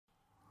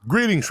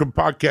Greetings from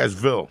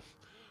Podcastville.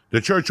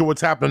 The Church of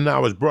What's Happening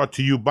Now is brought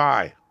to you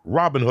by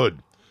Robinhood.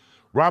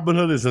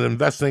 Robinhood is an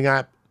investing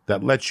app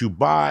that lets you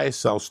buy,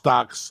 sell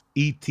stocks,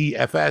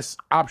 ETFs,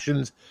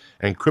 options,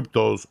 and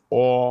cryptos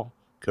all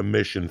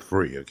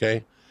commission-free,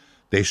 okay?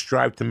 They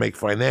strive to make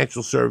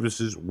financial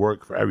services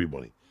work for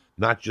everybody,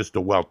 not just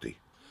the wealthy.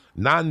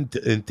 Not an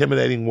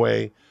intimidating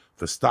way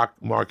for stock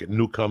market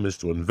newcomers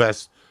to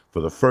invest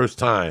for the first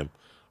time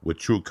with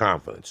true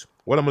confidence.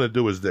 What I'm going to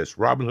do is this.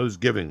 Robinhood is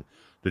giving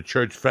the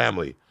church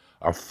family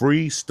a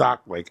free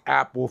stock like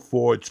Apple,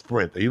 Ford,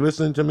 Sprint. Are you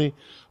listening to me?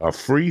 A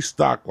free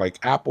stock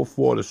like Apple,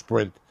 Ford, or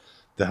Sprint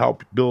to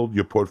help build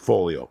your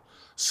portfolio.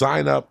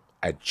 Sign up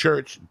at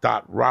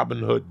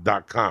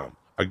church.robinhood.com.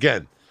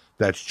 Again,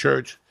 that's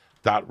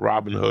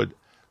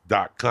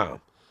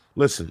church.robinhood.com.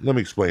 Listen, let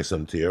me explain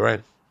something to you, all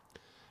right?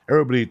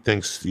 Everybody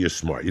thinks you're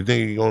smart. You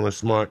think you're going to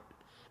smart?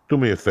 Do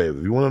me a favor.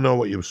 If you want to know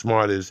what your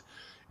smart is,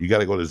 you got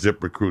to go to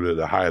ZipRecruiter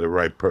to hire the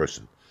right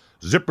person.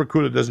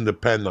 ZipRecruiter doesn't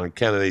depend on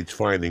candidates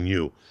finding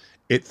you.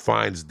 It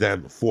finds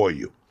them for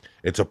you.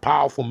 It's a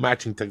powerful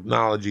matching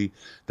technology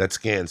that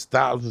scans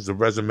thousands of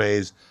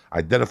resumes,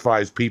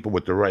 identifies people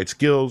with the right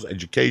skills,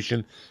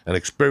 education, and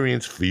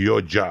experience for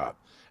your job,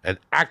 and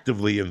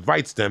actively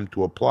invites them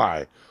to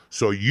apply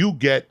so you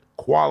get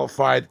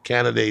qualified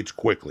candidates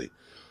quickly.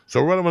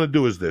 So what I'm going to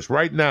do is this.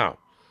 Right now,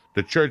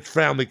 the church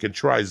family can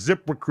try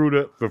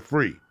ZipRecruiter for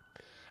free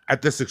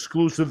at this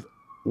exclusive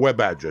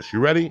web address. You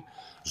ready?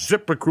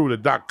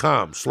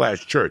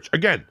 ZipRecruiter.com/church.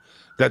 Again,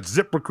 that's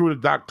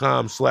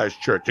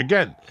ZipRecruiter.com/church.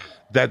 Again,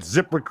 that's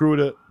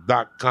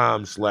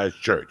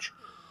ZipRecruiter.com/church.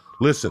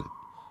 Listen,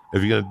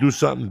 if you're going to do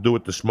something, do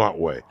it the smart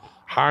way.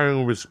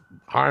 Hiring with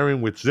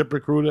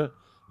ZipRecruiter,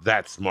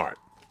 that's smart.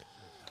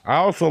 I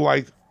also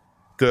like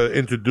to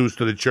introduce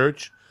to the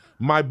church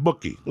my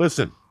bookie.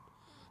 Listen,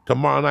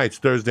 tomorrow night's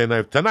Thursday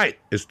night. Tonight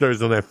is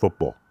Thursday night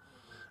football.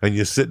 And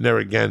you're sitting there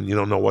again, you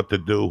don't know what to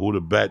do, who to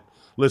bet.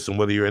 Listen,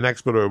 whether you're an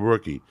expert or a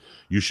rookie,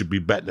 you should be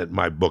betting at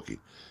my bookie.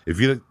 If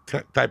you're the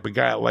type of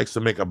guy that likes to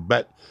make a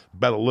bet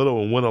a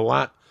little and win a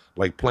lot,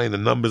 like playing the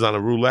numbers on a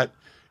roulette,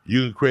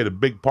 you can create a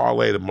big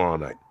parlay tomorrow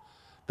night.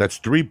 That's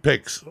 3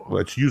 picks.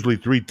 That's usually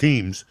 3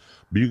 teams,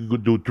 but you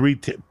can do 3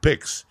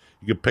 picks.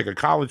 You can pick a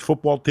college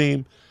football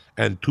team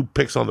and 2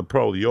 picks on the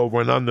pro, the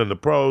over and under in the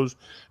pros.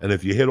 And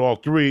if you hit all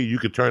 3, you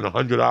could turn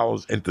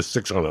 $100 into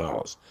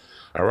 $600.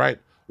 All right?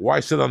 Why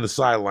sit on the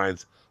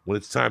sidelines when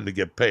it's time to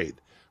get paid?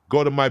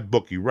 Go to my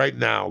bookie right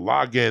now,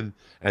 log in,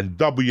 and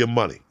double your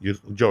money.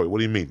 Joey, what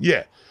do you mean?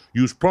 Yeah,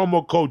 use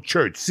promo code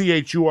CHURCH,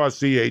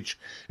 CHURCH,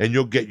 and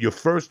you'll get your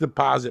first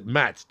deposit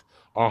matched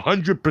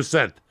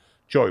 100%.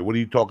 Joey, what are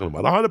you talking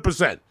about?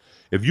 100%.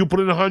 If you put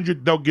in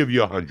 100, they'll give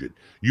you 100.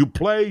 You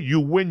play, you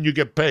win, you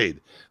get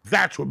paid.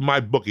 That's what my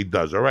bookie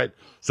does, all right?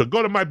 So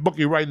go to my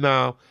bookie right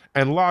now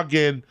and log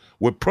in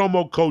with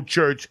promo code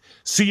CHURCH,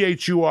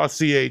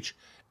 CHURCH,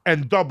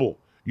 and double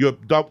your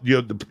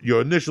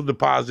initial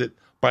deposit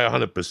by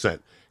 100%.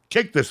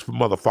 Kick this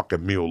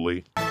motherfucking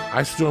muley.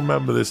 I still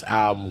remember this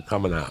album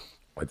coming out.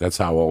 Like, that's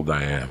how old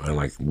I am. And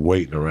like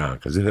waiting around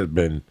because it had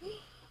been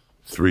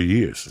 3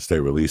 years since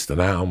they released an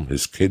album.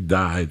 His kid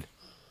died.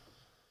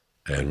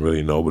 And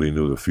really nobody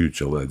knew the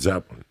future Led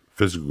Zeppelin.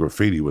 Physical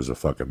Graffiti was a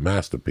fucking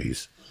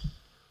masterpiece.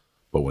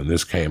 But when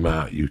this came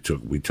out,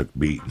 we took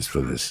beatings for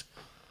this.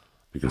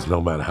 Because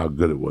no matter how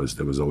good it was,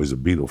 there was always a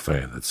Beatle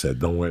fan that said,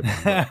 don't worry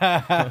about it.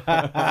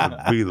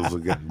 The Beatles are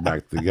getting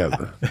back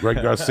together.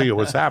 Greg Garcia,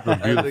 what's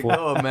happening, beautiful? How's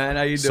it going, man?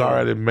 How you doing?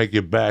 Sorry I didn't make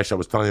you bash. I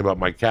was telling you about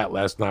my cat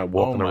last night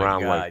walking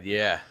around. Oh, my God,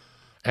 yeah.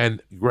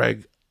 And,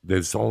 Greg,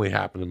 this only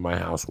happened in my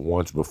house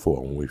once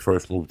before. When we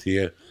first moved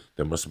here,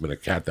 there must have been a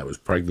cat that was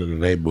pregnant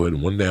in the neighborhood.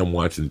 And one day I'm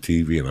watching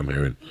TV and I'm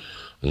hearing,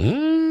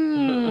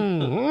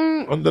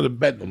 under the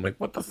bed. And I'm like,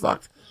 what the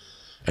fuck?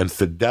 And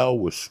Fidel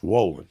was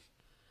swollen.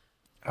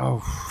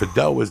 Oh,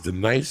 Fidel was the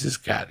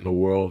nicest cat in the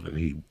world,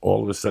 and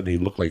all of a sudden he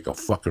looked like a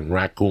fucking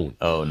raccoon.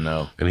 Oh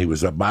no! And he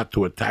was about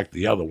to attack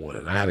the other one,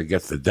 and I had to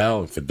get Fidel,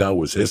 and Fidel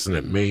was hissing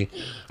at me.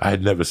 I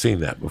had never seen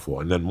that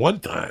before. And then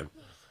one time,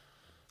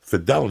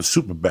 Fidel and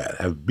Superbad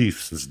have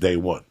beef since day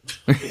one.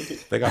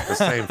 They got the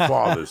same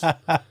fathers.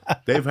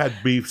 They've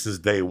had beef since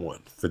day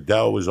one.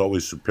 Fidel was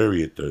always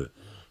superior to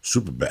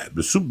Superbad,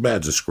 but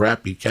Superbad's a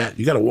scrappy cat.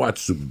 You got to watch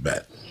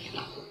Superbad.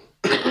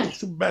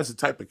 Superbad's the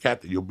type of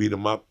cat that you'll beat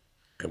him up.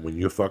 And when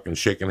you're fucking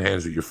shaking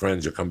hands with your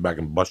friends, you'll come back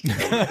and bust you.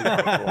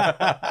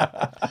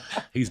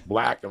 He's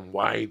black and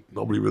white.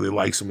 Nobody really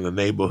likes him in the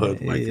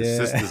neighborhood. Like his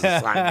sister's a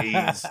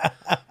Siamese.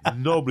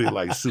 Nobody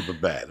likes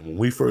Superbad. And when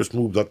we first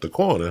moved up the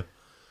corner,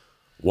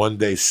 one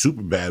day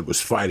Superbad was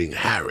fighting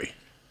Harry.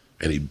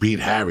 And he beat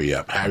Harry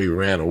up. Harry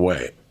ran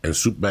away. And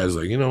Superbad's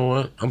like, you know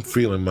what? I'm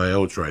feeling my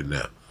oats right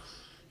now.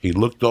 He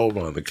looked over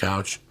on the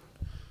couch.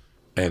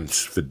 And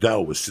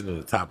Fidel was sitting on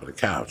the top of the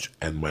couch.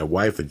 And my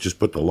wife had just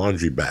put the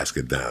laundry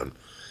basket down.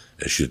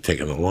 And she had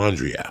taken the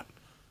laundry out.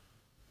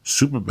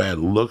 Superbad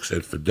looks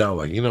at Fidel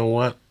like, you know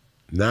what?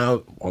 Now,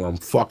 while I'm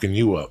fucking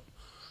you up,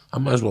 I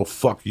might as well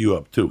fuck you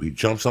up too. He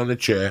jumps on the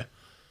chair,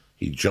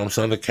 he jumps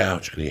on the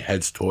couch, and he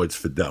heads towards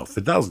Fidel.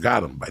 Fidel's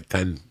got him by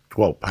 10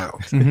 12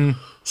 pounds.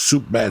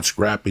 Super bad,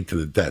 scrappy to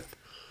the death.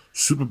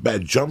 Super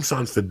bad jumps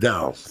on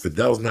Fidel.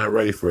 Fidel's not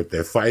ready for it.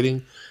 They're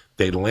fighting.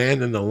 They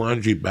land in the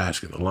laundry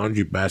basket. The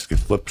laundry basket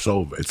flips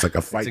over. It's like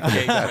a fight. It's a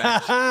cage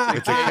match.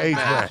 It's a cage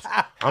match.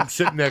 I'm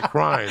sitting there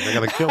crying. They're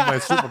going to kill my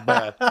super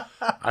bad.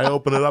 I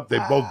open it up. They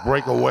both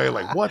break away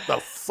like, what the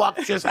fuck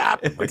just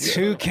happened? Like,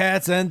 Two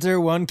cats enter,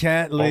 one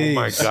cat leaves.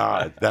 oh, my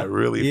God. That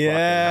really fucking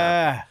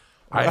happened.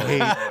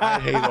 I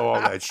hate all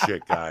that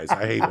shit, guys.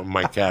 I hate when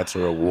my cats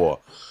are at war.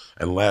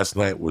 And last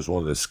night was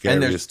one of the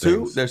scariest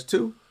things. There's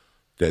two?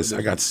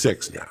 I got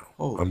 6 now.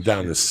 I'm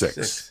down to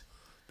 6.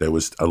 There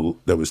was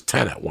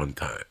 10 at one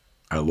time.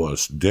 I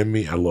lost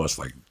Dimmy. I lost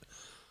like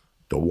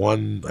the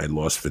one. I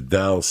lost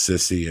Fidel,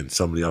 Sissy, and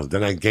somebody else.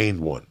 Then I gained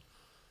one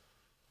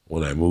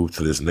when I moved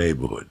to this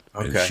neighborhood.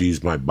 Okay. And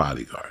she's my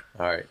bodyguard.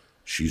 All right.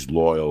 She's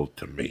loyal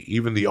to me.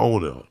 Even the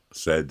owner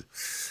said,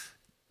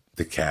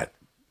 the cat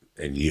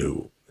and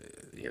you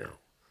know,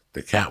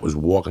 the cat was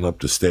walking up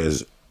the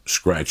stairs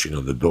scratching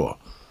on the door,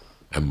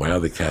 and my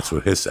other cats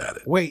would hiss at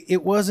it. Wait,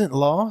 it wasn't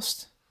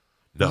lost?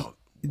 No.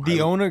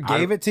 The owner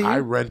gave it to you? I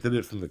rented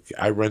it from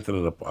I rented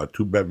a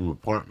 2-bedroom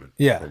apartment.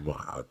 Yeah. From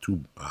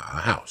a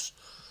house,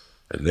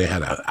 and they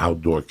had an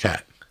outdoor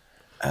cat.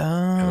 And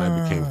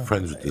I became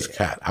friends with this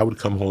cat. I would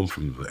come home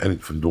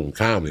from doing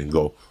comedy and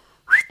go,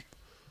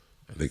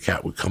 and the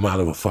cat would come out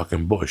of a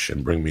fucking bush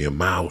and bring me a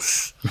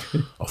mouse,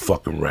 a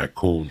fucking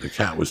raccoon. The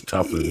cat was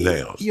tougher than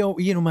nails. You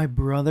know, my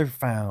brother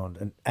found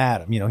an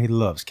Adam. You know, he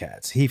loves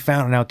cats. He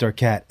found an outdoor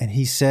cat, and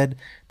he said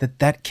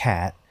that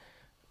cat,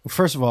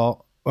 first of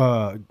all,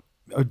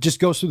 just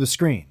goes through the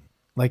screen.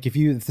 Like if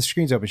the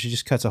screen's open, she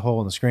just cuts a hole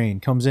in the screen,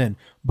 comes in,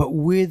 but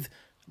with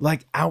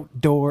like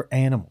outdoor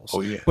animals.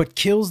 Oh yeah. But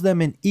kills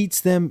them and eats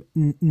them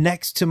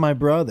next to my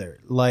brother,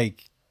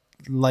 like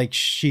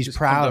she's Just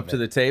proud comes of up to it.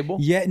 the table?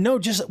 Yeah, no,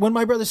 just when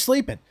my brother's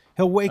sleeping,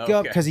 he'll wake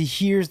up because he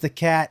hears the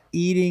cat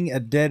eating a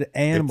dead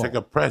animal. It's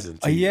like a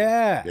present to you.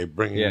 Yeah. They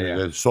bring you.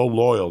 They're so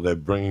loyal. They're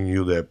bringing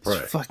you their prey.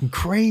 It's fucking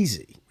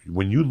crazy.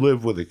 When you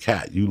live with a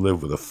cat, you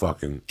live with a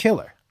fucking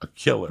Killer. A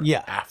killer.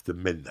 Yeah. After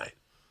midnight.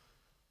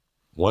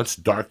 Once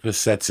darkness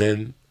sets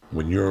in,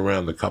 when you're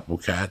around a couple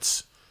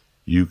cats,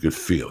 you could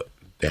feel it.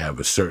 They have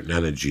a certain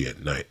energy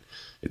at night.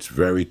 It's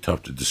very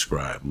tough to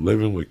describe.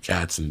 Living with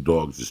cats and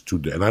dogs is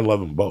too, and I love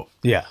them both.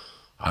 Yeah.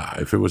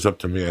 If it was up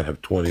to me, I'd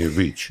have 20 of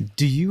each.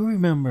 Do you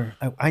remember?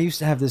 I used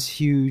to have this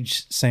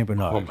huge Saint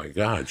Bernard. Oh my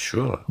God,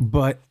 sure.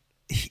 But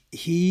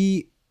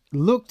he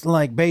looked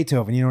like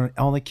Beethoven. You know,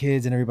 all the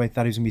kids and everybody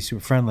thought he was gonna be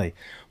super friendly.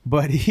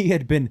 But he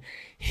had been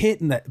hit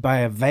by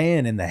a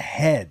van in the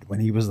head when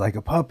he was like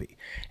a puppy,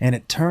 and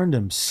it turned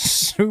him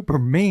super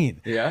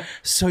mean. Yeah.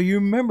 So you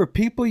remember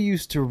people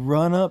used to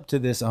run up to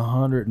this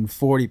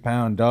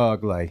 140-pound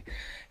dog like,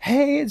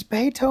 "Hey, it's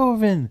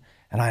Beethoven,"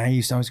 and I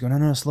used to always go,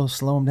 "No, slow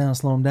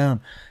him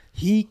down."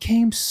 He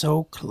came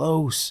so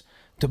close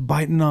to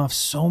biting off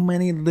so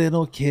many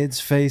little kids'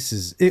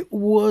 faces. It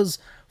was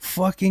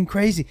fucking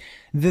crazy.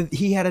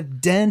 He had a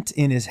dent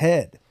in his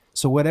head.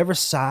 So whatever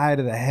side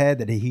of the head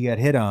that he got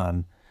hit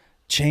on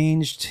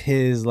changed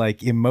his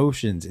like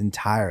emotions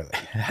entirely.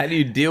 How do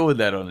you deal with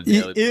that on a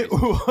daily basis? It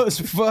was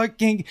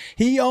fucking,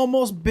 he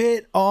almost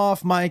bit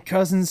off my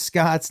cousin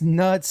Scott's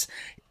nuts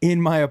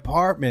in my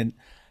apartment.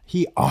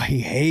 He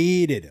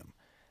hated him.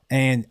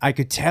 And I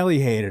could tell he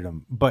hated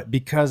him, but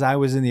because I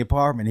was in the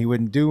apartment, he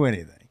wouldn't do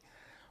anything.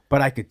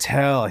 But I could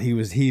tell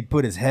he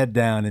put his head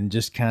down and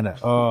just kind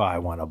of, I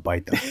want to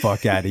bite the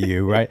fuck out of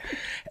you, right?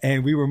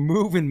 And we were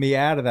moving me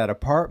out of that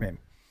apartment.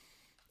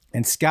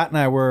 And Scott and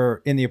I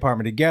were in the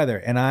apartment together,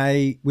 and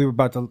we were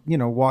about to,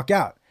 walk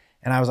out.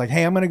 And I was like,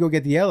 "Hey, I'm going to go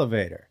get the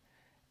elevator."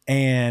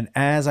 And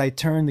as I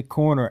turned the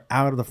corner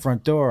out of the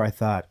front door, I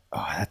thought,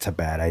 "Oh, that's a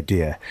bad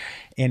idea."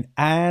 And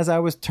as I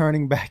was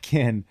turning back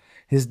in,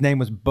 his name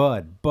was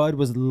Bud. Bud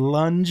was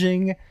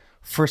lunging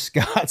for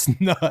Scott's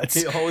nuts.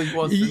 He always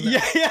wants the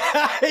nuts.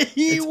 Yeah,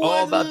 it's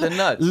all about the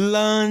nuts.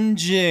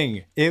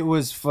 Lunging. It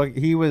was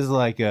he was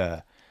like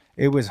it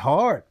was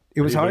hard.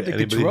 It was hard to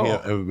control.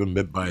 Anybody ever been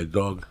bit by a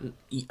dog?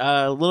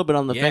 A little bit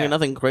on the finger,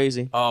 nothing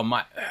crazy. Oh,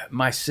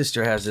 my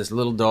sister has this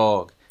little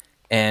dog,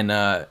 and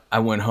I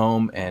went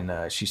home,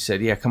 and she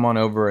said, "Yeah, come on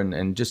over,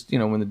 and just,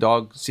 when the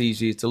dog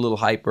sees you, it's a little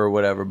hyper or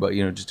whatever, but,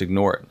 just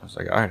ignore it." I was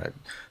like, all right.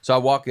 So I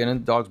walk in,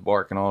 and the dog's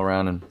barking all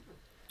around, and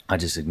I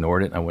just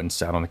ignored it, and I went and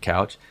sat on the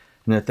couch.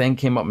 And the thing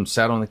came up and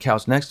sat on the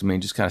couch next to me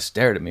and just kind of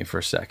stared at me for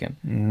a second.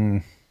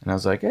 And I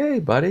was like, "Hey,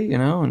 buddy,"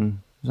 and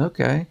it was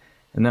okay.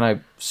 And then I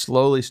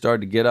slowly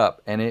started to get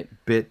up, and it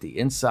bit the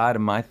inside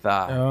of my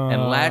thigh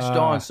and latched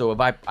on. So if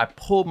I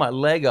pulled my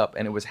leg up,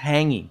 and it was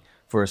hanging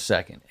for a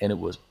second, and it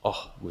was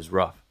rough.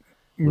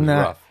 It was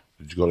rough.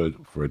 Did you go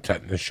for a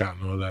tetanus shot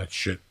and all that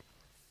shit?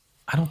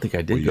 I don't think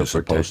I did What go you're for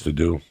a supposed to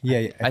do?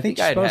 Yeah, I think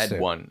I'd had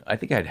one. I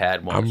think I'd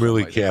had one. I'm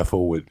really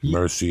careful with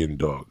mercy and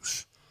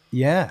dogs.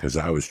 Yeah. Because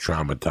I was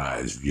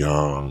traumatized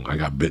young. I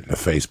got bit in the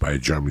face by a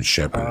German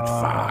Shepherd at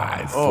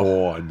 5,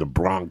 4 in the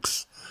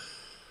Bronx.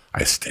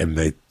 And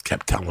they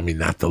kept telling me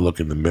not to look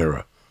in the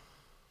mirror.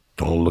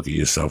 Don't look at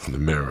yourself in the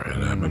mirror.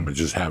 And I remember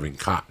just having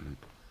cotton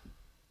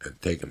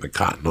and taking the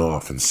cotton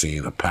off and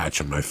seeing a patch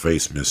of my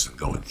face missing,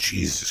 going,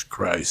 Jesus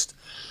Christ.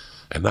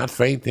 And not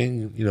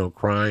fainting,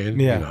 crying.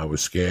 Yeah. I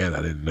was scared.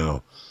 I didn't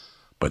know.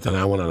 But then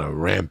I went on a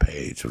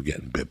rampage of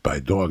getting bit by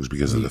dogs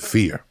because of the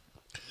fear.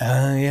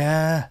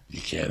 Yeah.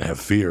 You can't have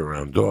fear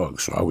around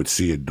dogs. So I would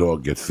see a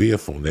dog get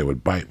fearful and they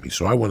would bite me.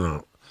 So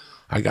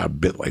I got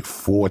bit like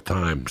 4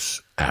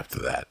 times after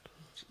that.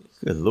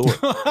 Good Lord.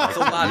 That's a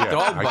lot of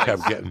dog bites. I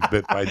kept getting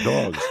bit by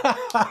dogs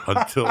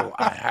until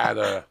I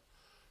had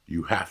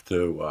you have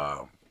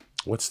to,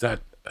 what's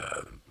that,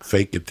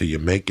 fake it till you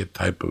make it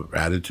type of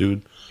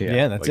attitude.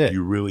 Yeah, that's it.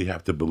 You really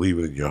have to believe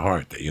it in your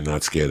heart that you're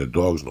not scared of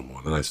dogs no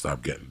more. Then I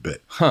stopped getting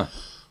bit. Huh.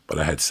 But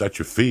I had such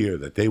a fear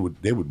that they would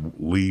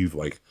leave,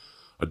 like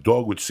a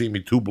dog would see me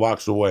 2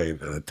 blocks away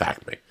and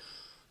attack me.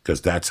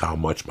 Because that's how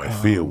much my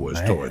fear was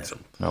towards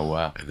them. Oh,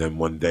 wow. And then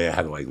one day I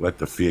had to let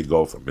the fear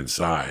go from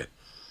inside.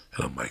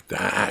 And I'm like,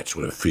 that's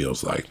what it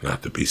feels like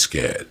not to be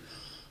scared.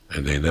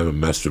 And they never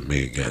messed with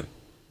me again.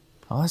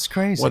 Oh, that's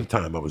crazy. One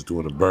time I was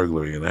doing a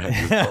burglary and I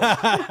had this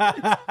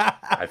dog.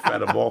 I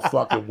fed him all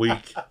fucking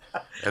week.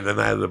 And then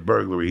I had a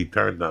burglary. He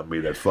turned on me,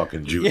 that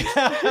fucking Judas.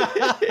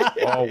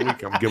 All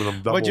week I'm giving him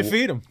double. What'd you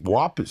feed him?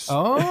 Whoppers.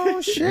 Oh,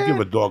 shit. You give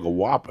a dog a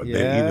Whopper. They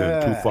eat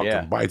it in 2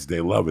 fucking bites.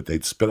 They love it.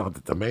 They'd spit out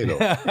the tomato.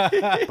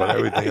 But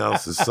everything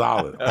else is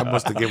solid. I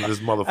must have given this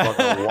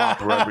motherfucker a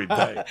Whopper every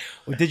day.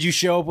 Did you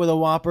show up with a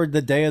Whopper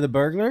the day of the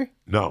burglary?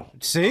 No.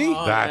 See?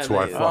 That's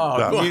why I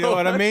fucked up. You know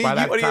what I mean? By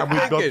that time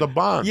we built the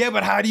bond. Yeah,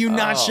 but how do you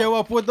not show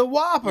up with the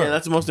Whopper? Yeah,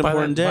 that's the most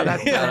important day. By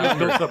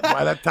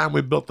that time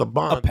we built the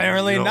bond.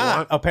 Apparently you know not.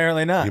 what?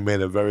 Apparently not. You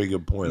made a very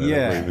good point. I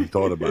never even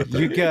thought about that.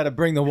 You got to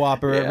bring the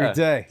Whopper every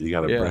day. You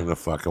got to bring the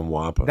fucking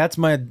Whopper. That's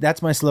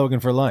my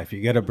slogan for life.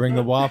 You got to bring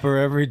the Whopper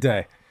every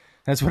day.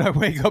 That's what I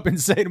wake up and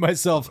say to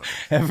myself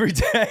every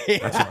day.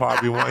 That's what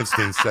Harvey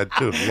Weinstein said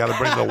too. You got to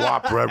bring the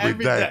Whopper every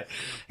day.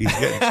 He's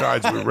getting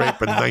charged with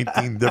rape in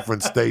 19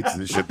 different states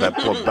and shit. That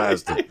poor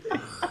bastard.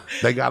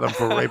 They got him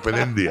for rape in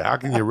India. How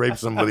can you rape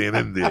somebody in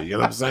India? You know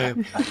what I'm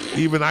saying?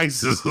 Even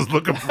ISIS is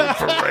looking for him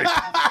for rape.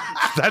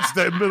 That's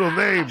their middle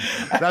name.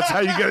 That's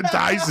how you get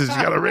into ISIS. You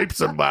got to rape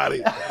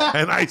somebody.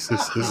 And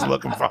ISIS is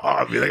looking for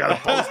Harvey. They got a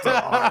poster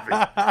of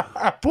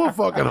Harvey. Poor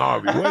fucking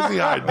Harvey. Where's he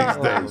hiding these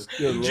days?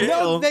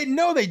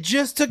 They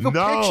just took a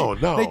picture.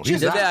 No.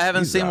 I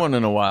haven't seen one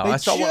in a while. I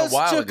saw one a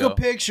while ago. They took a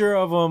picture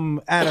of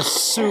him at a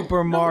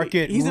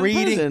supermarket he's in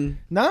reading. prison.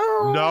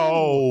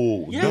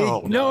 No,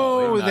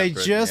 they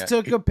just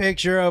took a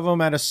picture of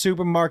him at a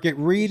supermarket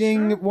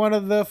reading one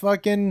of the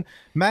fucking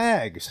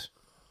mags.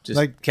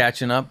 Just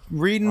catching up,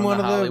 reading one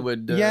of the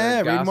Hollywood,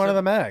 reading one of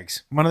the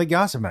mags, one of the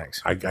gossip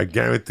mags. I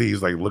guarantee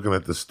he's looking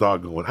at the star,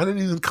 going, "I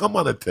didn't even come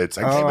on her tits.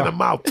 I came in her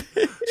mouth."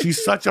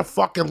 She's such a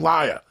fucking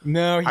liar.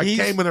 No, I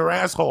came in her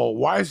asshole.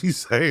 Why is he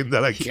saying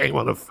that I came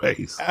on her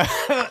face?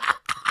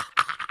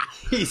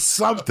 He's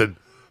something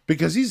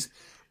because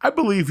I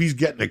believe he's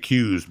getting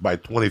accused by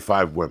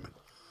 25 women.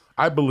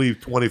 I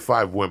believe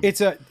 25 women. It's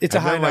a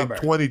high number.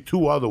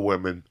 22 other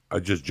women are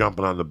just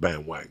jumping on the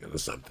bandwagon or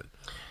something.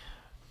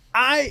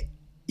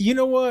 You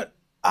know what?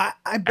 I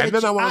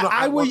bet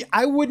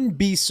I wouldn't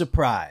be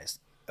surprised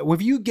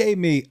if you gave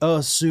me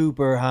a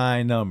super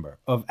high number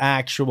of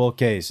actual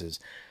cases.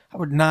 I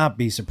would not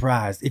be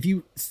surprised if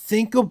you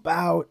think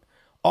about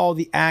all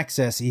the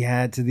access he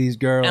had to these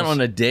girls, and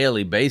on a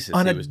daily basis.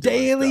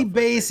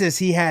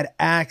 He had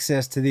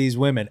access to these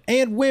women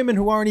and women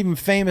who aren't even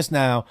famous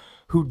now,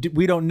 who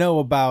we don't know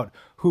about,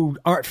 who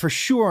aren't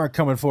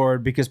coming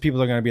forward because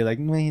people are going to be like,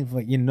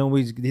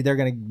 they're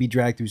going to be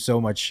dragged through so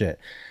much shit.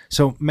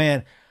 So,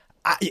 man,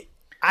 I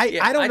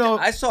don't know.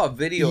 I saw a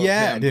video of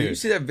him. Dude. Did you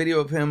see that video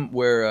of him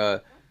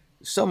where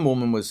some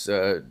woman was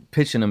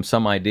pitching him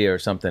some idea or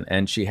something,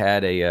 and she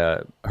had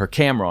her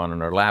camera on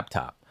her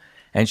laptop,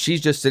 and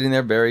she's just sitting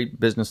there very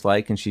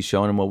businesslike, and she's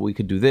showing him, well, we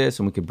could do this,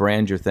 and we could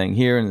brand your thing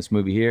here and this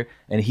movie here,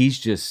 and he's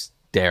just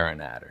staring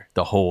at her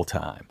the whole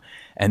time.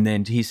 And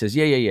then he says,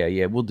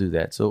 yeah, we'll do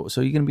that. So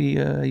you gonna be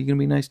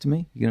nice to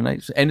me? You gonna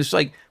nice? And it's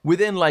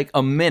within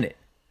a minute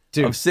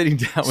of sitting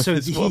down with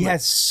this woman. He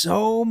has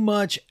so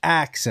much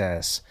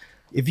access.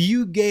 If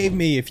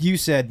you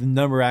said the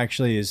number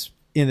actually is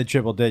in the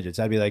triple digits,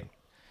 I'd be like,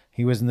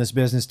 he was in this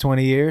business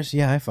 20 years?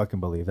 Yeah, I fucking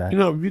believe that.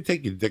 If you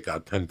take your dick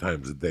out 10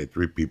 times a day,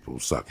 3 people will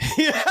suck.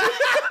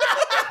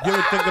 You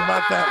ever think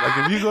about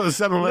that? If you go to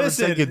 7-Eleven and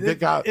take your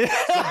dick out,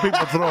 some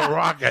people throw a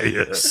rock at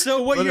you.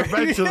 So but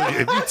eventually,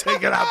 if you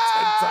take it out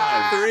 10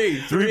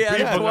 times, three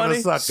people are going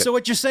to suck it. So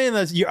what you're saying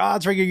is your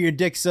odds for getting your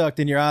dick sucked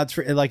and your odds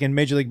for, in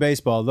Major League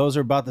Baseball, those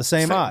are about the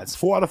same odds.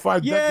 4 out of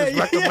 5 dentists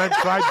recommend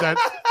Trident.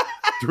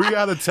 3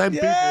 out of 10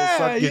 people will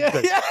suck your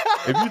dick.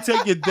 If you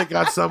take your dick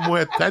out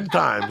somewhere 10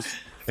 times,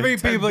 3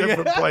 people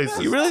different places.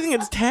 You really think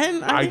it's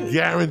 10? I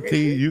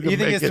guarantee you can make it.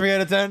 You think it's 3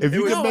 out of 10? If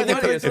you can make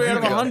it to 3 out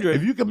of 100.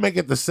 If you can make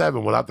it to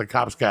 7 without the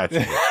cops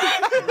catching you.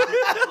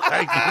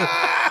 Thank you.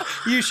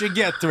 You should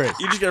get 3.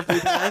 You just got a free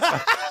pass?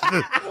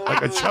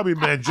 Like a chubby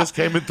man just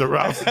came into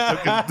Ralph's and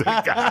took his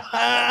dick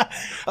out.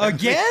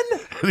 Again?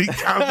 And he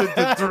counted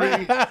to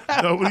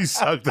 3. Nobody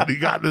sucked it. He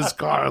got in his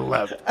car and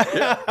left.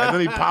 And then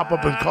he popped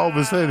up in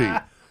Culver City.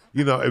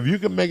 You know, if you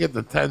can make it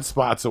to 10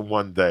 spots in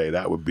one day,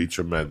 that would be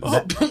tremendous.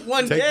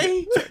 One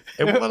day?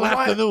 In one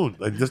afternoon.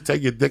 Like, just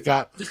take your dick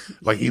out.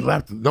 Like, he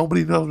left.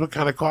 Nobody knows what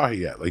kind of car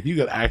he had. Like, you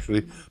could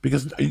actually,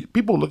 because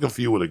people looking for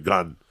you with a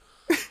gun.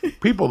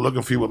 People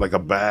looking for you with, like, a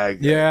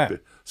bag. Yeah.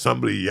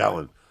 Somebody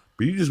yelling.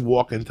 But you just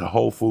walk into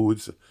Whole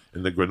Foods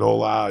in the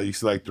granola aisle, you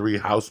see, like, 3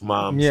 house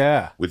moms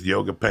with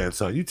yoga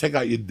pants on. You take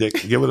out your dick,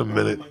 give it a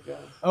minute.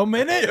 A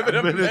minute?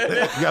 A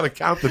minute. You got to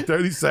count to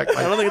 30 seconds.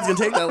 I don't think it's going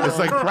to take that long. It's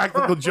like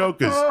Practical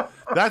Jokers.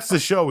 That's the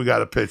show we got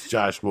to pitch,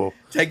 Josh. Well,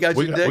 Take out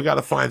your dick. We got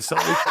to find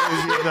somebody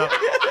crazy enough.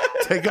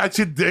 Take out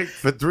your dick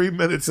for 3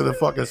 minutes in the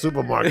fucking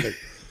supermarket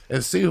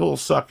and see who'll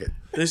suck it.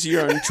 This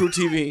year on True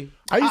TV.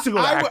 I used to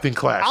go to acting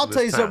class. I'll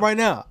tell you something right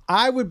now.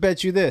 I would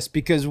bet you this,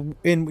 because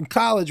in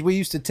college we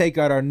used to take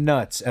out our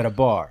nuts at a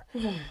bar,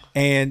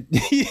 and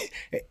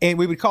and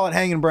we would call it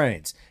hanging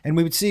brains, and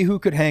we would see who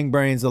could hang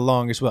brains the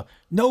longest. Well,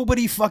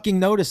 nobody fucking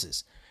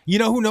notices. You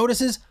know who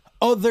notices?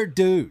 Other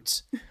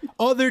dudes.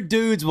 Other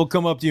dudes will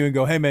come up to you and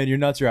go, "Hey man, your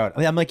nuts are out."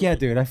 I'm like, "Yeah,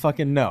 dude, I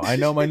fucking know. I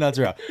know my nuts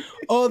are out."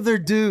 Other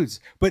dudes,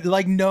 but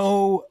like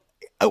no.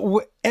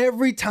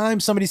 Every time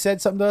somebody said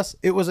something to us,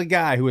 it was a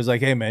guy who was like,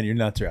 "Hey man, your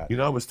nuts are out." You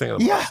know, I was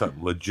thinking about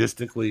something.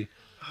 Logistically,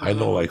 I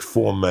know like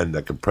 4 men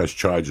that can press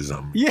charges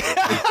on me.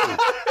 Yeah.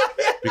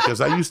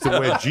 Because I used to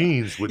wear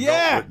jeans with,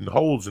 with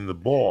holes in the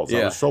balls.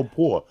 I was so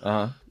poor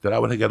that I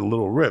would get a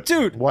little rip.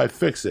 Dude, why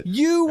fix it?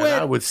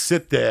 I would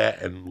sit there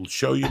and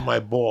show you my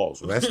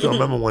balls. And I still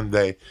remember one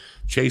day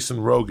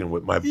chasing Rogan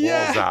with my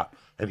balls out.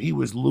 And he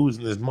was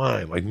losing his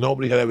mind. Like,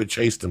 nobody had ever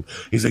chased him.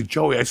 He's like,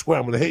 "Joey, I swear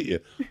I'm going to hit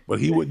you." But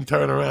he wouldn't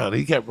turn around.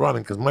 He kept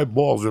running because my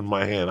balls are in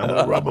my hand. I'm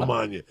going to rub them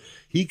on you.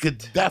 He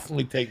could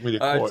definitely take me to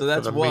court. All right, so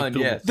that's one,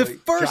 yeah. The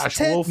first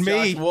 10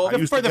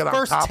 for the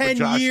first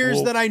 10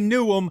 years that I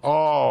knew him,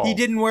 he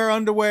didn't wear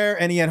underwear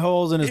and he had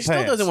holes in his pants. He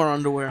still doesn't wear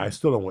underwear. I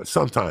still don't wear.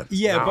 Sometimes.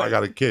 Yeah, now but I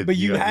got a kid. But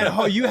you had a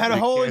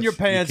hole in your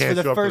pants for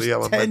the first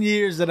 10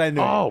 years that I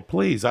knew. Oh,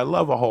 please! I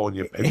love a hole in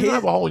your pants. If you don't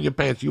have a hole in your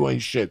pants, you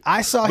ain't shit.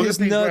 I saw his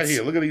nuts right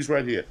here. Look at these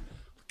right here.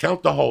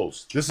 Count the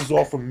holes. This is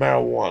all from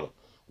marijuana.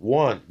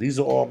 1. These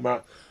are all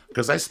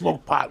because I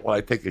smoke pot while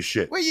I take a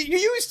shit. Wait, you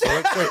used to?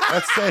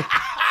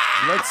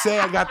 Let's say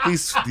I got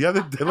these the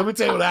other day. Let me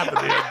tell you what happened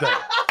the other day.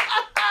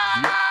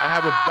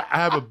 I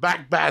have a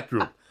back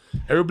bathroom.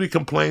 Everybody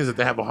complains that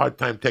they have a hard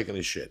time taking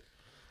a shit.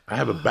 I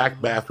have a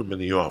back bathroom in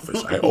the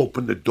office. I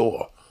open the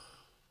door.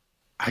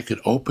 I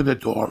could open the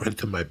door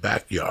into my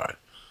backyard.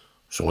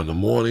 So in the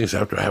mornings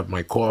after I have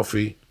my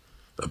coffee,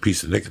 a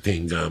piece of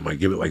nicotine gum, I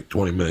give it like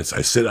 20 minutes.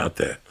 I sit out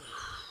there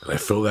and I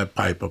fill that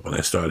pipe up and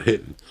I start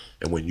hitting.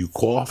 And when you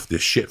cough, the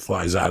shit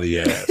flies out of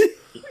your ass.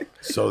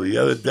 So the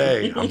other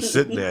day, I'm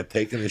sitting there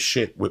taking a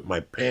shit with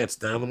my pants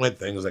down to my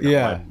things. I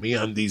got my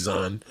MeUndies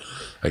on.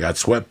 I got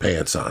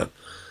sweatpants on.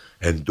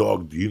 And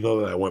dog, do you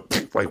know that I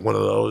went like one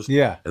of those?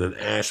 Yeah. And an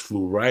ash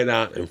flew right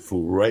out and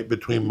flew right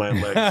between my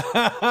legs.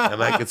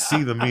 And I could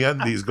see the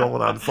MeUndies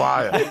going on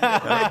fire. And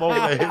I'm over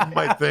there hitting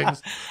my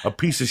things. A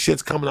piece of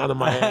shit's coming out of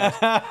my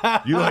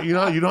ass. You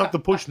don't have to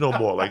push no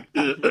more. Like,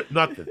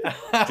 nothing.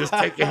 Just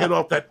take a hit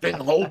off that thing,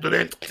 hold it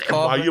in. And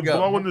while you're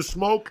blowing the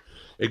smoke,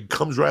 it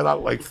comes right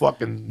out like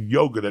fucking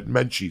yogurt at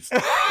Menchie's.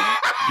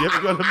 You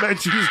ever go to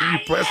Menchie's and you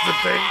press the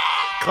thing?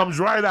 Comes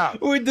right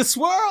out. With the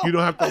swirl. You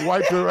don't have to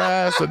wipe your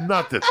ass or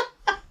nothing.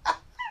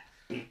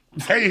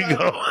 There you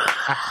go.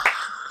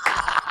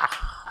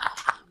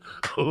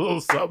 A little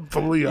something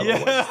for me on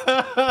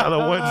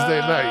a Wednesday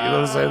night. You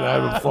know what I'm saying? I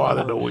haven't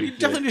farted in a week. You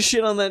definitely just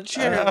shit on that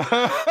chair.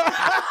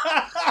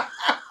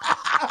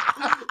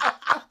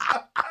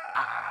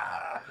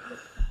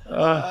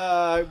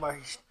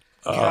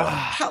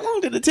 How long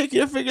did it take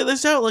you to figure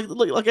this out?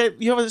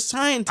 You have a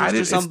scientist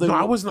or something.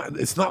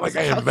 It's not like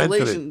I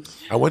invented it.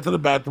 I went to the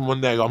bathroom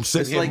one day. I'm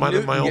sitting here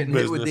minding my own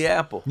business. With the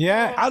apple.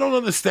 Yeah. I don't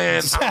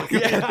understand.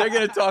 Yeah, they're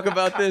going to talk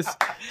about this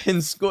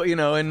in school, in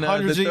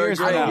Hundreds the of years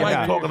third grade. I don't like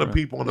Yeah. talking to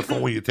people on the phone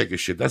when you take a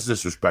shit. That's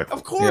disrespectful.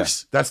 Of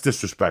course. That's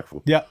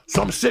disrespectful. Yeah.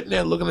 So I'm sitting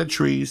there looking at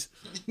trees.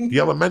 The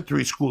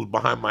elementary school's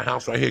behind my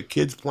house. I hear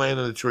kids playing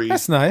in the trees.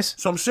 That's nice.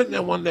 So I'm sitting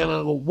there one day and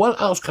I go, what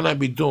else can I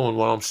be doing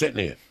while I'm sitting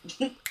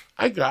here?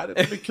 I got it.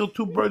 Let me kill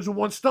 2 birds with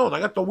 1 stone. I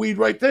got the weed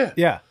right there.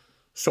 Yeah.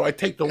 So I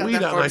take the God, weed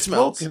that out and I fart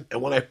smoke smells. it.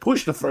 And when I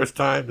push the first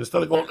time,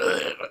 instead of going,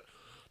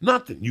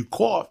 nothing, you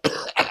cough.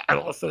 And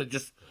all of a sudden,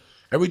 just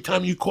every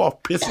time you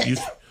cough, piss,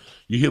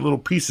 you hear little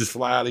pieces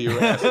fly out of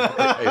your ass.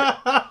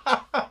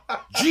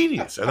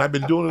 Genius. And I've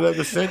been doing it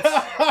ever since.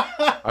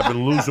 I've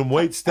been losing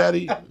weight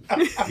steady.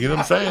 You know what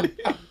I'm saying?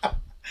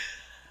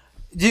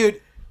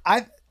 Dude,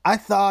 I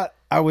thought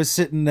I was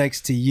sitting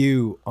next to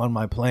you on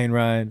my plane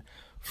ride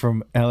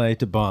from LA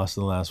to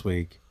Boston last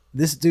week.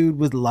 This dude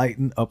was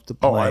lighting up the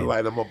plane. Oh, I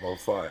light them up on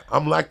fire.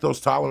 I'm lactose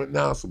tolerant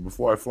now, so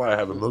before I fly, I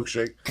have a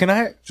milkshake. Can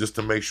I? Just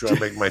to make sure I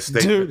make my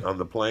statement on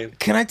the plane.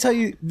 Can I tell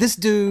you, this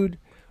dude,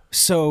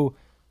 so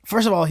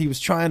first of all, he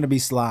was trying to be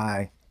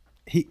sly.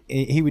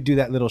 He would do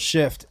that little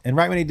shift, and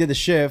right when he did the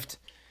shift,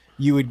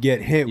 you would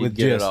get hit with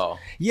get just it all.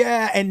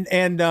 Yeah, and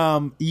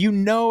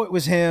it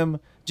was him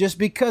just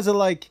because of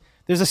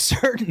there's a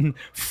certain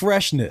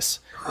freshness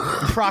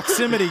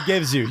proximity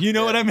gives you. You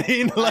know what I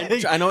mean?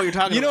 Like, I know what you're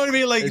talking You know about. what I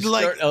mean? Like,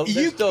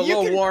 There's still a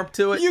little warmth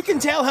to it. You can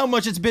tell how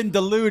much it's been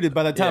diluted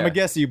by the time Yeah. it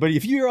gets to you. But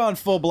if you're on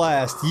full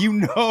blast, you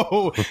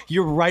know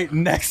you're right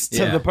next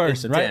to the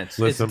person, it's right? dense.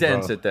 Listen, it's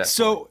dense bro. at that.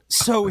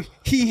 So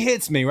he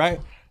hits me,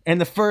 right? And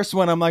the first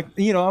one, I'm like,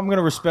 I'm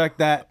gonna respect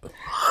that.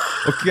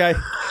 Okay,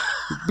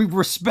 we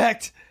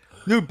respect,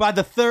 dude. By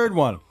the third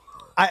one,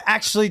 I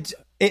actually,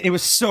 it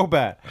was so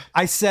bad.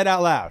 I said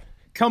out loud,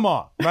 "Come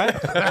on,"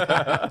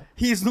 right?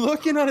 He's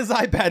looking on his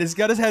iPad. He's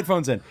got his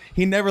headphones in.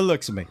 He never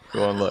looks at me.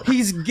 Go on, look.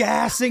 He's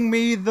gassing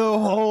me the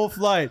whole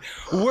flight.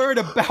 We're at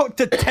about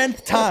the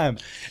 10th time,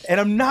 and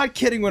I'm not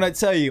kidding when I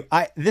tell you,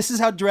 this is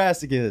how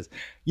drastic it is.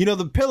 You know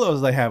the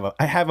pillows I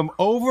have them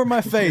over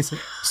my face,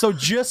 so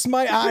just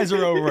my eyes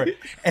are over it.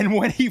 And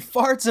when he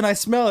farts and I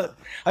smell it,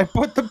 I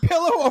put the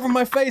pillow over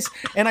my face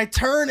and I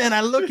turn and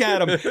I look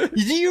at him.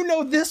 Do you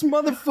know this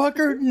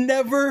motherfucker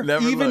never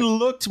even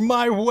looked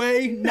my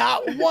way,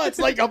 not once,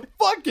 like a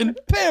fucking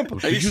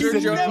pimp. Are you sure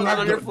Did Joe you was have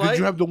on your the- flight? Did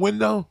you have the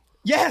window?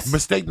 Yes,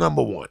 Mistake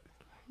number one.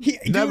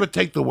 Never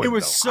take the window. It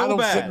was so I don't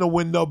bad. sit in the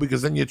window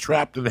because then you're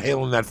trapped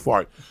inhaling that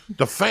fart.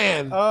 The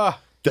fan, the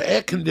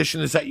air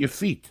conditioner is at your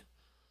feet.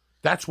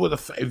 That's where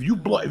if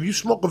you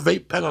smoke a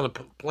vape pen on a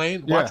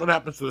plane, watch what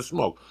happens to the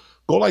smoke.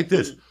 Go like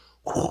this,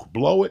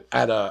 blow it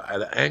at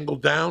an angle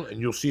down, and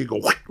you'll see it go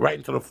right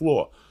into the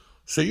floor.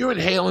 So you're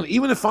inhaling.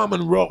 Even if I'm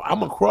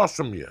I'm across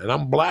from you and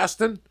I'm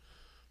blasting,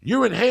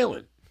 you're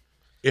inhaling.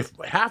 If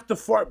half the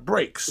fart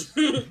breaks,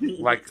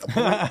 like you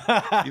know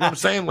what I'm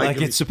saying,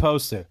 like it's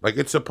supposed to. like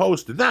it's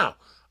supposed to. Now,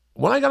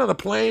 when I got on the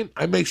plane,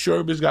 I make sure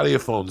everybody's got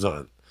earphones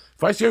on.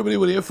 If I see everybody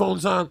with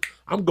earphones on,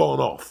 I'm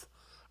going off.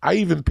 I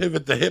even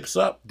pivot the hips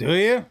up. Do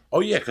you?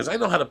 Oh, yeah, because I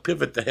know how to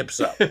pivot the hips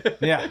up.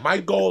 Yeah. My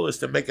goal is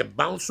to make it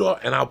bounce off,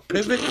 and I'll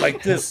pivot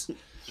like this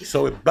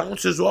so it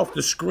bounces off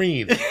the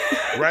screen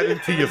right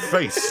into your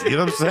face. You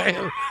know what I'm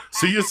saying?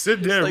 So you're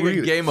sitting there like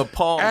reading. a game of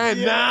Pong.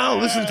 And now,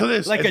 listen to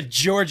this. Like a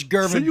George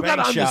Gervin So you got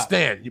to bank shot.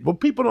 understand. What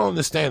people don't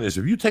understand is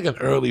if you take an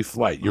early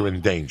flight, you're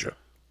in danger.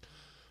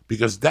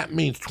 Because that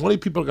means 20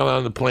 people got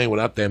on the plane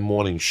without their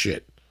morning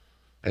shit.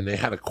 And they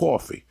had a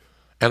coffee.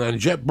 And on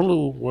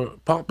JetBlue, where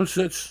Papa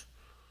sits,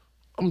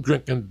 I'm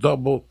drinking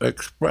double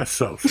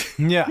espressos.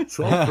 Yeah.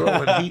 So I'm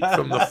throwing heat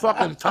from the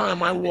fucking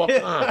time I walk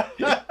on.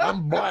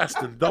 I'm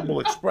blasting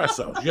double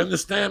espressos. You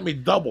understand me?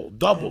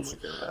 Doubles.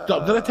 Did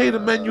I tell you the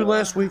menu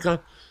last week? Did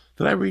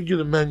I read you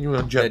the menu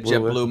on that JetBlue?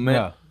 JetBlue mint.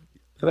 Yeah.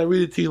 Did I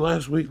read it to you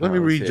last week? Let me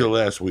read you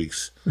last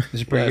week's.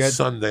 Is it pretty Last good?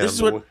 Sunday. This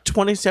is what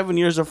 27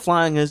 years of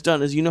flying has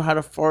done. Is you know how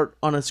to fart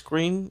on a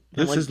screen.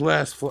 And This is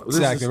last.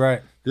 Exactly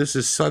right. This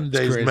is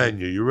Sunday's crazy.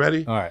 menu. You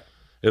ready? All right.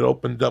 It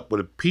opened up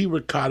with a pea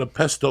ricotta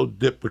pesto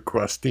dip with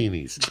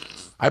crostinis.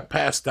 I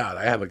passed out.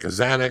 I had like a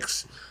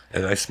Xanax,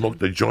 and I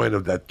smoked a joint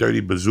of that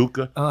dirty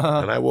bazooka.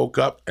 And I woke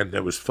up, and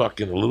there was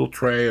fucking a little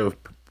tray of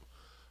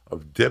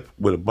dip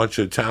with a bunch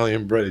of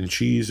Italian bread and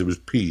cheese. It was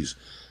peas.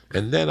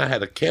 And then I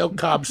had a kale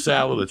cob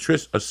salad,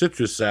 a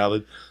citrus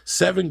salad,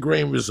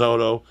 7-grain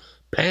risotto,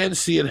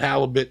 pan-seared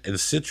halibut, and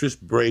citrus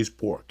braised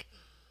pork.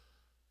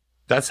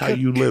 That's how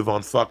you live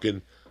on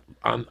fucking...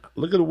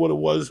 look at what it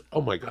was.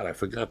 Oh, my God, I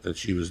forgot that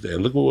she was there.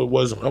 Look at what it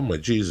was. Oh, my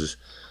Jesus.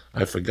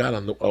 I forgot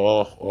on the...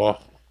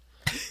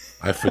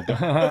 I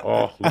forgot.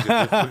 Oh, look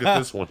at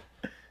this one.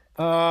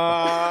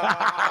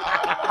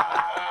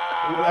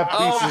 That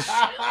piece of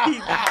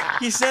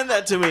shit. he sent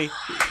that to me.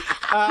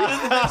 He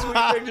doesn't text me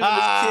pictures of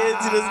his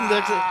kids. He doesn't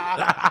text me.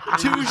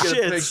 Two Get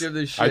a shits. picture of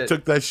this shit. I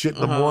took that shit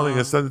in the morning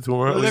and sent it to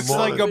him early Looks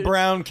morning. like a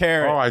brown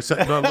carrot. Oh, I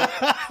sent no.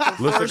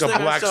 Looks First like a thing I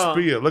black saw.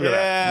 spear. Look at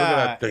that. Look at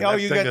that thing. Oh,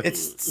 That you thing got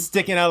is- it's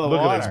sticking out of the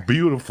Look water. at it. It's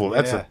beautiful.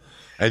 That's Yeah.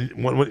 And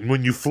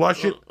when you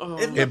flush it,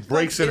 it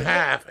breaks in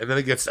half, and then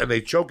it gets and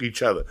they choke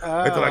each other.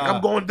 They're like,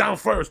 "I'm going down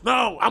first."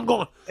 No, I'm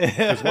going.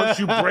 Because once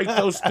you break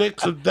those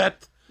sticks of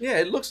that, Yeah,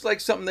 it looks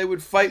like something they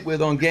would fight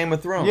with on Game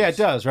of Thrones. Yeah, it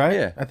does, right?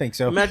 Yeah. I think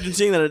so. Imagine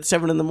seeing that at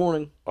 7 in the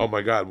morning. oh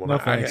my God! When No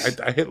I thanks.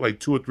 hit like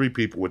 2 or 3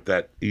 people with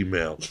that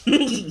email,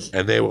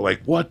 and they were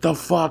like, "What the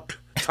fuck?"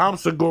 Tom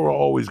Segura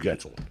always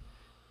gets one.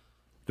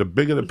 The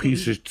bigger the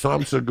piece is,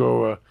 Tom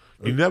Segura.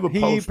 You never He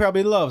post.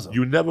 probably loves them.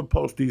 You never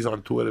post these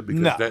on Twitter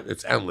because No. then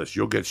it's endless.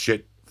 You'll get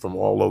shit from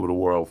all over the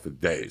world for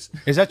days.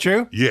 Is that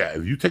true? Yeah,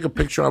 if you take a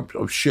picture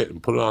of shit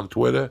and put it on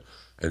Twitter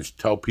and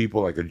tell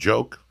people like a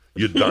joke,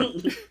 you're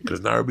done.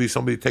 Because now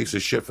somebody takes a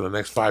shit for the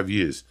next 5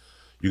 years.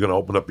 You're gonna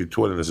open up your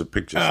Twitter and there's a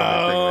picture of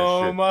somebody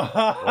taking that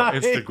shit. my On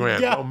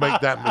Instagram, God. don't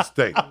make that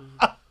mistake.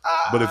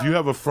 But if you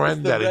have a friend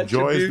It's the that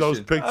enjoys those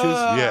retribution. pictures,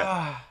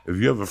 yeah. If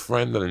you have a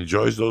friend that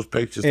enjoys those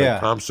pictures, Yeah.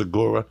 like Tom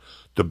Segura,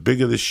 the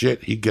bigger the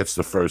shit, he gets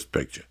the first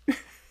picture.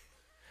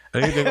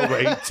 Anything over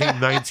 18,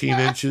 19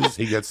 inches,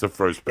 he gets the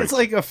first picture. It's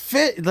like a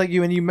fit, like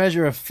when you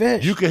measure a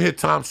fish. You can hit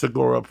Tom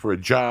Segura up for a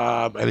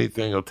job,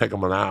 anything. It'll take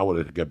him an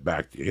hour to get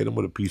back to you. Hit him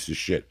with a piece of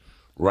shit.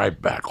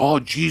 Right back. Oh,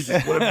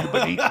 Jesus, what have you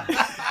been eating?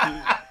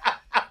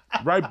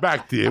 Right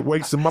back to you. It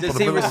wakes him up in Does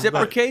the he middle of the night.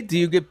 reciprocate? Do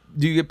you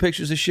get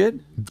pictures of shit?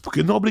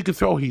 Nobody can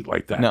throw heat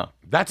like that. No,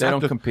 That's they don't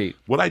after- compete.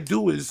 What I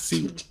do is,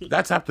 see,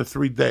 that's after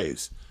 3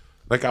 days.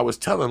 Like I was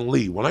telling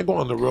Lee, when I go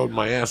on the road,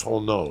 my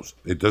asshole knows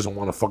it doesn't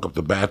want to fuck up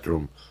the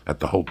bathroom at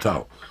the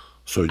hotel.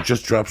 So it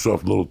just drops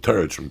off little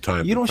turds from time to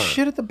time. You don't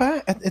shit at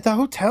the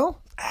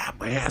hotel?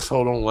 My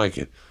asshole don't like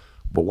it.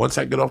 But once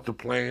I get off the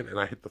plane and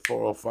I hit the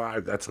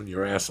 405, that's when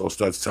your asshole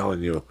starts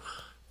telling you,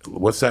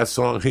 what's that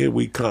song? Here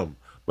we come.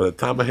 By the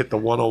time I hit the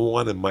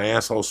 101 and my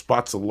asshole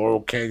spots the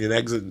Laurel Canyon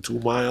exit in 2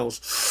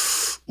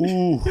 miles,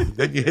 ooh,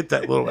 then you hit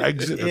that little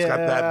exit. It's got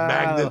that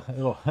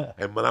magnet.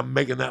 And when I'm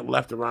making that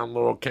left around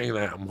Laurel Canyon,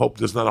 I hope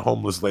there's not a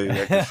homeless lady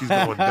there because she's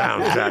going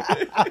down,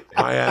 Jack.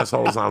 My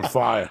asshole's on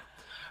fire.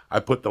 I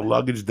put the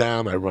luggage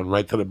down. I run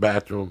right to the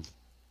bathroom.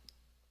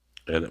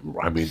 And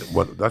I mean,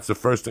 that's the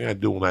first thing I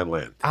do when I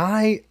land.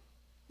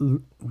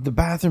 The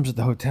bathrooms at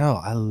the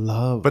hotel, I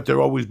love. But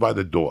they're always by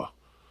the door.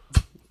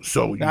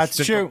 So you That's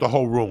stick true. up the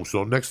whole room.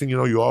 So next thing you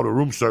know, you order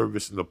room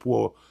service, and the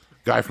poor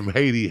guy from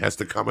Haiti has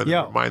to come in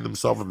and remind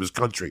himself of his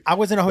country. I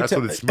was in a hotel.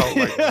 That's what it smelled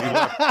like when he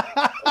left.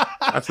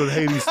 That's what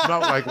Haiti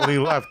smelled like when he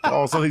left.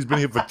 All of a sudden, he's been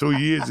here for 2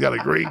 years. He's got a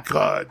green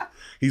card.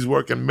 He's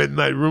working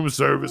midnight room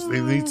service, and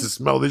he needs to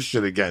smell this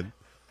shit again.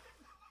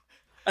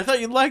 I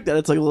thought you'd like that.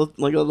 It's like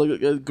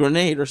a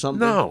grenade or something.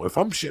 No, if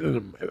I'm shitting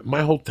in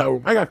my hotel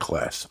room, I got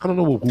class. I don't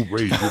know who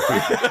raised you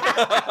people.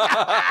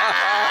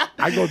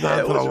 I go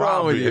down to the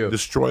lobby and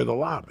destroy the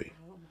lobby.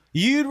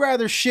 You'd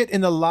rather shit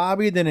in the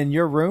lobby than in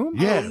your room?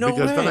 Yeah, no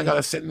because then way. I got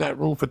to sit in that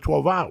room for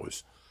 12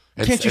 hours.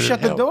 Can't you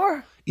shut the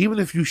door? Even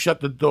if you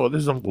shut the door,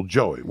 this is Uncle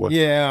Joey. What,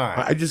 Yeah, all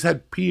right. I just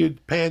had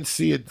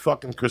pan-seared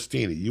fucking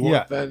Christina. You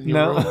want that in your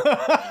No. room?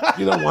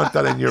 You don't want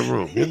that in your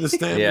room. You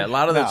understand? Yeah, a me?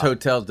 lot of those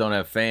hotels don't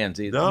have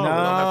fans either. No, they don't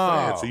have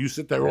No. fans. So you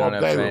sit there They all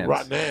don't have day with fans.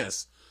 rotten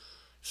ass.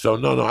 So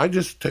no, I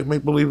just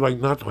make believe like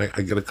nothing.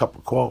 I get a cup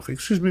of coffee.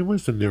 Excuse me,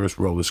 where's the nearest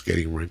roller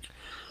skating rink?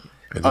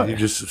 And then you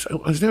just say,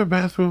 oh, is there a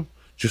bathroom?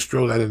 Just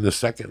throw that in the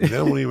second. They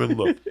don't even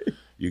look.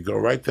 You go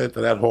right there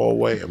to that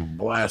hallway and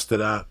blast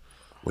it out.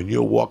 When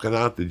you're walking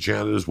out, the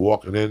janitor's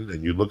walking in,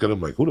 and you look at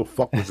him like, who the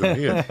fuck was in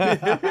here?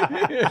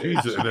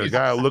 Jesus. And the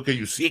guy will look at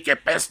you, see que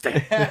peste.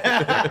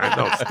 I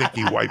know,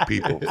 stinky white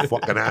people,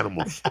 fucking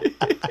animals.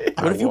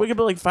 What if you wake up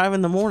at like 5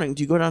 in the morning?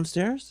 Do you go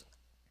downstairs?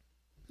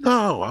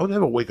 No, I would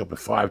never wake up at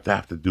 5 to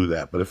have to do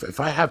that. But if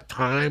I have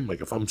time,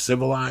 like if I'm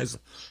civilized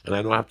and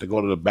I don't have to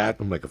go to the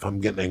bathroom, like if I'm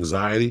getting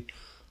anxiety,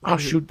 I'll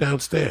shoot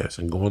downstairs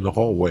and go in the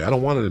hallway. I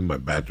don't want it in my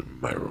bathroom,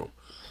 in my room.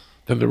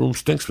 Then the room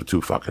stinks for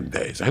 2 fucking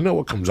days. I know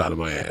what comes out of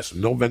my ass.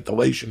 No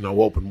ventilation,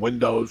 no open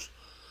windows.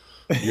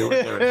 You're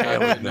in there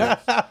inhaling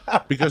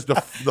that. Because the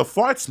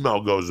fart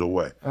smell goes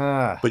away.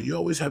 But you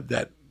always have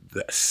that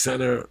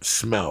center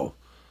smell.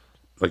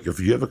 Like if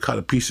you ever cut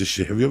a piece of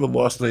shit, have you ever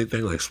lost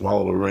anything, like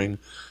swallowed a ring,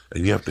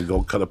 and you have to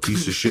go cut a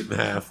piece of shit in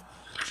half?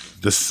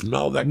 The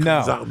smell that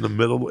comes out in the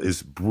middle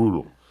is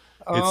brutal.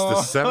 It's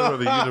the center of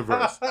the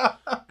universe,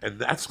 and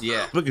that's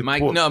Look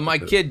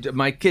at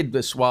my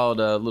kid swallowed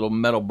a little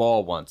metal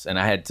ball once, and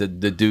I had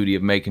the duty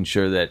of making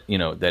sure that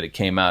that it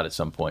came out at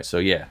some point. So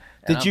yeah.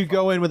 Did you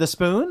go in with a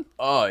spoon?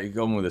 Oh, you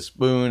go in with a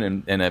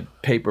spoon and a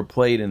paper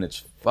plate, and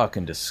it's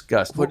fucking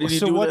disgusting. What did he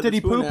do? What did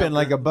he poop in?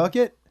 Like a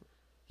bucket?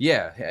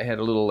 Yeah, I had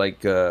a little like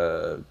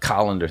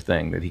colander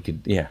thing that he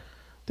could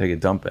take a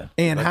dump in.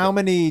 And how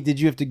many did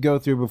you have to go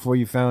through before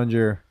you found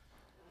your?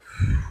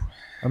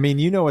 I mean,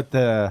 you know what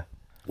the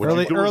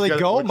early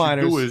gold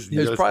miners.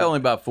 There's probably only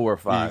about 4 or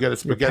 5. You got a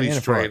spaghetti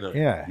strainer.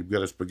 Yeah. You've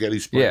got a spaghetti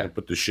strainer.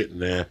 Put the shit in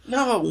there.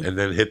 No. And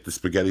then hit the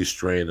spaghetti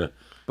strainer.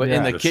 But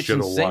in the shit kitchen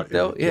will sink, walk-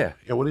 though, Yeah,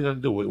 what are you going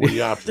to do? What are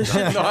your options?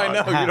 No, I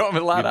know. You don't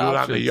have a lot You of do it out in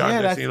options. the yard.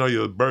 Yeah, Next thing you know,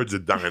 your birds are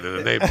dying in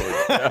the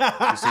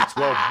neighborhood. You see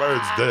 12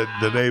 birds dead in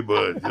the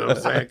neighborhood. You know what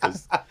I'm saying?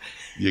 Because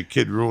your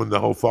kid ruined the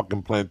whole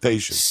fucking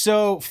plantation.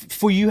 So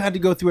for you had to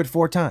go through it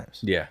 4 times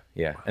Yeah.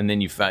 And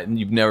then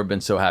you've never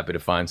been so happy to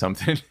find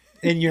something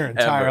in your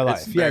entire ever.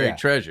 life. It's buried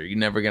treasure. You're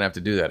never gonna have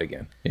to do that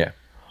again. Yeah.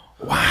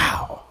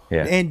 Wow.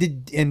 Yeah.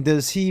 And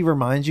does he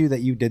remind you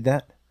that you did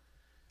that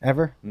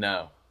ever?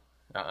 No.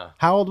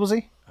 How old was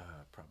he?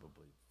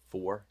 Probably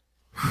 4.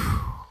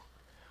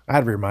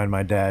 I'd remind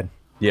my dad.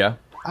 Yeah.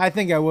 I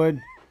think I would.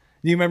 Do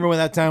you remember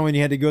that time when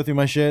you had to go through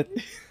my shit?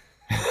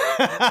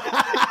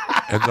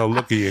 And they'll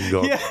look at you and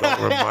go,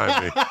 don't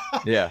remind me.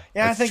 Yeah.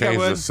 Yeah, Let's I think I change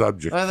would. the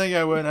subject. I think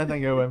I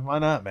would. Why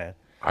not, man?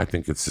 I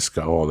think it's just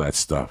got all that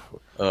stuff.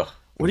 Ugh.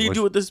 What do you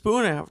do with the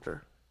spoon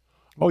after?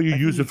 Oh, you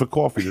use it for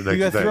coffee the next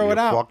gotta day. throw it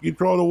out. You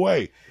throw it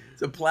away.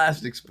 It's a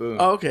plastic spoon.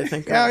 Oh, okay.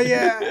 Thank Oh God.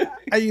 yeah,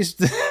 I used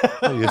to.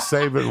 You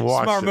save it and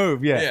wash Smart it.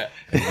 move, yeah.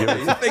 Yeah. Give it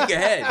You think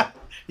ahead.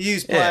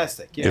 Use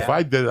plastic. Yeah. If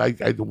I did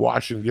it, I'd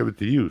wash it and give it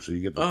to you so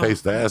you get the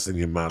taste of ass in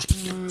your mouth.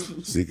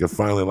 So you can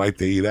finally like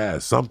to eat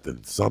ass.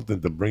 Something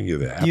to bring you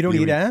there. You don't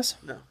After eat ass?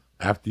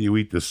 After you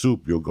eat the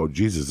soup, you'll go,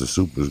 Jesus, the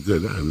soup is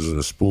good. It was in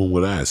a spoon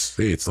with ass.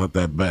 See, it's not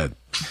that bad.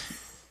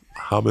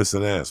 Hummus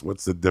and ass.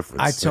 What's the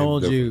difference? I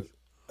told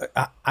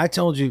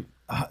you.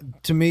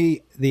 To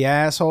me, the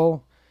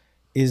asshole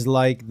is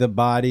like the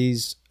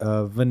body's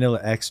vanilla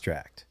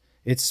extract.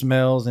 It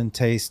smells and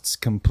tastes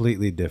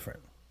completely different.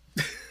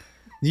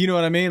 You know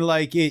what I mean?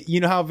 Like, you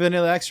know how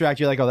vanilla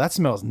extract, you're like, oh, that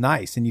smells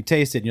nice. And you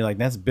taste it and you're like,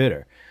 that's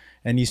bitter.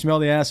 And you smell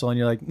the asshole and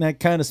you're like, that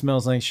kind of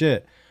smells like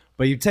shit.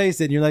 but you taste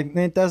it and you're like,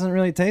 it doesn't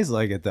really taste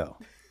like it though.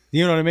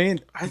 You know what I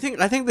mean? I think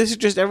this is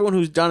just everyone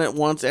who's done it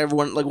wants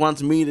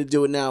wants me to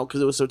do it now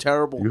because it was so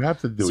terrible. You have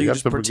to do So it. you You have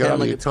just to pretend forget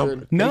like your it's tongue.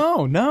 good.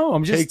 No,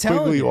 I'm just Take telling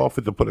Quigley you.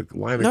 offered to put a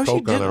line of No, she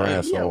Coke on her didn't.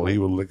 asshole, Yeah, and he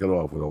would lick it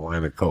off with a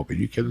line of Coke. Are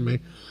you kidding me?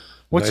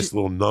 Nice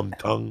little numb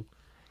tongue.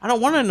 I don't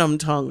want a numb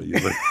tongue. You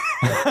lick-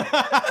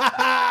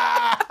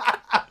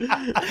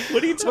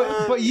 What are you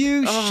talking? But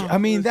you, I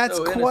mean, that's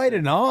that's so quite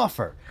an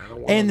offer.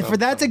 want And enough for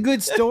that's a time.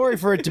 good story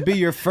for it to be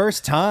your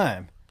first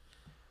time.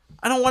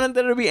 I don't want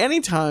there to be any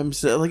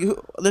times. Like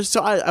there's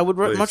so I would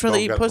Please, much rather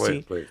don't eat get-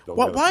 pussy. please, don't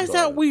Why, get why him is that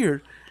started.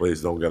 weird?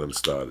 Please don't get him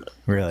started.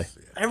 Really?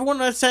 Everyone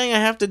that's saying I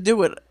have to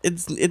do it,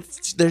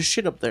 it's there's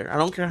shit up there. I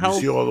don't care You how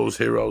see all those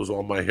heroes,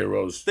 all my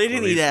heroes. they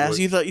didn't Clint eat ass.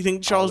 Eastwood? You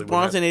think Charles Hollywood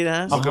Bronson had- ate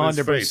ass? Look at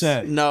his face.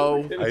 100%.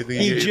 No. I think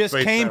He ate just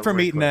face came that from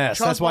way eating quick. ass.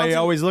 Charles That's why he Bronson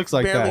always looks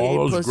like barely that. ate All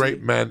those pussy.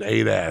 great men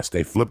ate ass.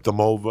 They flipped them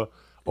over,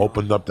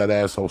 opened up that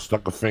asshole,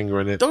 stuck a finger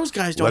in it. Those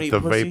guys don't let eat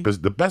the pussy. vapors.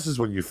 The best is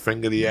when you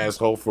finger the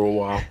asshole for a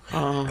while,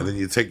 and then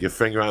you take your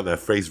finger out, and that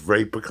face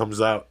vapor comes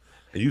out,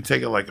 and you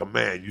take it like a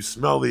man. You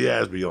smell the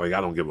ass, but you're like,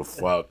 I don't give a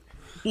fuck.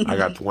 I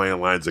got 20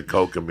 lines of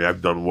coke in me.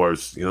 I've done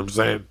worse. You know what I'm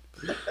saying?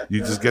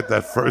 You just get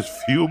that first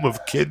fume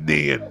of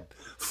kidney and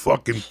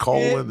fucking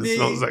colon. Kidney. It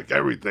smells like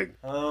everything.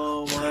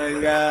 Oh my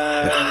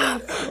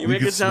god! You make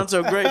can it sound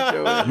so great,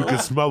 Joey. You can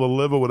smell the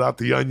liver without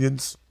the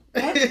onions.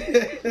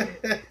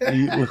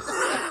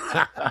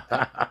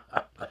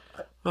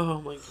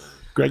 Oh my god.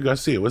 Greg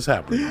Garcia, what's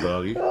happening,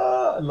 doggy?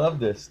 I love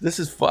this. This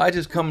is fun. I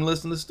just come and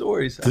listen to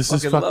stories. This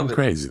is love fucking it.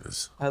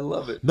 craziness. I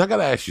love it. Now I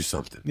gotta ask you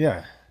something.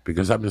 Yeah.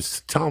 Because I've been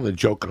telling a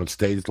joke on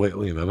stage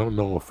lately, and I don't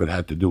know if it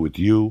had to do with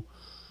you,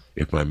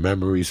 if my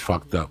memory's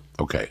fucked up.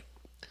 Okay.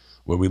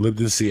 When we lived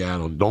in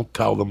Seattle, don't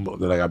tell them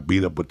that I got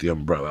beat up with the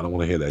umbrella. I don't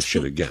want to hear that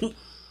shit again.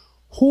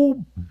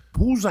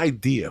 Whose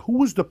idea? Who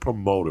was the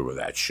promoter of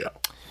that show?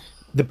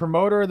 The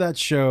promoter of that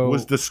show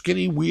Was the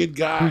skinny weird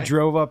guy? who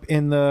drove up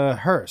in the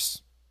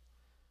hearse.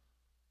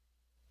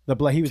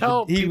 He was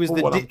Tell he was people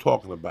the what D- I'm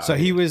talking about. So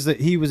he was a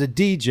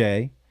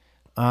DJ,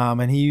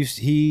 and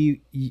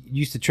he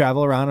used to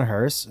travel around a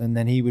hearse, and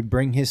then he would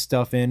bring his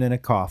stuff in a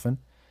coffin,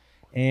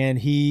 and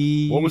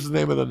What was the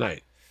name of the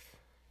night?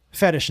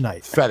 fetish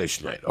night.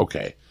 Fetish night.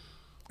 Okay.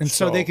 And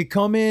so they could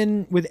come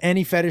in with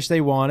any fetish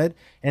they wanted,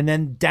 and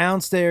then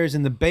downstairs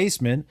in the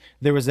basement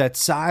there was that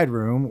side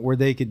room where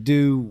they could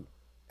do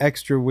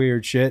extra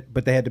weird shit,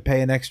 but they had to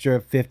pay an extra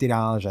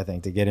 $50, I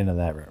think, to get into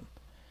that room.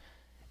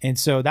 And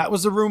so that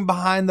was the room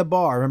behind the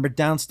bar. Remember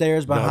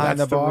downstairs No, behind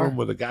that's the bar? room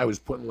where the guy was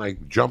putting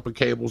like jumper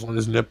cables on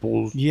his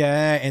nipples.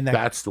 Yeah, and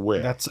That's the way.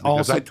 That's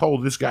because also I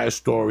told this guy a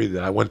story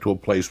that I went to a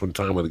place one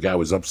time where the guy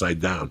was upside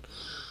down,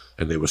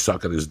 and they were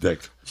sucking his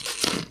dick,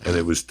 and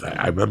it was.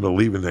 I remember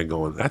leaving there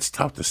going, "That's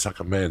tough to suck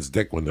a man's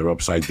dick when they're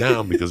upside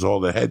down because all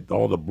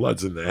the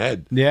blood's in the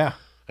head." yeah.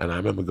 And I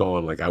remember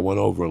going like I went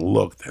over and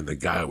looked, and the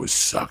guy was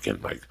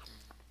sucking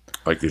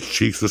like his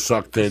cheeks were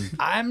sucked in.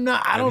 I And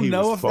don't he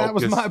know was if that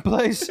was focused. my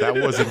place. That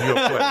wasn't your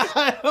place.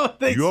 I don't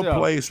think Your so.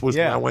 place was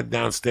Yeah. when I went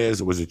downstairs.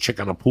 There was a chick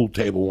on a pool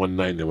table one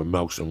night, and they were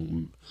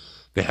milking.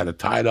 They had it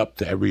tied up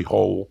to every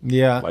hole.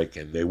 Yeah.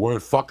 and they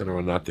weren't fucking her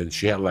or nothing.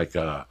 She had like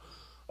a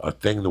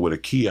thing with a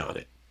key on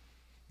it,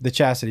 The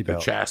chastity a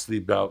belt. chastity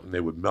belt, and they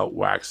would melt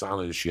wax on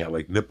it. And she had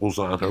like nipples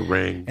on her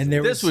ring. And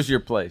there This was your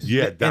place.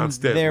 yeah, and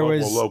downstairs. there Loco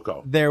was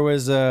Loco. there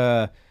was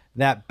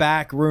that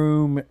back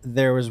room.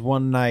 There was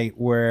one night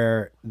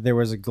where there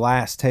was a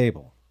glass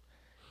table,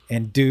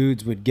 and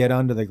dudes would get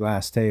under the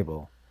glass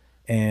table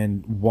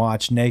and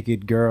watch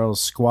naked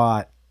girls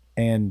squat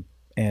and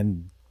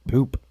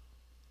poop,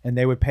 and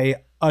they would pay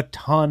a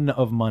ton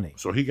of money.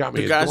 So he got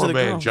me The a guys or the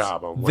doorman girls?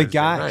 job on The Wednesday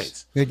guys,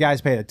 nights. the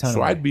guys paid a ton. So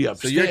of I'd money. be So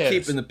upstairs. you're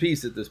keeping the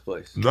peace at this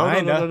place. No.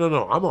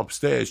 I'm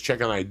upstairs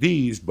checking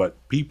IDs, but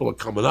people are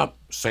coming up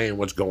saying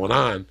what's going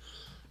on.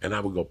 And I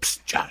would go,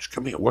 Psst, Josh,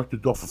 come here, work the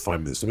door for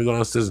 5 minutes. Let me go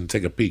downstairs and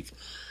take a peek.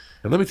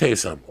 And let me tell you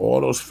something.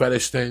 All those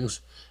fetish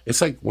things,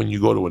 it's like when you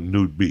go to a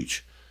nude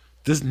beach.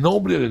 There's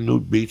nobody at a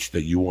nude beach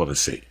that you want to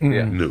see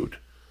nude.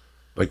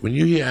 Like when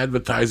you hear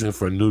advertising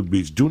for a nude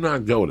beach, do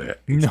not go there.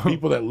 It's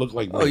people that look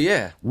like me. Oh,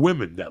 yeah.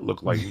 Women that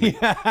look like me.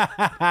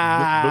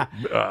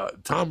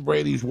 Tom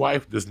Brady's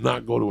wife does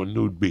not go to a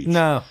nude beach.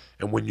 No.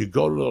 And when you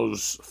go to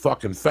those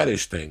fucking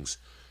fetish things,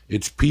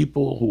 it's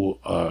people who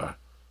are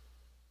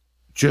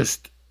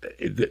just.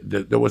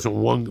 There wasn't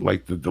one,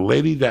 like the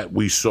lady that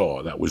we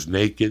saw that was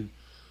naked,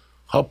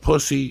 her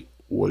pussy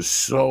was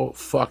so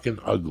fucking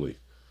ugly.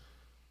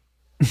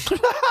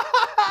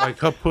 Like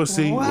her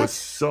pussy was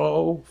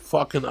so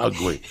fucking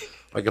ugly.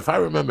 Like if I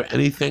remember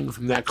anything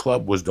from that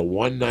club was the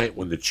one night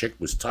when the chick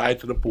was tied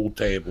to the pool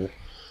table,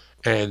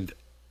 and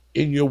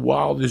in your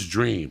wildest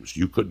dreams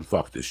you couldn't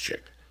fuck this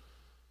chick.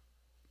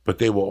 But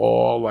they were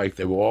all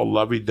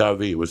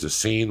lovey-dovey. It was a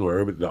scene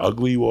where the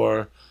ugly you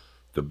were,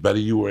 the better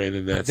you were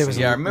in that scene.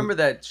 Yeah, I remember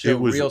that show,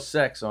 was- Real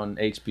Sex, on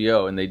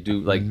HBO, and they do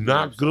like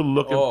Not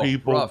good-looking Oh,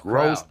 people, rough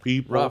gross crowd,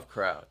 people. rough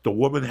crowd. The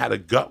woman had a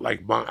gut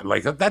like mine.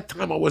 Like at that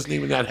time, I wasn't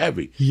even that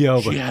heavy. Yo,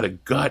 she but- had a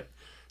gut.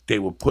 They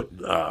were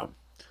putting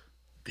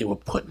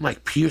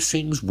like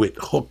piercings with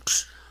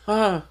hooks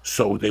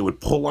So they would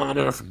pull on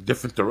her from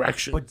different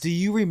directions. But do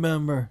you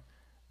remember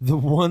the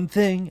one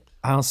thing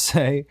I'll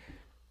say?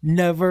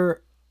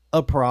 Never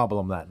a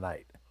problem that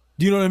night.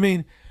 Do you know what I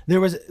mean?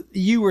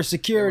 You were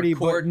security,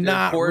 but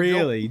not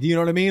really. Do you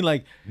know what I mean?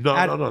 Like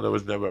no, there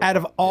was never. Out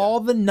of all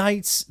the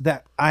nights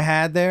that I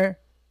had there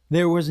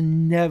was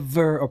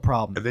never a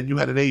problem. And then you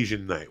had an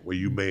Asian night where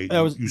you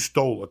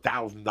stole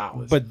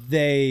 $1,000. But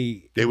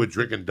they were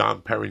drinking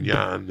Dom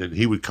Perignon, and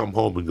he would come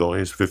home and go,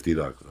 "Here's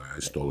 $50. I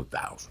stole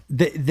 $1,000."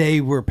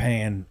 They were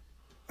paying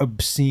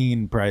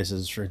obscene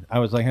prices for. I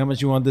was like, "How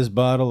much you want this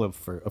bottle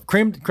of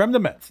creme de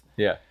menthe?"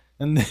 Yeah.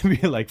 And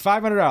they'd be like,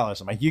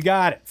 $500. I'm like, you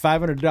got it.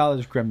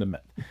 $500 creme de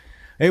menthe.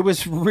 It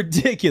was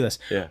ridiculous.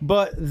 Yeah.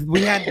 But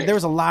there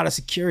was a lot of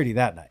security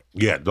that night.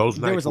 Yeah, those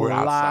nights there was a were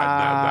outside.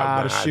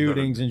 lot of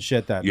shootings and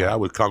shit that night. Yeah, that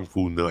was Kung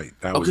Fu night.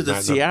 Because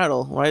it's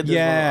Seattle, right?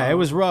 It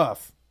was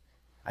rough.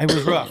 It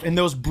was rough. And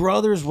those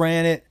brothers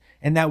ran it.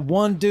 And that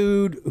one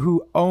dude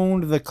who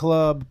owned the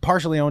club,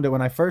 partially owned it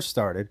when I first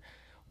started,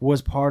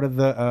 was part of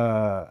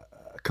the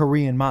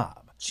Korean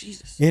mob.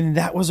 Jesus. And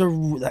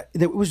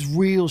it was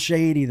real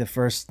shady the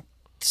first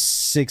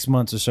 6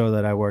 months or so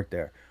that I worked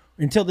there,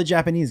 until the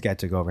Japanese guy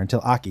took over,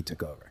 until Aki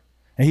took over,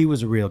 and he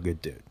was a real good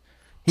dude.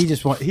 He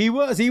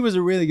was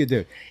a really good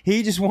dude.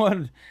 He just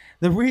wanted,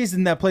 the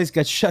reason that place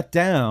got shut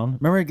down.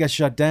 Remember, it got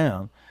shut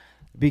down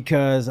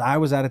because I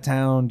was out of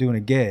town doing a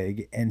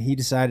gig, and he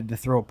decided to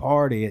throw a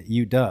party at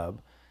UW,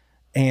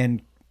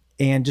 and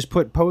just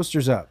put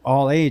posters up,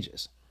 all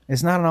ages.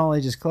 It's not an all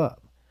ages club.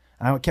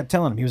 And I kept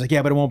telling him. He was like,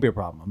 "Yeah, but it won't be a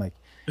problem." I'm like,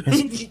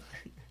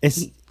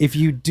 it's if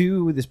you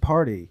do this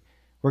party,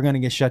 we're going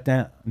to get shut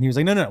down. And he was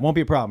like, no, it won't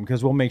be a problem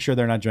because we'll make sure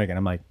they're not drinking.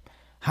 I'm like,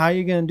 how are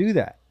you going to do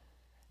that?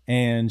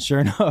 And sure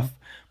enough,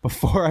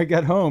 before I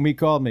got home, he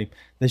called me.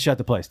 They shut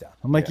the place down.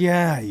 I'm like,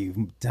 yeah,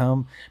 you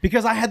dumb.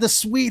 Because I had the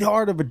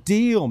sweetheart of a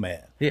deal,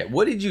 man. Yeah.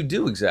 What did you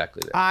do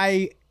exactly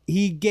there?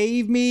 He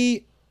gave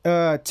me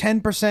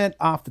 10%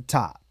 off the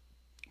top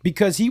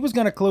because he was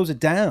going to close it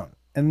down.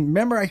 And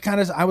remember,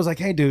 I was like,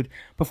 hey, dude,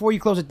 before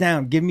you close it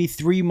down, give me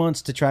 3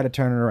 months to try to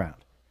turn it around.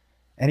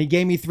 And he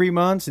gave me 3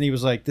 months, and he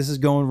was like, this is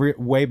going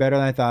way better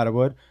than I thought it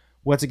would.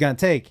 What's it going to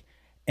take?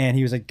 And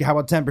he was like, how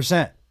about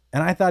 10%?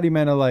 And I thought he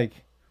meant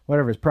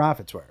whatever his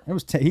profits were. It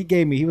was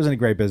he wasn't a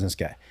great business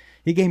guy.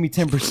 He gave me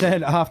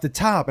 10% off the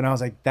top, and I was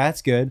like,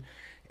 that's good.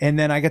 And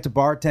then I got to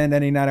bartend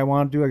any night I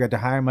wanted to. I got to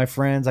hire my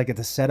friends. I got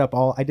to set up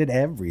I did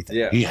everything.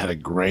 Yeah. He had a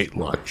great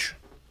lunch.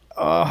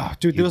 Oh,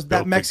 dude,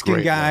 that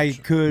Mexican guy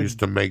lunch. He used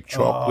to make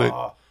chocolate.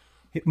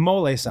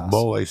 Mole sauce.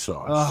 Mole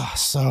sauce. Oh,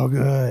 so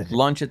good.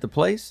 Lunch at the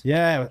place?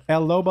 Yeah,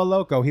 El Lobo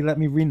Loco. He let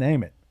me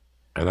rename it.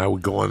 And I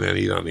would go in there and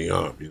eat on the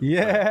arm. You know?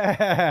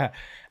 Yeah.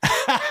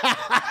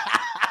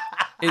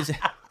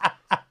 That's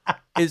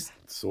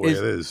the way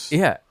it is.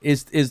 Yeah.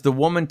 Is the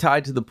woman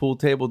tied to the pool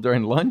table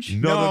during lunch?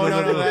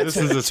 No. That's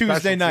This was a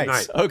Tuesday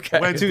night.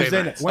 Okay. Wednesday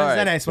night.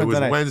 Wednesday nights. It was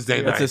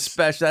Wednesday night. That's a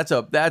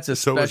special. That's a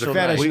So it was a special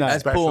fetish night. night.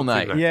 That's pool Specialty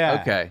night. night.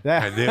 Yeah. Okay.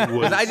 And it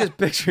was. Because I just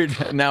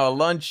pictured now a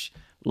lunch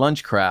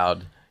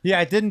crowd. Yeah,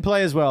 it didn't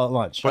play as well at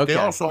lunch. But they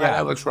Okay. also had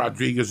Alex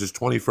Rodriguez's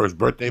 21st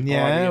birthday party.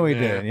 Yeah, in we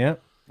there. did.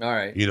 Yep. All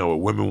right. You know,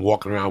 with women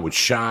walking around with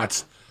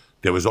shots.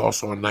 There was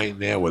also a night in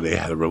there where they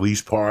had a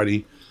release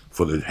party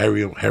for the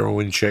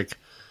heroin chick.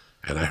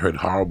 And I heard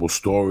horrible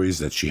stories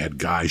that she had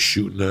guys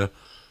shooting her.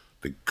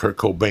 The Kurt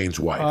Cobain's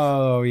wife.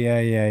 Oh,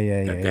 yeah.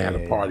 That they had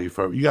a party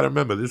for. You got to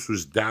remember, this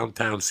was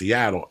downtown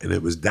Seattle, and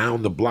it was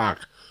down the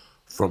block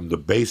from the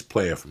bass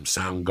player from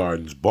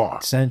Soundgarden's bar.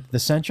 The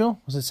Central?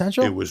 Was it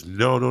Central? It was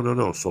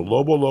no. So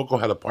Lobo Loco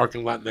had a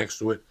parking lot next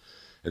to it,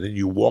 and then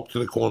you walk to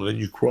the corner, then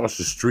you cross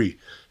the street,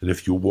 and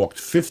if you walked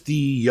 50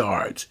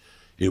 yards,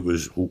 it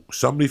was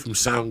somebody from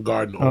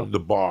Soundgarden owned the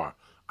bar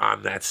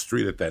on that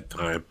street at that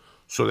time.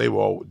 So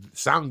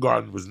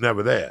Soundgarden was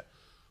never there,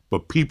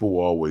 but people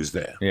were always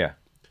there. Yeah.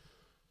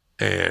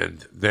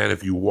 And then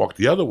if you walk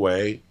the other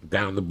way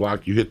down the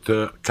block, you hit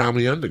the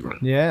Comedy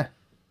Underground. Yeah.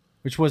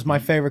 Which was my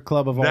favorite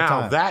club of all time.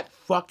 Now, that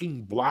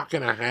fucking block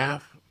and a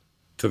half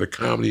to the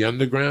Comedy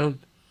Underground,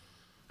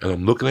 and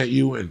I'm looking at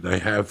you, and I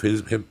have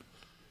him.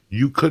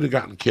 You could have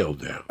gotten killed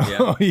there. Yeah.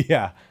 Oh,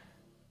 yeah.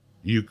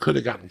 You could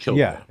have gotten killed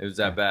Yeah. there. It was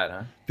that bad,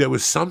 huh? There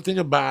was something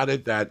about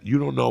it that you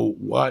don't know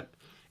what.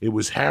 It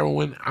was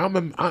heroin. I'll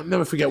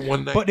never forget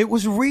one night. But it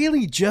was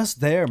really just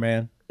there,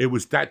 man. It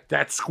was that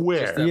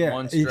square. Just that Yeah,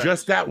 one it- stretch.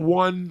 Just that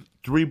 1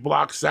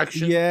 3-block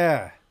section.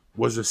 Yeah.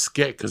 Was a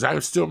skit because I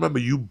still remember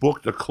you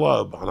booked a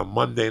club on a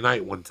Monday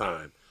night one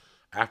time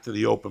after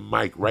the open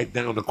mic right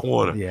down the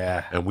corner.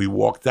 Yeah. And we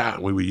walked out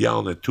and we were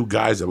yelling at 2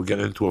 guys that were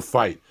getting into a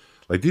fight.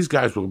 Like these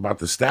guys were about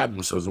to stab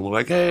themselves and we're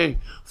like, hey,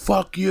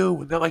 fuck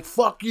you. And they're like,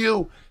 fuck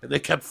you. And they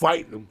kept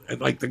fighting them. And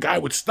like the guy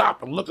would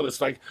stop and look at us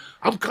like,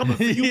 I'm coming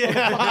for you.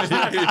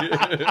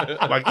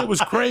 Like it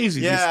was crazy.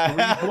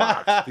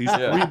 Yeah. These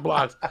 3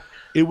 blocks.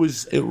 It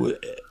was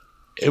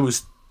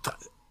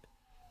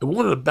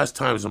one of the best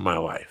times of my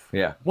life.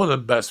 Yeah. One of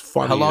the best,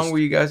 funniest. How long were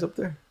you guys up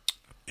there?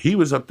 He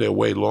was up there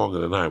way longer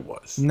than I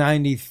was.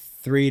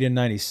 93 to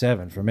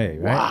 97 for me,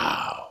 right?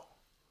 Wow.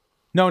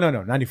 No,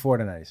 94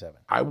 to 97.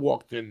 I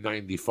walked in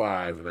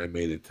 95 and I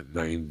made it to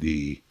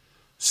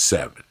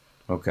 97.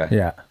 Okay.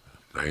 Yeah.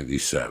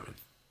 97.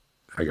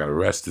 I got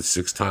arrested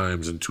 6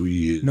 times in 2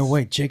 years. No,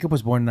 wait. Jacob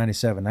was born in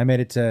 97. I made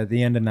it to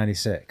the end of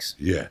 96.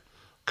 Yeah,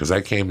 because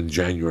I came in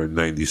January of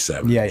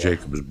 97. Yeah.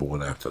 Jacob was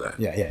born after that.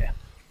 Yeah.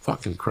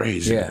 Fucking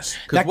craziness.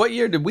 Because what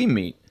year did we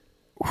meet?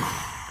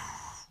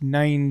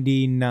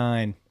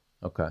 99.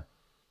 Okay.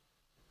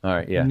 All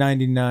right. Yeah.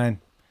 99.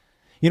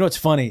 You know what's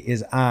funny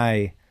is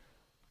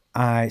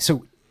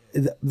so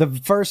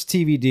the first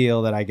TV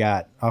deal that I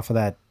got off of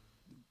that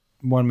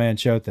one-man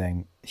show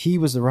thing, he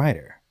was the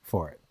writer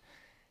for it.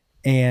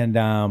 And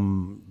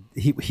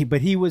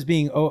he was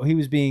being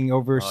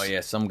over. Oh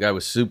yeah, some guy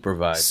was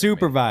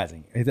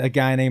supervising. A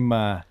guy named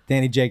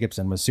Danny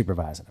Jacobson was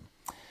supervising him.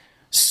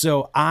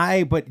 So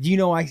I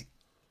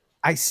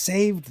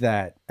saved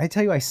that. I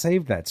tell you, I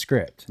saved that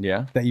script.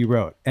 Yeah. That you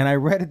wrote, and I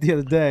read it the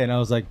other day, and I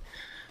was like,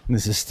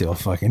 "This is still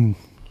fucking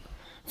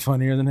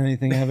funnier than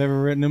anything I've ever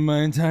written in my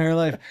entire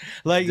life."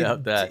 Like,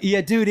 Doubt that.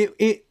 Yeah, dude,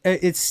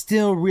 it's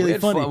still really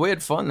funny. We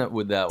had fun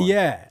with that one.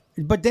 Yeah,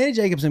 but Danny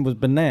Jacobson was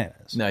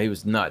bananas. No, he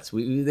was nuts.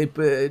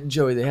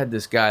 Joey, they had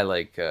this guy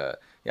like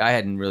I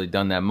hadn't really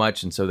done that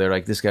much, and so they're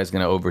like, this guy's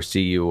gonna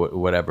oversee you or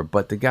whatever.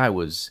 But the guy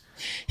was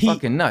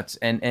fucking nuts,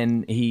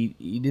 and he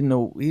didn't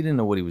know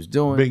what he was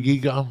doing. Big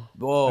ego.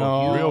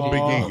 Oh, Real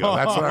big ego.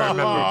 That's what I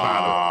remember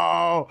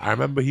about him. I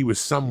remember he was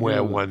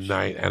somewhere one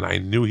night, and I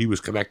knew he was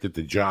connected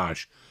to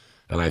Josh,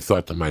 and I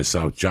thought to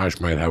myself,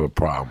 Josh might have a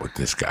problem with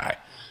this guy.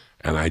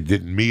 And I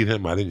didn't meet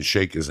him. I didn't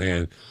shake his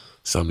hand.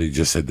 Somebody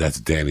just said, that's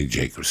Danny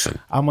Jacobson.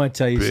 I'm gonna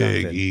tell you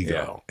something. Big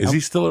ego. Yeah. Is he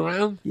still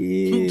around?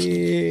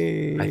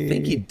 Yeah. I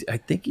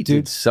think he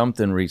did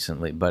something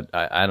recently, but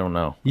I don't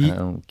know. I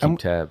don't keep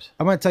tabs.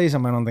 I'm gonna tell you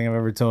something I don't think I've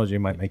ever told you. It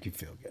might make you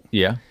feel good.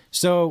 Yeah.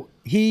 So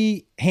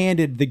he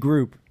handed the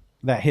group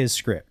his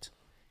script.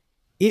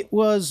 It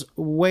was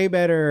way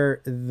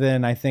better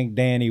than I think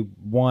Danny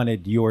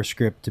wanted your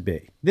script to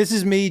be. This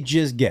is me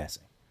just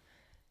guessing.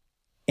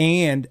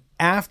 And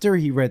after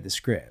he read the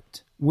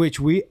script,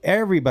 which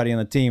everybody on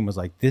the team was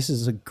like, this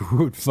is a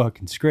good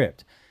fucking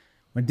script.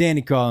 When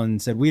Danny called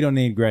and said, we don't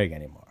need Greg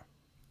anymore.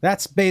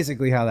 That's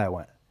basically how that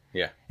went.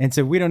 Yeah. And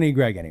said, we don't need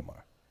Greg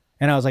anymore.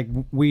 And I was like,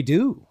 we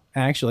do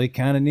actually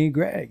kind of need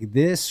Greg.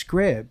 This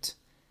script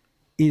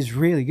is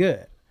really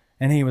good.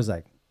 And he was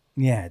like,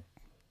 yeah.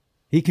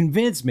 He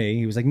convinced me.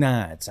 He was like,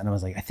 nah, and I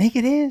was like, I think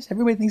it is.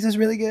 Everybody thinks it's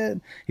really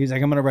good. He was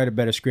like, I'm going to write a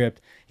better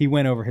script. He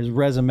went over his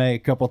resume a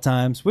couple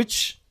times,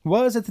 which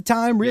was at the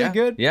time really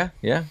good.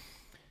 Yeah.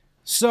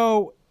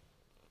 So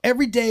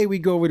every day we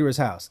go over to his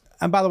house.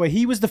 And by the way,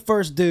 he was the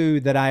first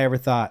dude that I ever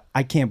thought,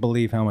 I can't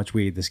believe how much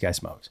weed this guy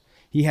smokes.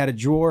 He had a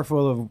drawer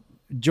full of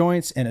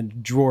joints and a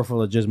drawer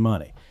full of just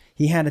money.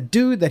 He had a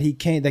dude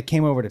that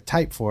came over to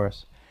type for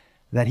us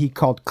that he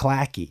called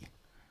Clacky.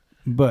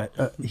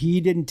 But he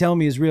didn't tell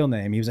me his real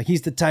name. He was like,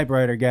 he's the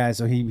typewriter guy,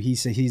 so he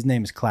said his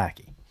name is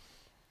Clacky.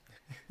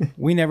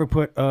 We never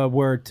put a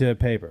word to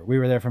paper. We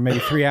were there for maybe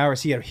 3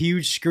 hours. He had a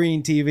huge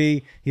screen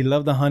TV. He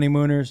loved the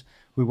Honeymooners.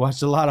 We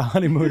watched a lot of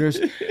Honeymooners,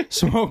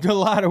 smoked a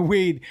lot of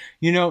weed,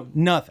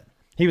 nothing.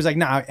 He was like,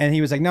 nah. And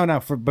he was like, no,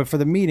 but for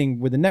the meeting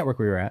with the network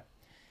we were at,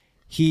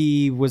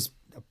 there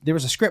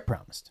was a script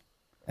promised.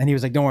 And he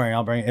was like, don't worry,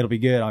 I'll bring it. It'll be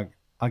good.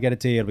 I'll get it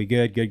to you. It'll be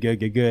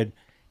good.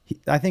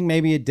 I think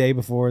maybe a day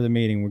before the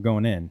meeting we're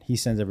going in, he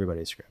sends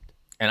everybody a script.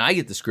 And I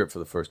get the script for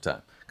the first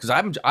time. Because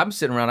I'm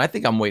sitting around, I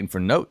think I'm waiting for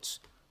notes.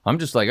 I'm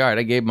just like, all right,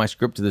 I gave my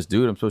script to this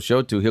dude I'm supposed to show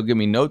it to. He'll give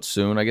me notes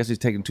soon. I guess he's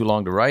taking too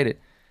long to write it.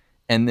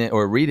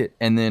 Or read it.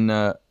 And then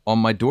on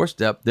my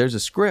doorstep, there's a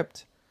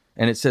script.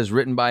 And it says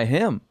written by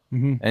him.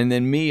 Mm-hmm. And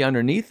then me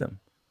underneath him.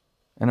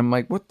 And I'm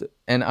like, what the?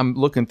 And I'm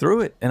looking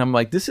through it. And I'm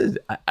like, this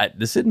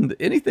isn't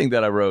anything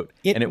that I wrote.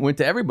 And it went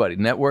to everybody,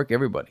 network,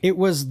 everybody.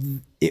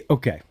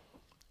 Okay.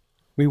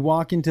 We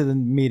walk into the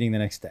meeting the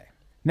next day.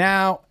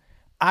 Now,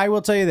 I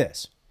will tell you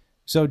this.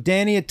 So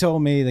Danny had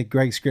told me that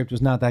Greg's script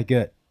was not that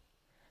good.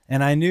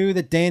 And I knew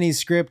that Danny's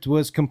script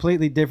was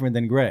completely different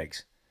than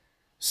Greg's.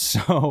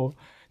 So,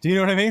 do you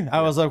know what I mean?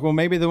 I was like, well,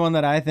 maybe the one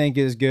that I think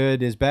is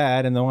good is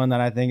bad, and the one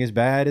that I think is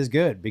bad is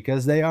good,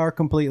 because they are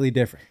completely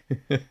different.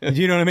 Do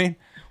you know what I mean?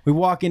 We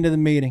walk into the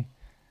meeting.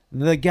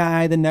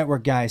 The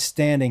network guy is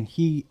standing.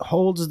 He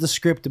holds the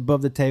script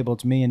above the table.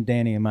 It's me and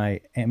Danny and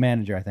my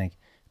manager, I think.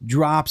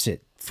 Drops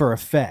it for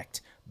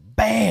effect.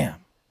 Bam!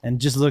 And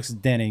just looks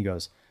at Danny and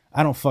goes,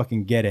 I don't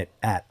fucking get it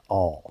at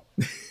all.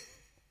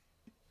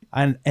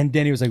 and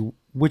Danny was like,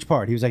 which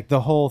part? He was like,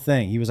 the whole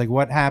thing. He was like,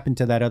 what happened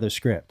to that other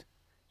script?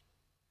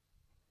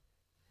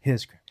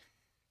 His script.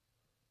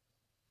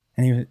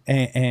 And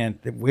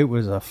it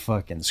was a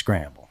fucking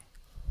scramble.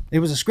 It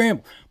was a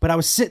scramble. But I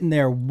was sitting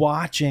there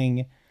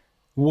watching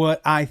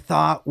what I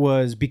thought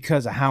was,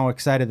 because of how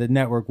excited the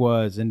network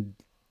was, and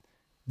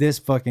this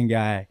fucking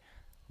guy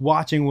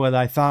watching what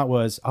I thought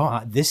was,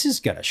 oh, this has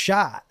got a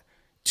shot,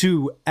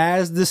 to,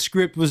 as the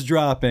script was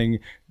dropping,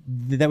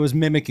 that was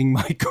mimicking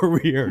my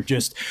career.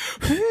 Just,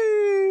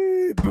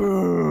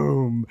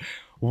 boom.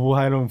 Well,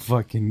 I don't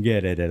fucking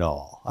get it at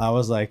all. I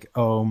was like,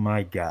 oh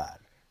my God.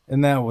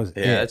 And that was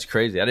Yeah, that's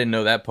crazy. I didn't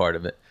know that part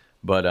of it.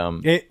 But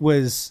it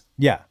was,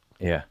 yeah.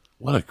 Yeah.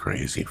 What a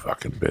crazy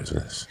fucking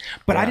business.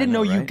 But Yeah, I didn't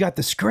know you right? got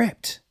the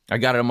script. I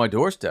got it on my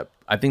doorstep.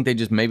 I think they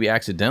just maybe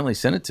accidentally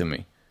sent it to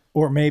me.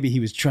 Or maybe he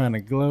was trying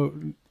to gloat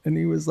and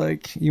he was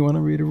like, you want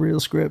to read a real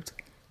script?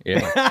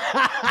 Yeah.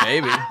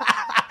 Maybe.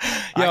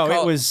 Yo,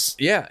 it was.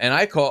 Yeah, and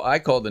I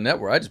called the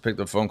network. I just picked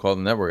up the phone, called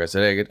the network. I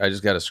said, "Hey, I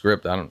just got a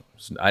script. I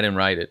didn't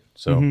write it.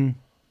 So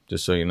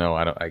just so you know,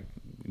 I don't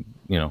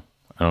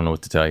know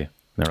what to tell you."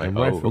 And they're And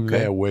like, right from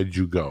there, where'd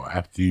you go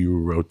after you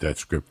wrote that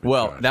script?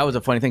 Well, that was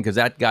a funny thing because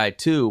that guy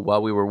too.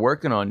 While we were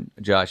working on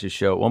Josh's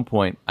show, at one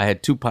point I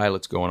had 2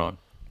 pilots going on,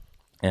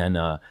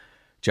 and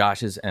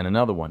Josh's and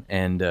another one.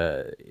 And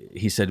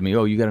he said to me,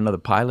 "Oh, you got another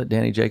pilot?"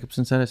 Danny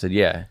Jacobson said. I said,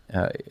 "Yeah,"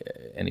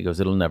 and he goes,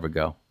 "It'll never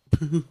go."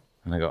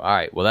 And I go, "All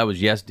right, well, that was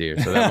Yes Dear."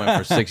 So that went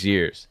for 6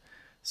 years.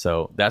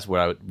 So that's what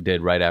I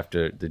did right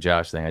after the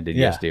Josh thing. I did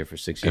Yes Dear for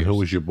 6 years. And who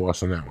was your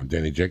boss on that one?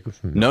 Danny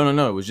Jacobson? No.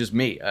 It was just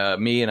me.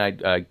 Me and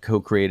I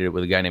co-created it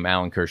with a guy named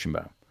Alan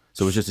Kirschenbaum.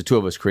 So it was just the 2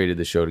 of us created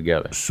the show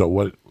together. So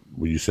what,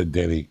 when you said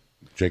Danny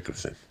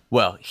Jacobson?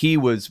 Well, he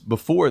was,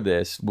 before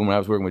this, when I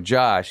was working with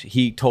Josh,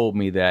 he told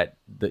me that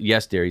the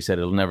Yes Dear, he said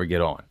it'll never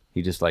get on.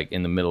 He just like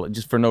in the middle,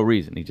 just for no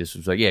reason. He just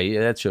was like, yeah,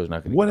 that show's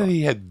not going to What get had on.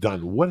 he had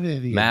done? What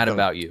had he Mad had done?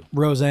 About You.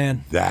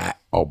 Roseanne.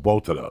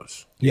 Both of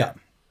those. Yeah.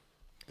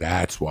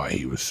 That's why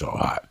he was so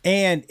hot.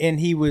 And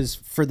he was,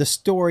 for the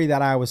story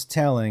that I was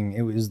telling,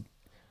 it was,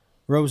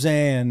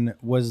 Roseanne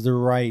was the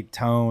right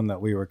tone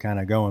that we were kind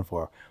of going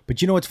for.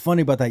 But you know what's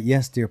funny about that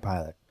Yes Dear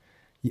pilot?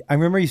 I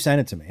remember you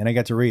sent it to me and I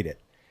got to read it.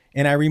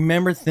 And I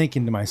remember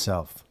thinking to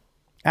myself,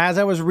 as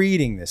I was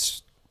reading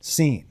this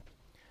scene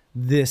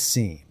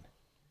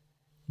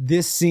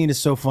is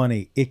so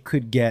funny, it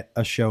could get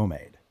a show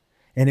made.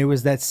 And it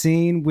was that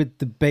scene with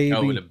the baby.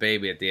 Oh, with the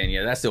baby at the end.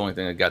 Yeah, that's the only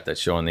thing that got that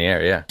show in the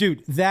air. Yeah.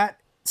 Dude, that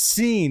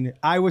scene,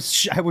 I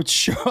was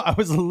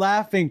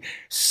laughing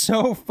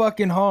so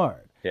fucking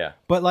hard. Yeah.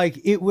 But like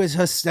it was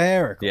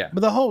hysterical. Yeah.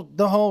 But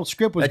the whole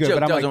script was That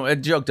good.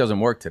 that joke doesn't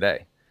work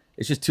today.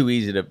 It's just too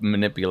easy to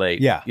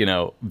manipulate,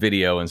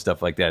 video and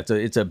stuff like that. So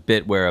it's a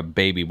bit where a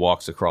baby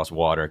walks across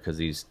water because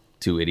these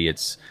 2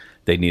 idiots,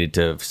 they needed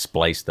to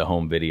splice the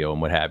home video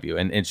and what have you.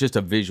 And it's just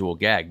a visual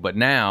gag. But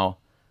now,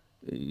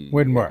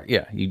 wouldn't work.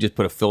 Yeah, you just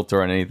put a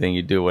filter on anything,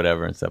 you do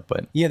whatever and stuff.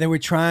 But yeah, they were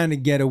trying to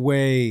get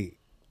away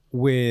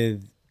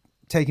with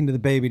taking the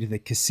baby to the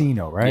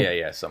casino, right?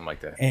 Yeah, something like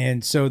that.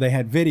 And so they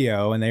had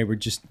video, and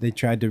they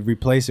tried to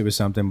replace it with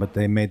something, but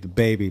they made the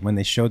baby, when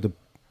they showed the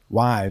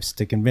wives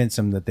to convince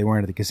them that they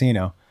weren't at the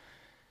casino,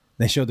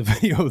 they showed the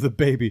video of the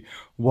baby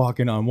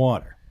walking on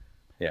water.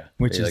 Yeah,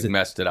 which they is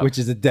messed it up. Which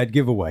is a dead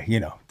giveaway,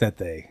 that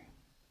they.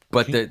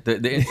 But the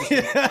interesting,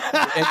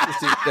 the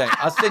interesting thing,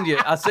 I'll send you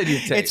a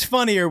tape. It's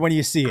funnier when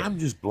you see it. I'm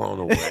just blown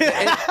away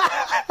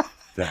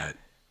that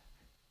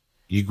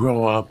you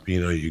grow up,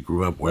 you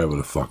grew up wherever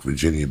the fuck,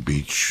 Virginia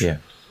Beach. Yeah.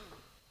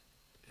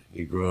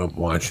 You grew up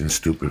watching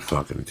stupid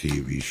fucking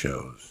TV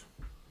shows.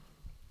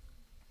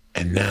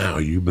 And now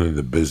you've been in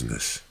the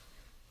business,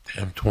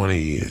 20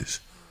 years.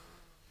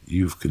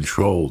 You've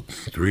controlled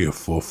 3 or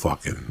 4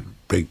 fucking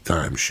big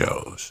time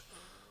shows.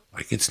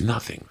 Like it's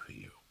nothing for you.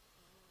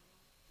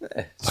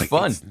 It's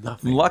fun. It's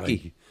nothing. I'm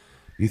lucky. Like,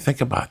 you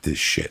think about this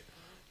shit,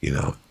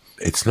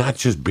 it's not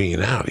just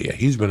being out here.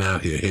 He's been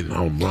out here hitting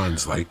home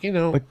runs,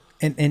 But,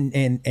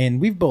 and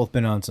we've both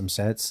been on some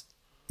sets.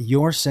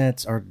 Your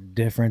sets are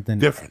different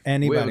than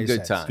anybody's we have a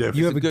good sets. time.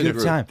 You have a good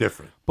time.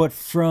 Different. But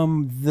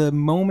from the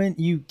moment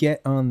you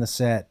get on the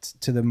set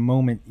to the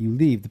moment you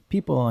leave, the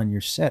people on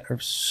your set are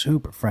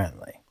super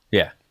friendly.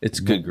 Yeah, it's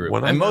a good group.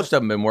 And most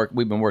of them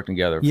we've been working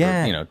together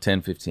for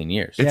 10, 15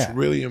 years. It's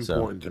really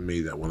important to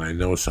me that when I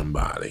know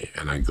somebody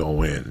and I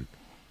go in,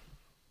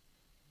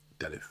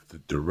 that if the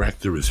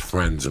director is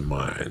friends of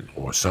mine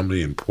or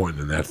somebody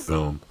important in that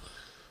film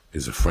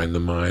is a friend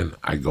of mine,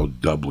 I go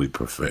doubly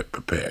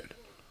prepared.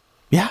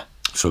 Yeah.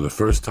 So the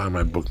first time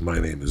I booked My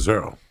Name Is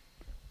Earl,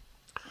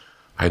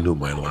 I knew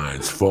my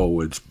lines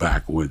forwards,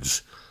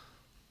 backwards.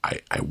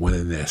 I went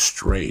in there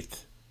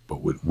straight,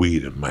 but with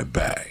weed in my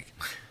bag.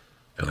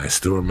 And I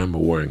still remember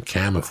wearing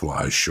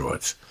camouflage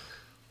shorts.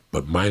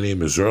 But My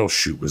Name Is Earl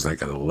shoot was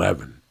like at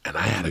 11. And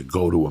I had to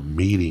go to a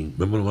meeting.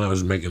 Remember when I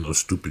was making those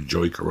stupid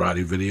Joey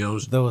Karate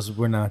videos? Those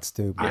were not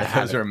stupid.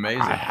 Those are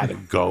amazing. I had to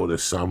go to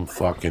some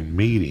fucking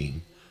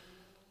meeting,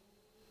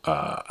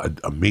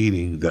 a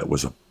meeting that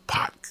was a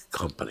pot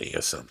company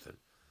or something.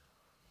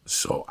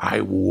 So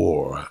I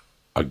wore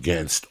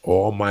against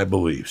all my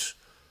beliefs.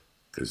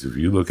 Because if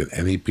you look at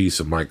any piece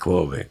of my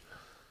clothing,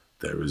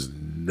 there is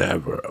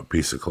never a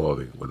piece of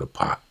clothing with a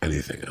pot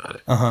anything on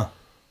it. Uh-huh.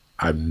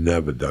 I've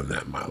never done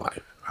that in my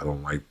life. I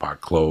don't like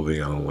pot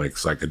clothing. I don't like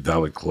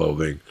psychedelic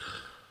clothing.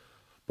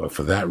 But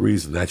for that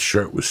reason, that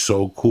shirt was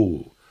so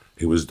cool.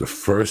 It was the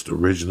first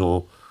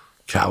original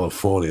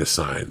California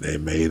sign they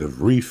made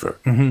of reefer.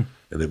 Mm-hmm.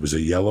 And it was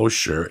a yellow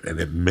shirt, and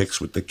it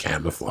mixed with the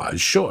camouflage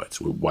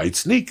shorts with white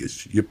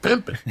sneakers. You're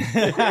pimping.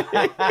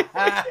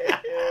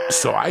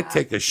 So I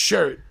take a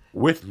shirt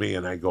with me,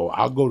 and I go,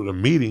 I'll go to the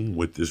meeting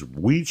with this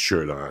weed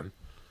shirt on,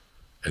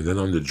 And then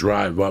on the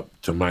drive up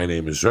to My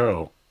Name Is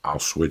Earl, I'll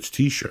switch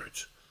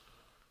T-shirts.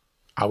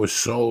 I was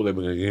so, they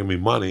were going to give me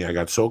money. I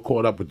got so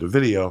caught up with the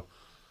video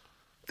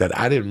that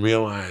I didn't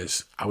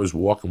realize I was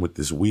walking with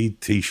this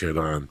weed T-shirt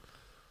on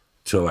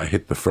till I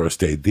hit the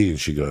first AD, and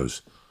she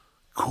goes,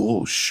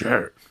 cool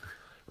shirt,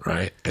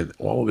 right? And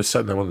all of a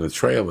sudden I'm on the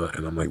trailer,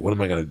 and I'm like, what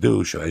am I going to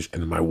do? Should I?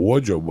 And my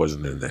wardrobe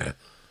wasn't in there.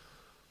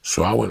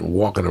 So I went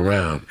walking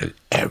around, and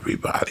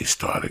everybody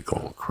started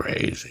going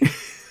crazy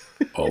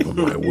over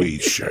my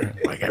weed shirt.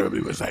 Like,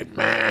 everybody was like,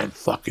 man,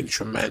 fucking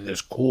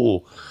tremendous,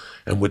 cool.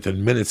 And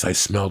within minutes, I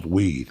smelled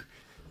weed.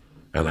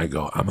 And I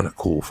go, I'm in a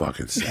cool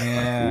fucking set.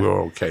 Yeah. Like,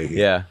 we're okay here.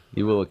 Yeah,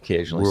 you will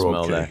occasionally We're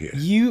smell okay that. here.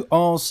 You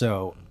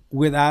also,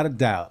 without a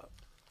doubt,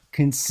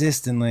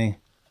 consistently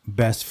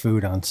best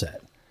food on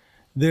set.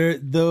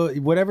 The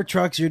whatever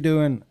trucks you're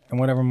doing and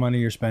whatever money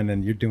you're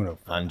spending, you're doing it.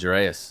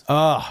 Andreas.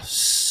 Oh,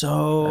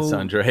 so That's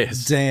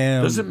Andreas.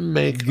 damn Does it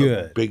make a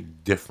good.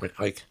 big difference?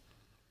 Like,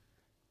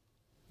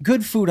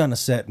 Good food on a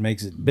set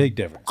makes a big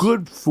difference.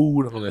 good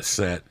food on a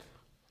set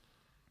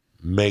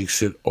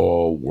makes it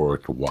all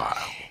worthwhile.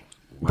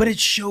 But it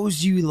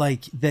shows you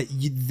like that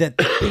that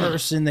the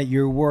person that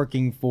you're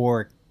working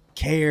for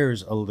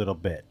cares a little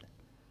bit,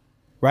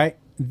 right?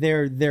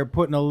 They're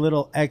putting a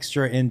little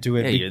extra into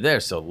it. Hey, you're there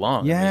so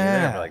long. I mean, you're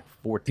Yeah. there for like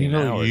 14 You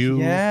know, hours.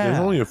 Yeah. there's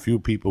only a few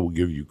people who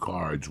give you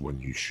cards when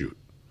you shoot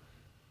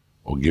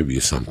or give you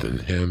something.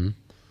 Him,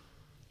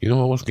 you know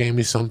who else gave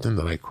me something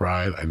that I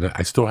cried?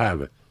 I still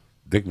have it.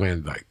 Dick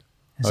Van Dyke.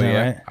 Is Oh, that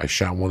yeah? right? I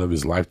shot one of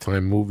his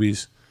Lifetime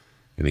movies,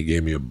 and he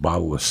gave me a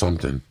bottle of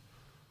something,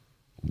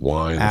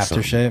 wine, or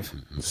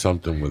Aftershave?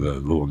 something with a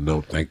little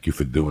note. Thank you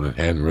for doing it,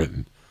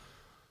 handwritten.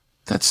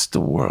 That's the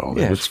world.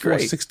 Yeah, It was it's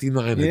great.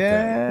 $4.69 a day.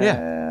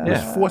 Yeah. It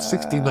was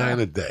 $4.69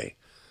 a day.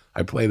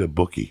 I played a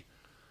bookie,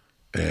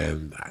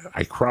 and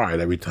I cried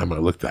every time I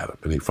looked at him.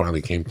 And he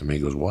finally came to me.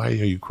 He goes, "Why are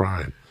you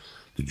crying?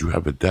 Did you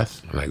have a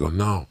death?" And I go,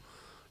 "No.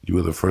 You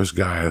were the first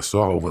guy I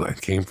saw when I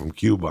came from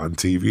Cuba on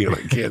TV, and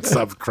I can't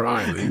stop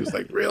crying." And he was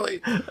like,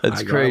 "Really?"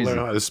 That's I crazy. learned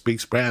how to speak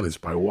Spanish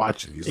by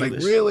watching. He's like,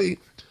 "Really?"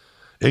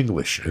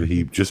 English. And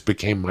he just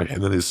became my,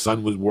 and then his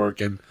son was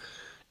working.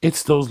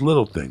 It's those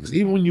little things.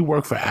 Even when you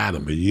work for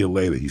Adam, a year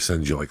later, he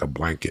sends you like a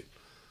blanket.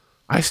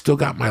 I still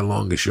got my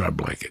longest yard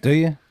blanket. Do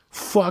you?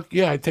 Fuck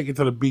yeah, I take it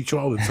to the beach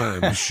all the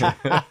time. and shit.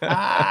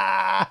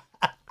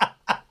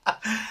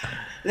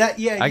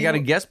 I got a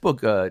guest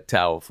book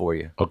towel for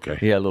you. Okay.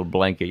 Yeah, a little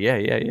blanket. Yeah.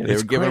 They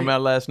It's were giving them great.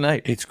 out last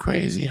night. It's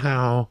crazy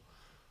how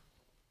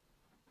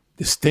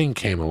this thing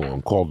came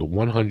along called the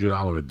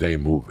 $100 a day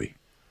movie.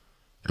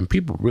 And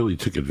people really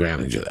took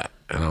advantage of that.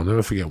 And I'll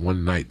never forget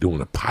one night doing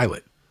a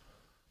pilot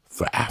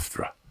for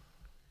AFTRA.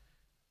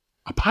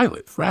 A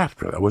pilot for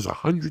AFTRA. That was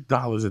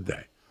 $100 a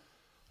day.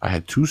 I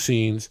had 2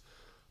 scenes,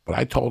 but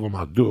I told them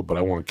I'll do it, but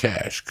I want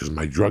cash because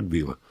my drug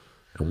dealer.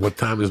 And what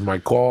time is my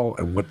call?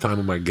 And what time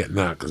am I getting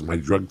out? Because my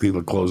drug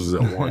dealer closes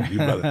at 1. You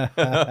better,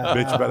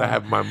 bitch, better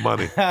have my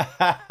money.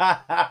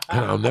 And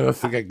I'll never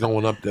forget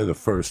going up there the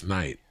first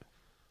night,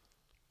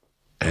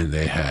 and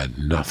they had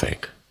nothing.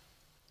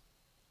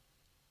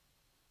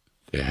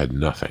 They had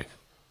nothing.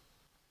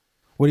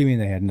 What do you mean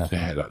they had They nothing?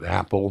 had an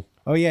apple,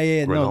 Oh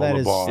yeah. No, that granola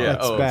is bar,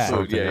 that's oh, bad. so-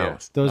 something yeah.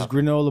 else. Those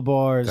granola And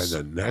bars.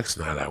 the next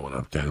night I went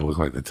up there and it looked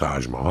like the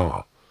Taj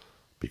Mahal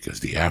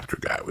because the after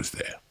guy was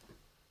there.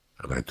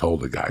 And I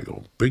told the guy, I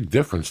go, big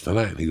difference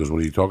tonight. And he goes,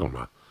 what are you talking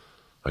about?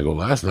 I go,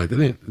 last night,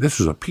 this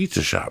was a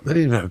pizza shop. They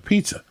didn't even have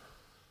pizza.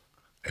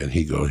 And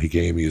he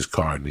gave me his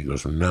card and he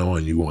goes, from now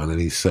on, you go on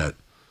any set.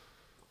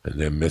 And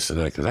they're missing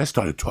that. Because I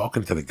started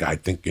talking to the guy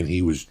thinking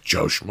he was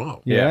Joe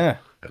Schmo. Yeah.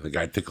 And the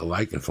guy took a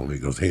liking for me. He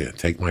goes, here,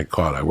 take my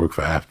card. I work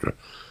for AFTRA.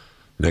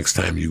 Next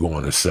time you go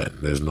on a set and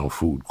there's no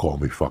food, call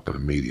me fucking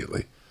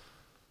immediately.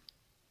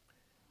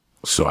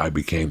 So I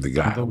became the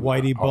guy. The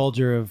Whitey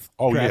Bulger of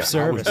craft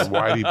service. I was the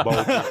Whitey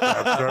Bulger of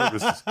craft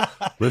services.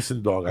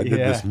 Listen, dog, I did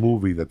this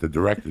movie that the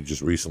director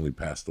just recently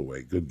passed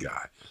away. Good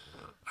guy.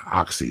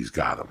 Oxy's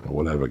got him or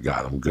whatever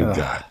got him. Good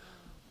guy.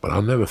 But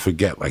I'll never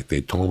forget, like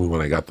they told me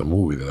when I got the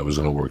movie that I was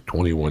going to work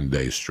 21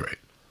 days straight.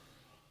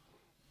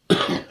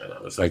 And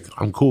I was like,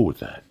 I'm cool with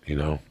that, you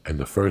know. And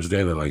the first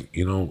day they're like,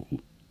 you know,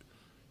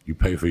 you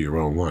pay for your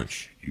own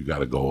lunch. You got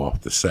to go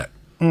off the set.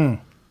 And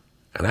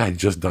I had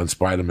just done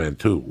Spider-Man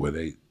 2 where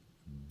they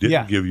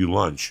didn't give you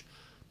lunch,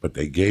 but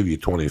they gave you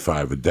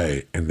 $25 a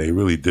day, and they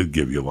really did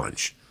give you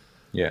lunch.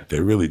 Yeah. They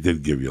really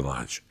did give you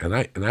lunch. And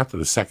after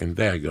the second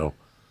day, I go,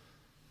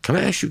 can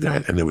I ask you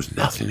guys? And there was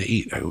nothing to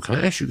eat. I go, can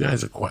I ask you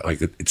guys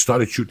it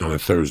started shooting on a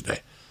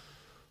Thursday.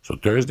 So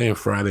Thursday and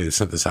Friday, they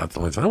sent us out to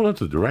lunch. And I went up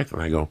to the director,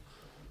 and I go,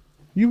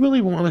 you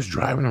really want us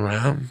driving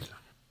around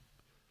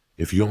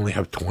if you only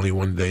have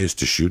 21 days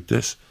to shoot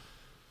this?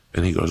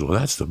 And he goes, well,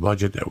 that's the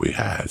budget that we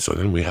had. So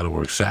then we had to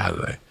work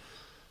Saturday.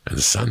 And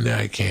Sunday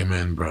I came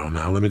in, bro.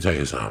 Now, let me tell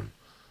you something.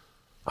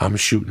 I'm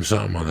shooting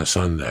something on a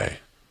Sunday.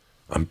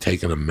 I'm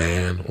taking a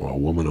man or a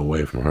woman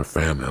away from her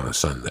family on a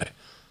Sunday.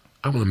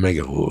 I'm going to make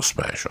it a little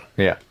special.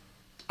 Yeah.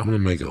 I'm going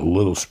to make it a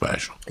little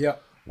special. Yeah.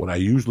 What I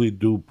usually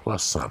do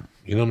plus some.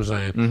 You know what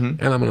I'm saying?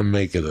 And I'm going to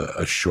make it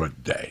a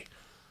short day.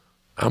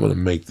 I'm gonna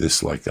make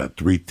this like a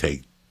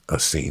 3-take a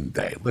scene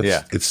day.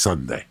 It's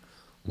Sunday.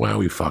 Why are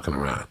we fucking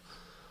around?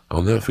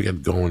 I'll never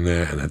forget going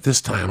there. And at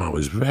this time, I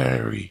was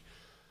very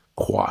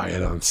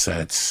quiet on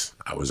sets.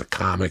 I was a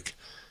comic,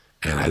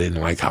 and I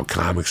didn't like how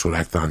comics would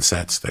act on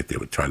sets. Like they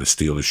would try to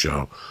steal the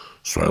show.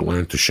 So I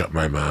learned to shut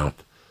my mouth.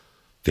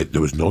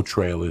 There was no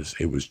trailers.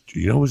 It was,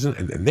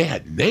 and they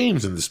had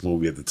names in this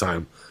movie at the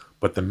time,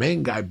 but the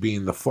main guy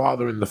being the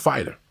father and the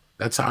fighter.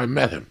 That's how I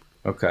met him.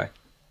 Okay.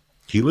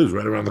 He lives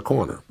right around the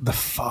corner. The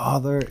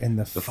father and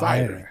the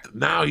fighter.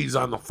 Now he's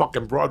on the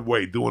fucking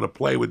Broadway doing a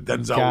play with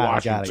Denzel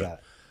Washington. Got it.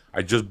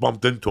 I just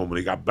bumped into him when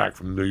he got back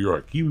from New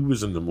York. He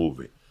was in the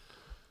movie.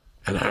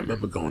 And I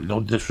remember going, no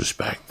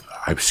disrespect,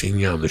 I've seen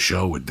you on the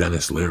show with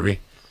Dennis Leary.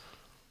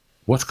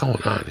 What's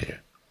going on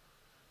here?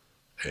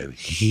 And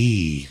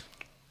he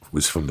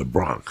was from the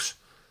Bronx,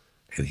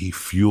 and he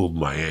fueled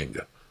my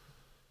anger.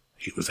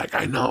 He was like,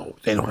 I know,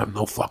 they don't have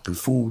no fucking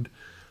food.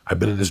 I've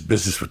been in this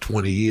business for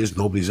 20 years.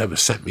 Nobody's ever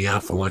sent me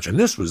out for lunch. And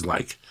this was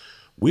like,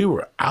 we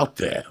were out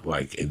there,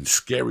 like in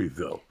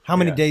Scaryville. How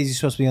many days are you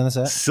supposed to be on the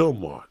set?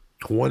 Sylmar,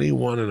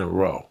 21 in a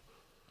row.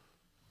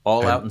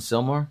 Out in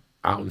Sylmar?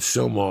 Out in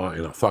Sylmar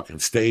in a fucking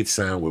stage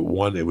sound with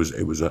one. It was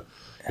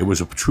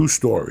a true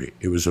story.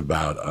 It was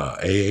about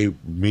AA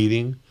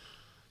meeting,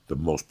 the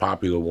most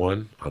popular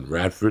one on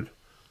Radford.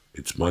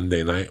 It's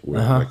Monday night.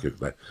 Where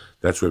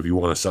that's where if you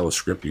want to sell a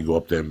script, you go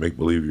up there and make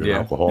believe you're an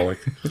alcoholic,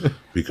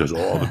 because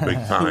all the big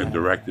time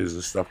directors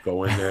and stuff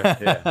go in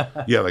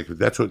there. Like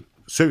that's what.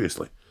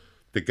 Seriously,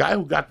 the guy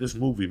who got this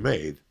movie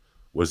made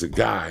was a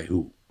guy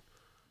who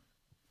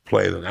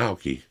played an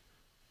alky,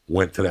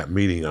 went to that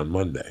meeting on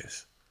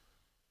Mondays.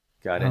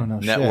 Got it. Oh, no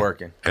networking.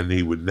 Shit. And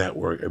he would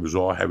network. It was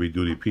all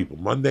heavy-duty people.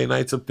 Monday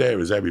nights up there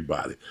is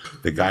everybody.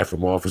 The guy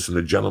from Office and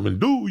the Gentleman,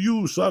 do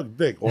you suck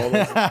dick? All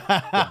those,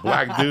 the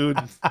black dude,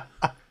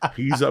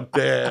 he's up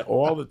there.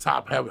 All the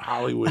top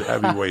Hollywood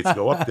heavyweights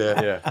go up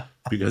there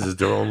because it's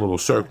their own little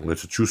circle.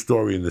 It's a true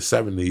story. In the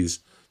 70s,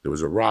 there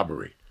was a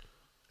robbery,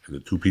 and the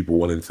two people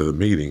went into the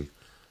meeting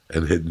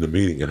and hid in the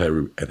meeting and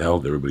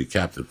held everybody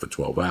captive for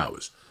 12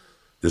 hours.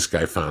 This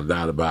guy found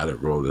out about it,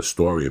 wrote a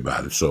story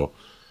about it. So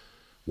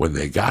when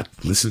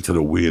listen to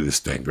the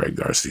weirdest thing, Greg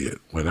Garcia.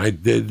 When I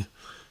did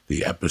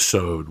the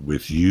episode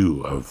with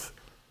you of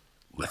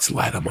Let's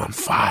Light 'Em on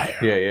Fire.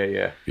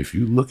 Yeah. If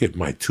you look at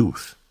my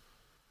tooth,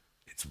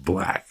 it's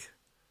black.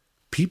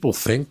 People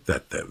think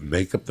that the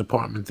makeup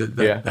department did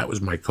that. Yeah. That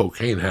was my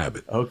cocaine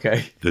habit.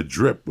 Okay. The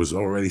drip was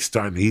already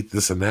starting to eat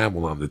this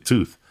enamel on the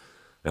tooth.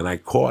 And I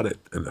caught it,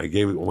 and I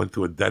went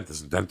to a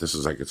dentist, and the dentist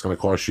was like, it's going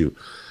to cost you.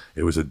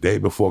 It was a day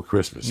before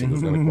Christmas. He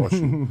was going to cost you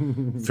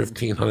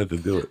 $1,500 to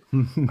do it.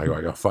 I go,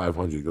 I got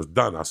 $500. He goes,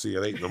 done. I'll see you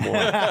at 8 in the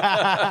morning.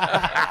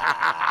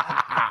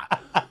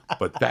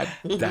 But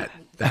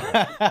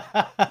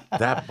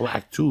that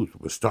black tooth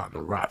was starting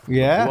to rot from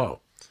the blow.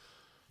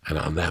 And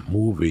on that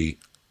movie,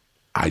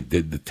 I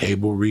did the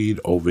table read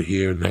over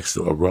here next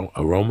to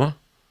Aroma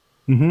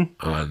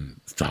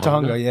on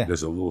Tahunga.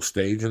 There's a little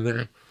stage in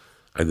there.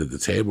 I did the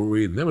table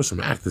read, and there were some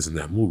actors in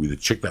that movie. The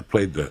chick that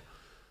played the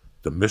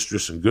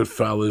mistress in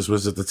Goodfellas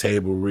was at the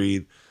table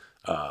read.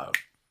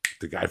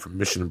 The guy from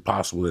Mission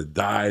Impossible that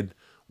died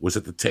was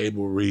at the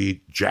table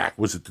read. Jack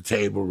was at the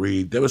table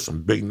read. There were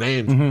some big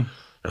names. And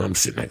I'm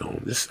sitting there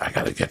going, I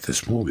got to get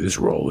this movie. This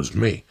role is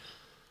me.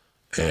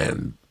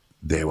 And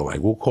they were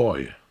like, we'll call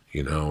you,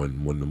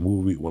 And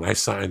when I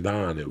signed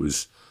on, it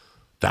was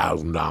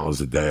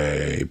 $1,000 a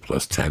day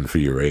plus 10 for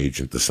your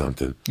agent or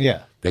something.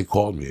 Yeah. They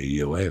called me a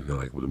year later, and they're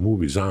like, well, the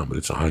movie's on, but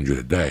it's $100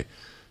 a day,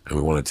 and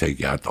we want to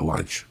take you out to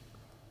lunch.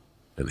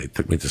 And they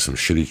took me to some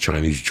shitty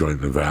Chinese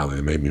joint in the valley.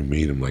 They made me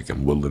meet them like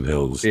in Woodland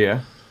Hills.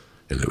 Yeah.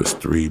 And there was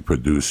 3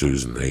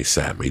 producers, and they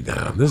sat me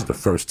down. This is the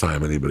first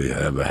time anybody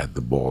had ever had the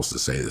balls to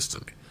say this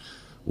to me.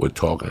 We're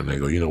talking, and they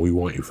go, we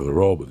want you for the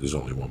role, but there's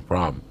only one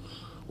problem.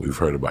 We've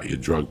heard about your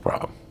drug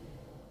problem.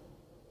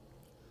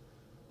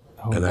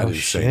 Oh, and I didn't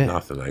say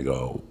nothing. I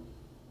go,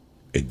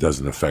 it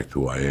doesn't affect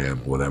who I am,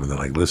 whatever. And they're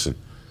like, listen,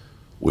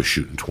 we're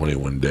shooting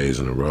 21 days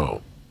in a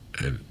row,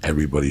 and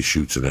everybody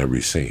shoots in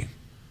every scene.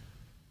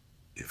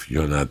 If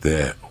you're not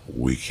there,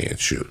 we can't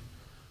shoot.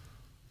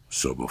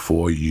 So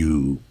before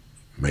you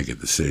make a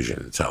decision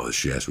and tell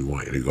us, yes, we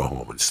want you to go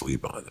home and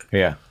sleep on it.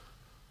 Yeah.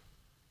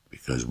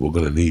 Because we're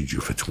going to need you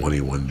for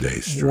 21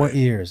 days straight. What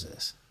year is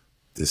this?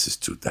 This is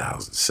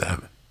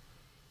 2007.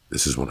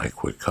 This is when I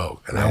quit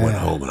coke. And I went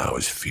home and I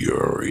was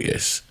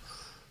furious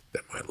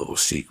that my little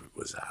secret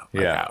was out.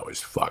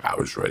 I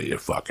was ready to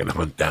fucking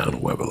hunt down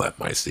whoever let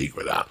my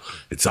secret out.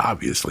 It's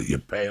obviously you're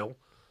pale.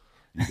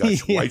 You got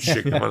white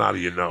shit coming out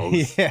of your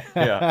nose.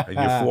 And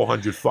you're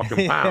 400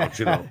 fucking pounds,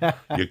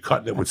 You're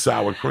cutting it with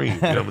sour cream.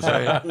 You know what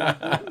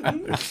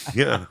I'm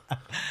saying?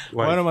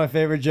 One of my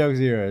favorite jokes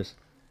of yours.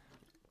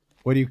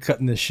 What are you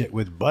cutting this shit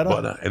with?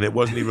 Butter? And it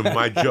wasn't even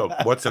my joke.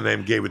 What's her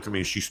name gave it to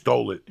me. She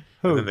stole it.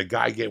 Who? And then the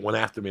guy went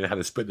after me and had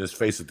to spit in his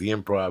face at the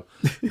Improv.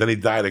 Then he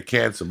died of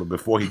cancer. But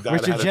before he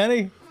died... Richard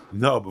Jenny?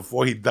 No,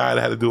 before he died,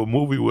 I had to do a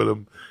movie with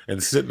him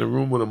and sit in the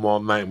room with him all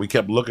night. And we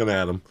kept looking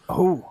at him.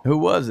 Oh, who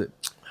was it?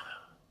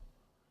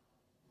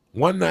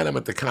 One night I'm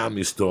at the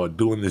Comedy Store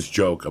doing this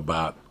joke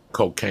about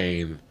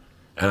cocaine,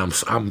 and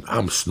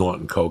I'm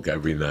snorting coke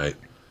every night.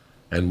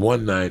 And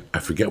one night, I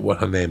forget what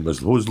her name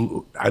was.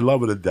 I love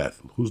her to death.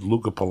 Who's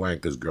Luca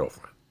Palanca's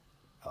girlfriend?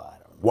 Oh, I don't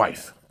remember.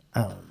 Wife.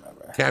 I don't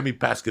remember. Tammy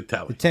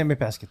Pascatelli. Tammy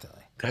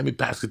Pascatelli. Tammy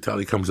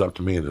Pascatelli comes up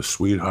to me in a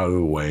sweetheart of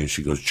a way, and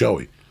she goes,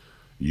 Joey,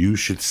 you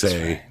should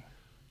say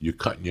you're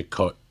cutting your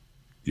coke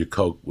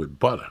with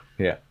butter.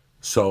 Yeah.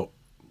 So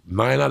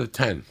 9 out of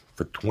 10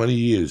 for 20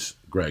 years,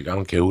 Greg, I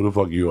don't care who the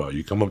fuck you are.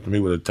 You come up to me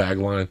with a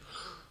tagline,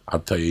 I'll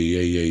tell you,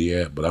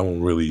 yeah, but I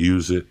won't really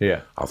use it.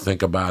 Yeah. I'll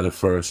think about it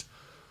first.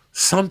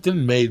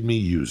 Something made me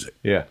use it.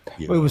 Yeah.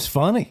 Well, it was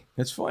funny.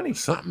 It's funny.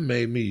 Something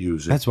made me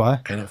use it. That's why.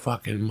 And a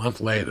fucking month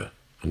later,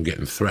 I'm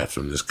getting threats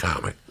from this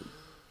comic,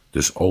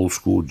 this old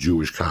school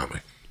Jewish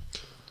comic,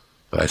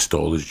 that I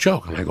stole his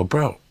joke. And I go,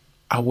 bro,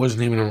 I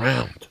wasn't even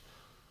around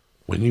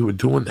when you were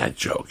doing that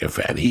joke. In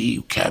fact,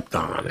 he kept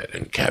on it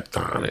and kept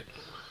on it.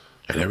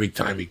 And every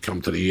time he'd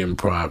come to the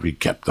Improv, he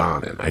kept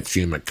on it. I'd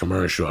see him at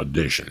commercial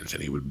auditions,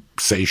 and he would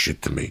say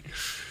shit to me.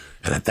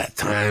 And at that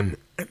time,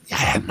 I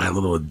had my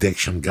little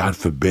addiction. God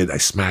forbid I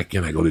smack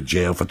in, I go to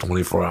jail for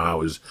 24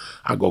 hours.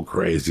 I go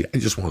crazy. I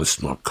just want to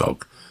snort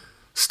coke.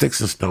 Sticks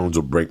and stones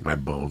will break my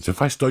bones.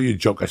 If I stole your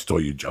joke, I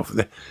stole your joke.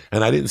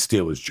 And I didn't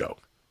steal his joke.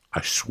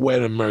 I swear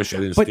to mercy,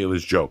 I didn't steal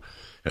his joke.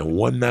 And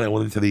one night I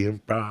went into the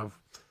Improv.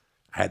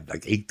 I had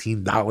like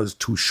 $18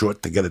 too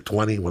short to get a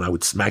 20 when I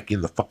would smack you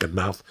in the fucking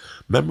mouth.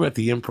 Remember at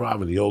the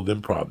Improv, in the old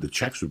Improv, the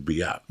checks would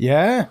be out.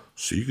 Yeah.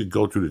 So you could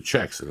go through the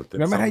checks. And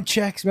Remember how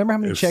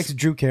many checks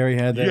Drew Carey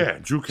had there? Yeah,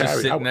 Drew Carey.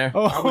 Just sitting there.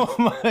 Oh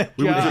my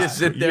We would god. Just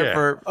sit there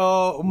for.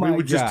 Oh my god. We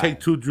would just take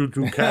two Drew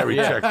Carey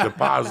checks,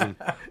 deposit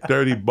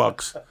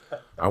 $30.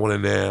 I went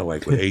in there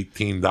like with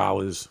 $18,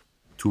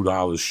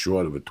 $2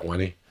 short of a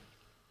 20.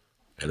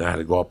 And I had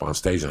to go up on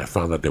stage, and I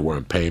found out they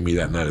weren't paying me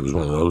that night. It was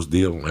one of those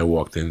deals. And I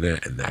walked in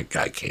there, and that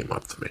guy came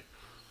up to me.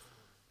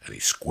 And he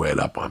squared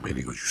up on me, and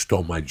he goes, you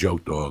stole my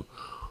joke, dog.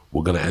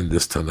 We're going to end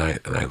this tonight.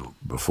 And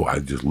I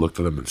just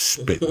looked at him and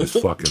spit in his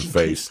fucking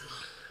face,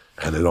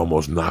 and it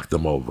almost knocked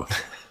him over.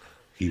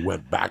 He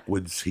went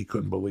backwards. He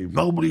couldn't believe,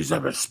 nobody's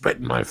ever spit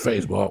in my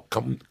face. Well,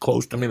 come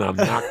close to me, and I'll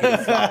knock you the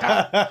fuck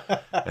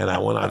out. And I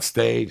went on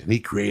stage, and he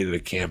created a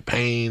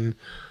campaign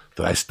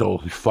that I stole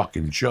his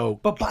fucking joke.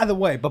 But by the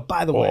way,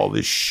 All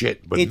this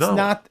shit. But it's no.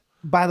 not.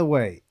 By the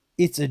way,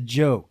 it's a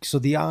joke. So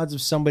the odds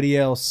of somebody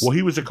else, Well,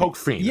 he was a coke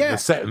fiend. Yeah,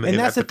 And and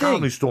that's at the the thing.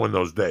 Comedy Store in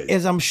those days.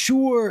 is I'm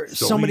sure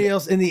So somebody he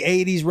else in the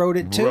 '80s wrote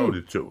it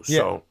too. Yeah.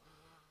 So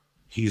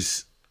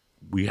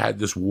we had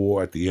this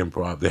war at the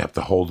Improv. They have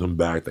to hold him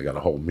back. They got to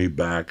hold me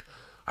back.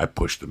 I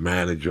pushed the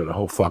manager, the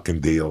whole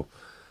fucking deal.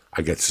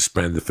 I get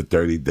suspended for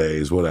 30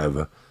 days,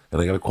 whatever.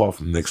 And I got a call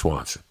from Nick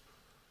Swanson.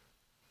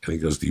 And he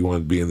goes, do you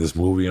want to be in this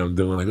movie I'm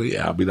doing? I go,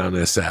 yeah, I'll be down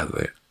there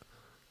Saturday.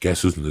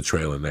 Guess who's in the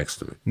trailer next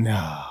to me?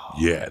 No.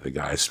 Yeah, the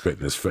guy spit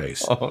in his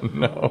face. Oh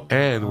no.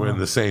 And we're in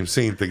the same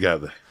scene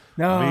together.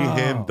 No.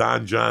 Me, him,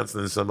 Don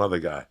Johnson, and some other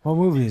guy. What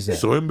movie is that?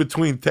 So in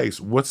between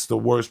takes, what's the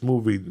worst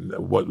movie?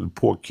 What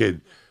poor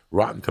kid?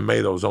 Rotten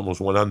Tomatoes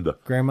almost went under.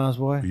 Grandma's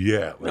Boy?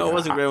 Yeah. Like, No, it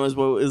wasn't Grandma's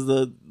Boy. It was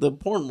the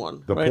porn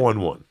one. the right?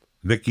 porn one.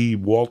 Nikki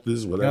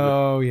Walters, whatever.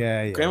 Oh,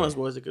 yeah. Grandma's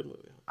Boy is a good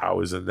movie. I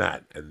was in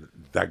that, and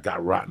that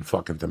got Rotten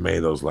fucking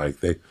Tomatoes. Like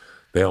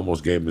they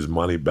almost gave him his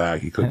money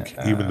back. He couldn't.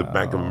 Even the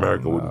Bank of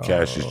America wouldn't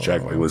cash his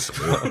check. Like, listen,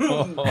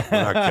 we're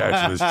not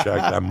cashing his check.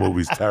 That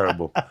movie's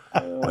terrible.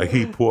 Like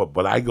he poor.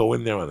 But I go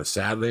in there on a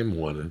Saturday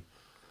morning,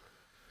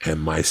 and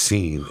my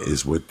scene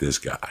is with this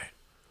guy.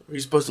 Were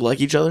you supposed to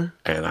like each other?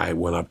 And I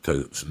went up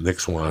to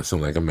Nick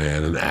Swanson like a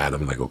man, and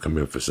Adam, and I go, come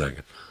here for a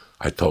second.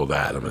 I told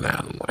Adam, and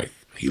Adam, like,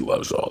 he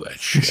loves all that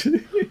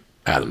shit.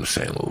 Adam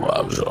Sandler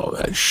loves all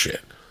that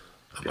shit.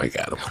 I'm like,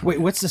 Adam. Wait,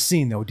 what's the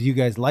scene, though? Do you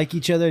guys like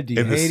each other? Do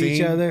you In the hate scene,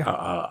 each other?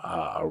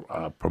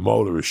 a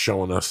promoter is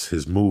showing us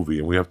his movie,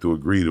 and we have to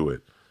agree to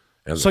it.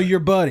 And So you're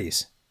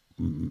buddies?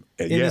 your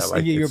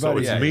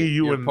buddy. it's Yeah, me,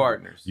 you, you're and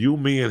partners. You,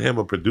 me, and him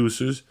are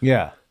producers.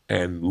 Yeah.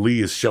 And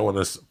Lee is showing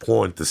us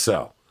porn to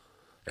sell.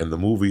 And the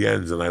movie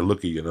ends, and I look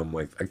at you, and I'm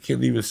like, I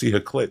can't even see her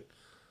clit.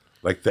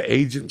 Like, the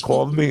agent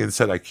called me and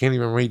said, I can't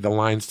even read the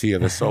lines to you.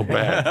 They're so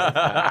bad.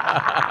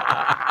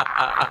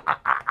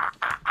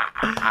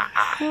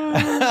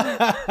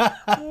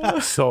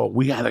 So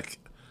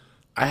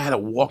I had to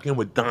walk in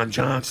with Don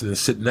Johnson and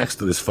sit next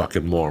to this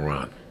fucking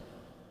moron.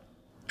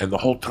 And the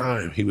whole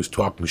time, he was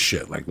talking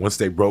shit. Like, once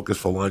they broke us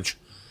for lunch,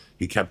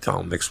 he kept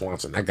telling Nick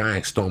Swanson, that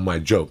guy stole my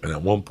joke. And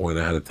at one point,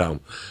 I had to tell him.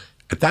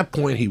 At that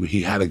point,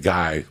 he had a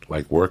guy,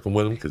 like, working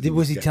with him.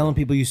 Was he telling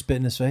people you spit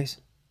in his face?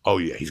 Oh,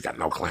 yeah, he's got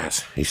no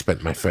class. He spit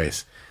in my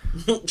face.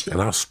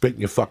 And I'll spit in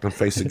your fucking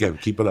face again.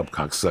 Keep it up,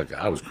 cocksucker.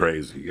 I was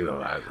crazy, you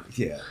know.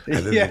 Yeah.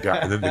 And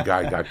then the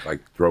guy got,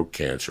 like, throat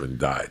cancer and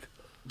died.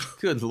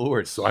 Good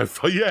Lord. So I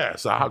felt, yeah,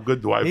 so how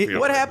good do I feel?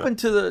 What right happened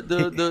to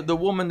the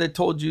woman that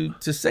told you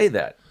to say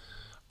that?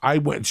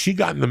 She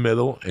got in the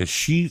middle, and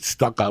she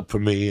stuck up for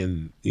me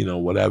and, you know,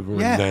 whatever.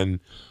 Yeah. And then,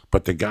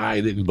 but the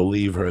guy didn't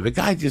believe her. The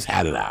guy just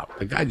had it out.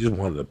 The guy just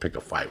wanted to pick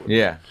a fight with me.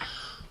 Yeah.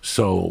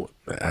 So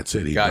that's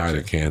it. He Gotcha. died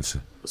of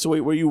cancer. So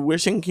wait, were you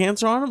wishing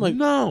cancer on him? Like,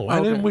 No,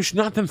 I didn't wish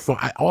nothing for.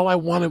 All I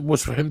wanted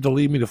was for him to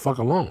leave me the fuck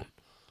alone.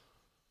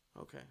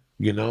 okay.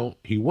 You know,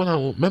 he went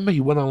on. Remember,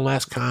 he went on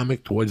Last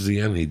Comic towards the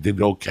end. He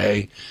did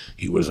okay.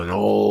 He was an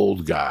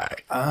old guy,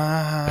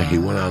 and he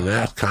went on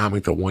Last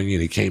Comic to 1 year.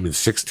 And he came in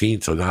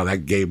 16, so now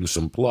that gave him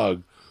some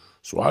plug.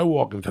 So I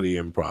walk into the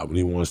Improv, and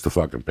he wants to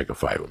fucking pick a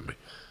fight with me.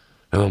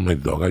 And I'm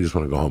like, dog, I just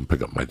want to go home and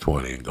pick up my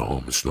 20 and go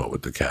home and snort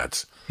with the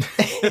cats.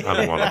 I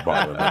don't want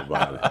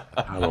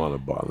to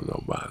bother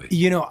nobody.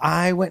 You know,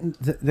 I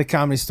went to the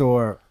Comedy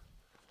Store.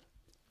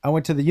 I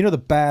went to the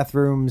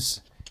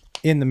bathrooms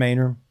in the main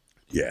room.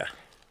 Yeah.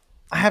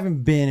 I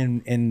haven't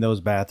been in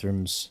those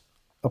bathrooms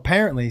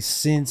apparently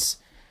since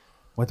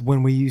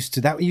when we used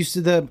to.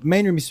 The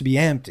main room used to be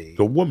empty.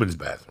 The woman's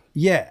bathroom.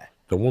 Yeah.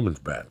 The woman's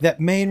bathroom. That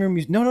main room.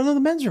 No,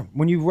 the men's room.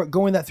 When you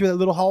go in through that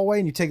little hallway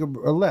and you take a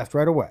left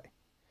right away.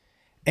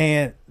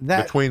 And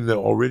that between the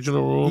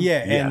original room,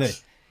 yeah,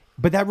 yes.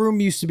 But that room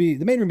used to be,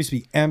 the main room used to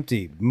be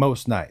empty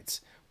most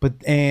nights. But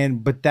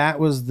that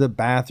was the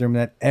bathroom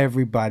that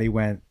everybody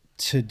went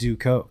to do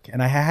coke,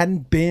 and I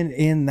hadn't been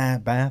in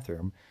that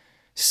bathroom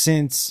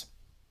since,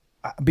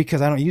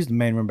 because I don't use the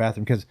main room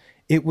bathroom because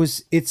it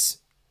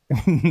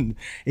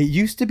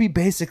used to be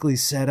basically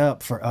set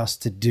up for us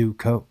to do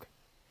coke.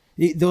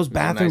 Those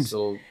bathrooms, nice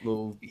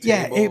little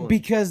table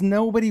because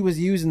nobody was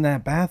using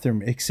that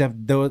bathroom except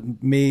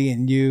me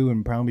and you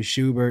and probably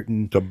Schubert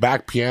and the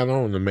back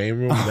piano in the main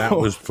room. That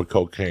was for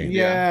cocaine.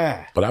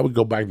 Yeah, but I would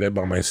go back there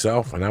by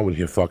myself, and I would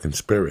hear fucking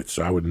spirits.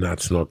 So I would not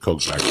snort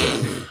coke back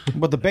there.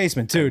 But the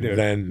basement too, dude.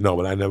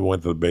 But I never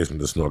went to the basement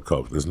to snort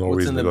coke. There's no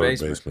reason to go to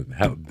the basement.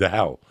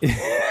 Hell.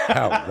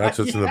 That's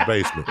what's in the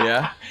basement.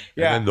 Yeah.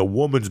 And then the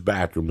woman's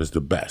bathroom is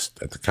the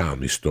best at the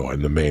Comedy Store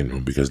in the main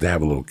room because they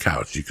have a little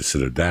couch. You can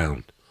sit her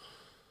down.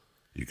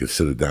 You can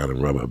sit her down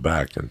and rub her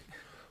back and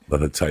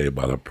let her tell you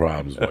about her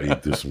problems while you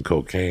do some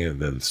cocaine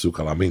and then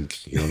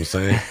sukalamink. You know what I'm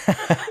saying?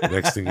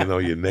 Next thing you know,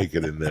 you're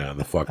naked in there on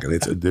the fucking.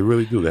 They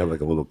really do. They have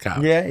like a little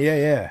couch.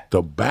 Yeah.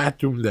 The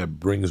bathroom that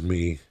brings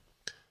me.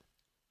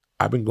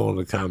 I've been going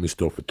to the Comedy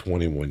Store for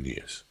 21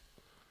 years.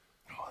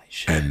 Holy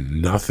shit.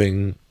 And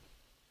nothing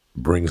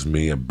brings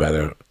me a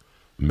better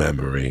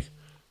memory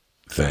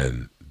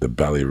than the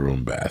belly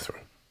room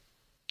bathroom.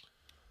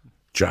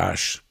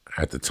 Josh,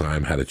 at the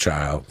time, had a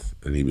child,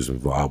 and he was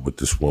involved with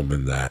this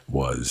woman that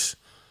was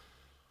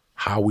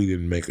how we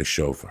didn't make a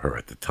show for her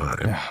at the time.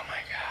 Oh, my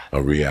God.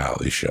 A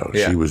reality show.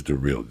 Yeah. She was the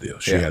real deal.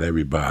 She had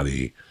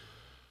everybody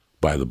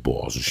by the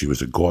balls, and she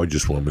was a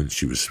gorgeous woman.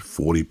 She was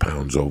 40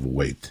 pounds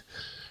overweight,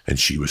 and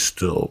she was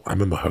still, I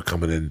remember her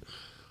coming in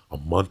a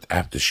month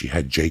after she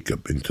had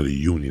Jacob into the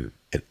union,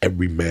 and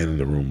every man in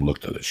the room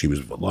looked at her. She was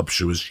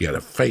voluptuous. She had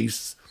a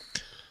face.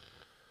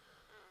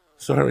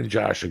 So her and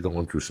Josh are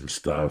going through some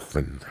stuff,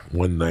 and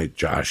one night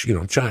Josh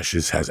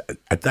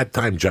at that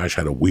time Josh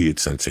had a weird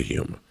sense of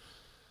humor.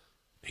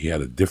 He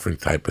had a different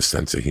type of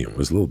sense of humor. It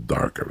was a little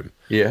darker.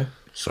 Yeah.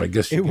 So I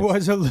guess It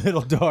was a little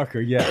darker,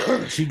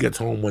 yeah. she gets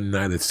home one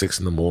night at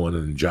 6 a.m,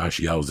 and Josh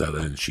yells at her,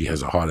 and she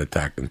has a heart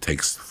attack and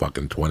takes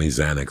fucking 20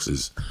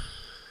 Xanaxes,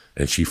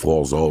 and she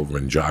falls over,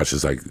 and Josh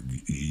is like,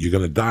 "You're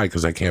gonna die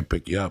because I can't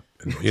pick you up."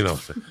 And,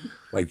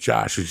 like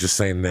Josh was just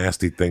saying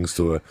nasty things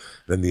to her.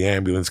 Then the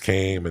ambulance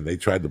came and they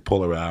tried to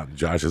pull her out. And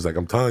Josh is like,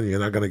 "I'm telling you,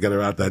 you're not going to get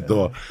her out that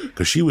door."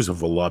 Because she was a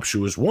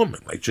voluptuous woman,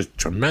 like just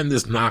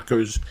tremendous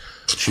knockers.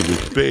 She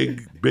was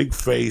big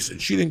face,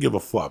 and she didn't give a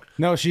fuck.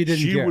 No, she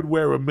didn't care. She would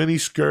wear a mini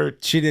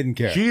skirt. She didn't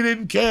care. She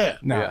didn't care.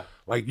 No. Yeah.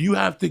 Like you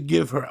have to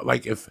give her,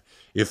 like if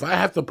I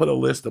have to put a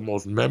list of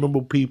most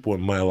memorable people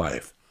in my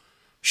life,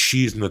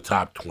 she's in the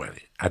top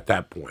 20 at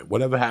that point.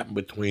 Whatever happened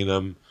between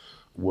them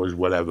was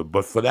whatever.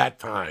 But for that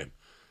time,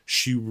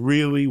 she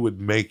really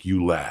would make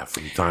you laugh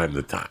from time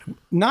to time.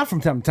 Not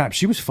from time to time.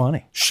 She was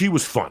funny. She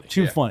was funny.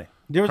 She was funny.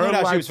 There was no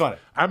doubt she was funny.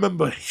 I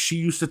remember she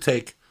used to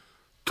take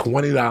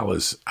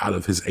 $20 out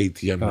of his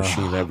ATM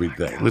machine every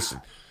day.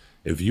 Listen,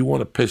 if you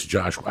want to piss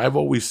Josh, I've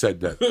always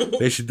said that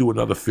they should do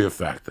another Fear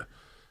Factor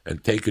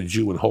and take a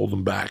Jew and hold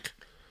him back,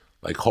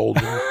 like hold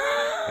him.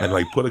 And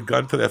like put a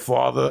gun to their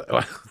father,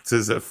 to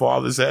their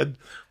father's head,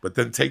 but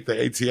then take the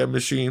ATM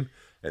machine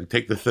and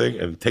take the thing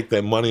and take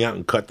their money out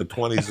and cut the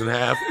 20s in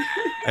half,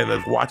 and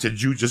then watch a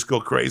Jew just go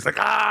crazy, like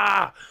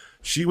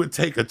She would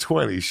take a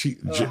 20.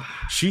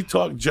 She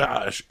talked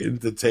Josh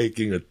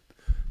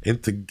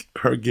into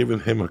her giving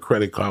him a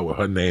credit card with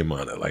her name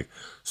on it, like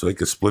so they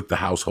could split the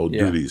household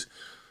duties.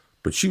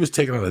 But she was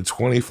taking out a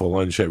 20 for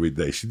lunch every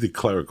day. She did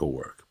clerical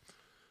work.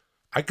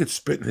 I could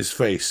spit in his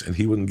face and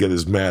he wouldn't get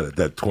as mad at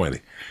that 20.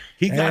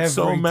 He got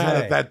so mad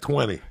at that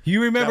 20.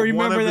 You remember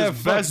one of that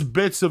his best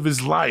bits of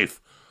his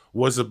life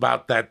was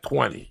about that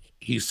 20.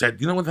 He said,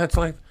 "You know what that's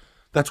like?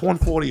 That's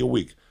 $140 a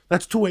week.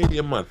 That's $280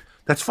 a month.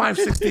 That's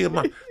 $560 a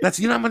month.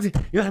 That's how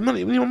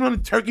many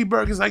turkey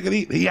burgers I could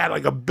eat." He had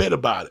like a bit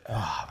about it.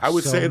 Oh, I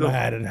would so say to him,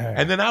 mad at her.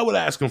 and then I would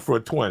ask him for a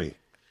 20.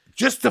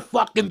 just to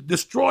fucking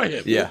destroy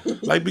him. Yeah.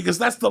 Like, because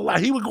that's the lie.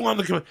 He would go on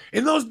the computer.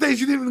 In those days,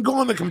 you didn't even go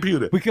on the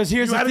computer. Because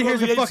here's You had to go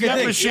the to fucking ATM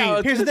thing.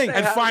 machine Here's the thing.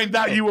 and find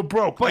out you were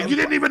broke. Like, you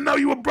didn't even know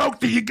you were broke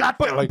till you got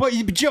there. Like, But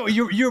Joe,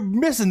 you're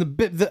missing the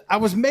bit. I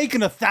was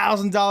making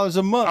 $1,000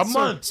 a month. A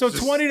month. So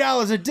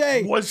 $20 a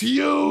day was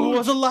huge.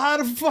 was a lot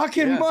of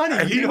fucking money.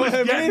 And he you know was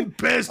what I getting mean?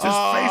 pissed. His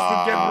face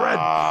was getting red.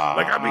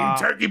 Like, I'm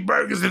eating turkey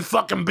burgers and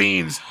fucking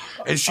beans.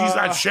 And she's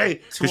not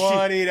Shay.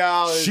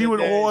 $20 She a would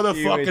day order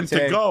she would fucking to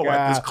take go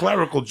at this out.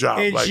 clerical job.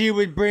 And Like, she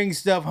would bring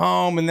stuff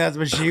home, and that's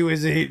what she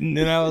was eating.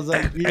 And I was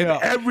like, you and know.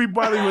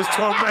 everybody was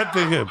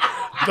tormenting him.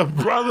 The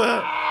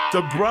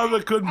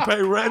brother couldn't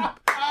pay rent,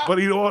 but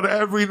he'd order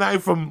every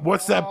night from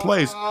what's that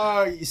place?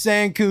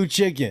 Sanku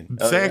chicken.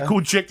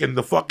 Sanku chicken,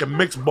 the fucking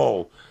mixed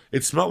bowl.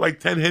 It smelled like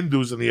 10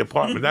 Hindus in the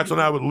apartment. That's when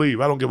I would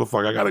leave. I don't give a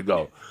fuck. I gotta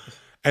go.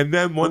 And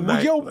then one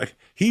night, like,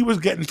 he was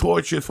getting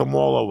tortured from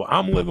all over.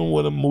 I'm living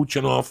with him,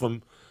 mooching off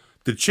him.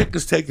 The chick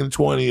is taking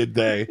 20 a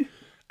day.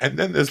 And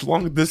then there's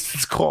long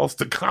distance calls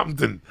to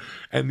Compton.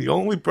 And the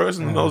only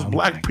person who knows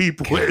black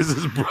people is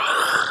his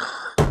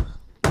brother.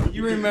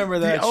 You remember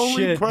that The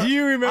only shit? Do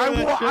you remember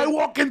that shit? I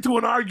walk into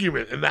an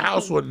argument in the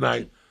house one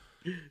night,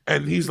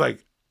 and he's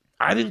like,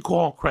 I didn't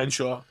call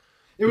Crenshaw.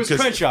 It was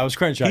because Crenshaw. It was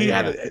Crenshaw. He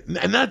yeah. had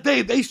and that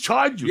day, they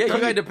charged you. Yeah,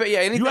 you had to pay. Yeah,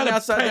 anything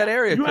outside that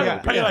area. You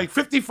had to pay like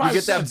 55 You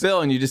get that cents.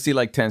 bill and you just see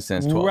like 10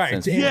 cents, 12 Right.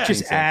 cents. Yeah.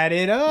 Just add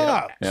it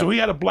up. So he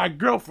had a black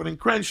girlfriend in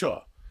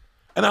Crenshaw.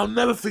 And I'll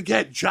never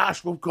forget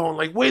Josh was going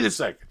like, wait a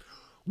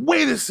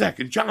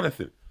second,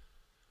 Jonathan.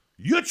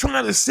 You're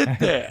trying to sit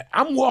there.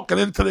 I'm walking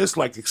into this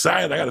like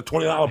excited. I got a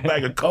 $20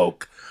 bag of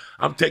Coke.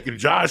 I'm taking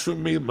Josh with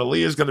me.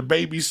 Malia's going to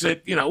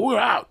babysit. You know, we're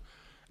out.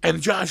 And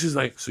Josh is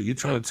like, so you're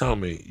trying to tell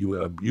me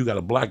you got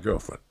a black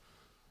girlfriend,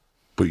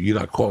 but you're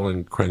not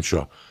calling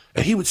Crenshaw.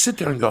 And he would sit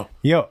there and go,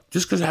 Yo,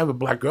 just because I have a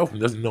black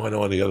girlfriend doesn't know I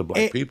know any other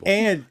black people.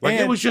 And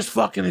it was just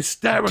fucking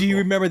hysterical. Do you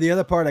remember the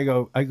other part? I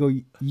go,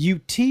 you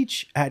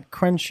teach at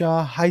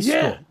Crenshaw High School.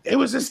 Yeah, it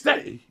was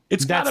hysterical.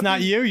 That's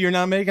not you. You're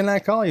not making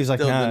that call. He was like,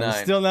 Still nah, denying.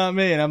 it's still not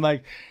me. And I'm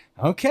like,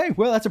 okay,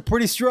 well, that's a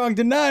pretty strong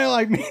denial.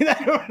 I mean,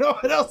 I don't know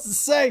what else to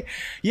say.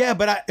 Yeah,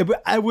 but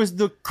I was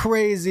the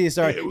craziest.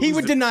 He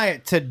would deny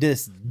it to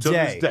this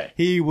day.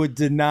 He would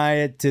deny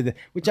it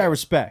which I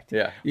respect.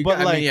 Yeah, but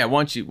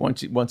once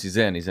he's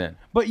in, he's in.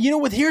 But you know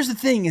what? Here's the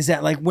thing: is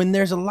that like when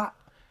there's a lot.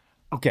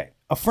 Okay,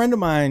 a friend of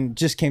mine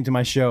just came to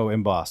my show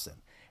in Boston,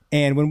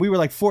 and when we were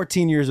like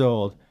 14 years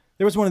old,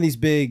 there was one of these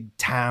big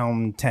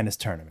town tennis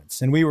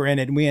tournaments, and we were in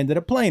it, and we ended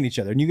up playing each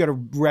other, and you got to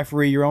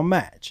referee your own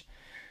match.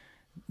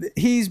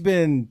 He's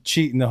been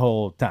cheating the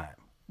whole time.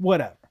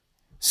 Whatever.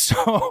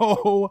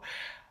 So,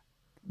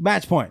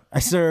 match point. I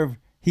serve.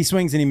 He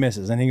swings and he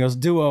misses, and he goes,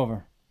 do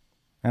over.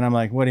 And I'm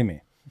like, what do you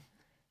mean?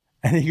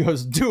 And he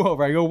goes, do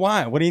over. I go,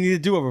 why? What do you need to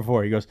do over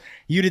for? He goes,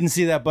 you didn't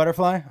see that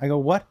butterfly? I go,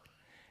 what?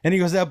 And he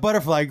goes, that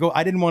butterfly. I go,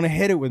 I didn't want to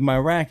hit it with my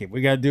racket.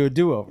 We got to do a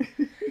do-over.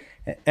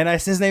 And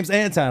his name's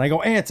Anton. I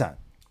go, Anton,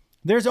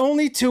 there's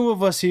only two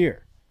of us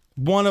here.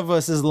 One of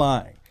us is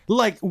lying.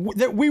 Like,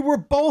 we were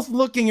both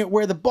looking at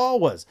where the ball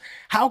was.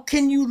 How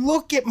can you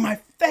look at my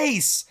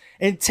face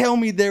and tell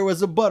me there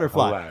was a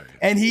butterfly? Hilarious.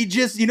 And he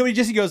just,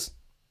 he goes,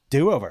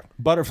 do-over,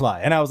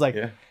 butterfly. And I was like,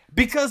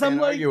 because I'm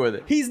like, argue with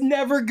it. He's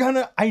never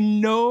gonna, I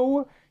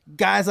know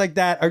guys like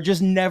that are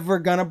just never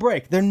gonna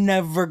break. They're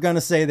never gonna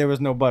say there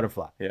was no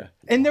butterfly. Yeah.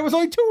 And there was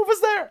only two of us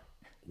there.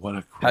 What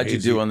a crazy. How'd you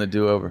do on the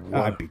do-over?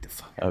 I beat the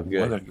fuck out. Oh,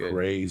 good. What a good.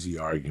 crazy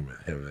argument.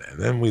 And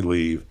then we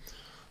leave.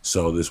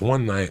 So this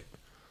one night,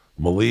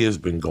 Malia's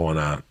been going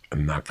out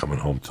and not coming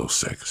home till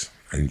 6.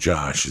 And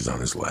Josh is on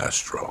his last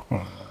straw.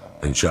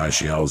 And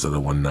Josh yells at her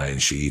one night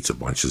and she eats a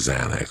bunch of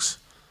Xanax.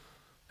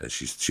 And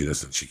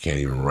she can't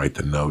even write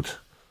the note.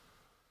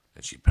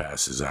 And she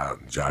passes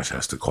out and Josh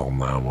has to call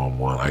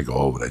 911. I go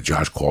over there.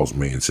 Josh calls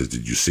me and says,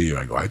 did you see her?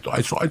 I go,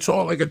 I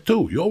saw her like at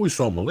 2. You always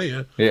saw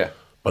Malia. Yeah.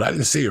 But I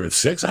didn't see her at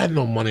 6. I had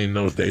no money in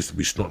those days to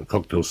be snorting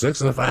coke till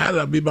 6. And if I had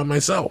it, I'd be by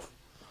myself.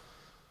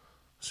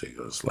 So he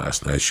goes,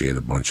 last night she ate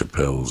a bunch of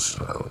pills.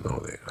 I don't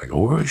know. I go,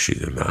 where is she?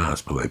 In the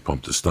hospital. They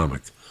pumped her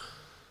stomach.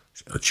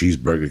 A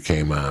cheeseburger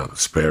came out,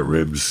 spare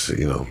ribs,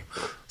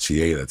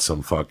 She ate at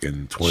some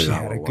fucking $20 She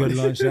had a good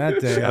lunch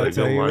that day. She had I'll a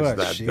tell good you lunch what,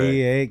 that she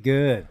day. ate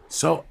good.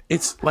 So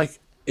it's like,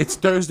 it's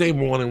Thursday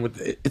morning.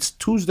 It's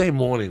Tuesday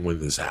morning when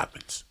this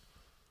happens.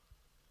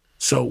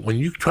 So when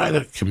you try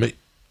to commit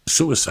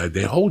suicide,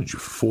 they hold you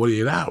for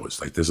 48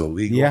 hours. Like there's a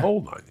legal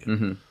hold on you.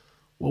 Mm-hmm.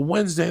 Well,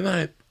 Wednesday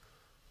night,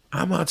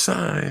 I'm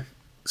outside,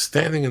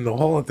 standing in the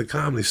hall at the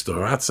Comedy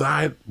Store,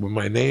 outside where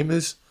my name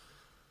is,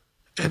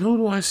 and who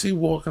do I see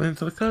walking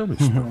into the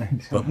Comedy Store?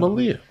 But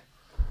Malia.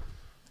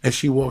 And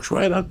she walks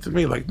right up to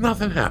me like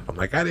nothing happened.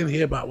 Like I didn't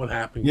hear about what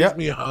happened. Gives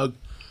me a hug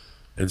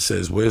and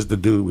says, where's the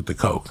dude with the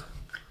coke?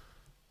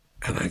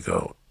 And I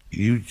go,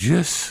 you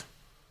just,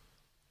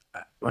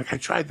 like I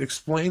tried to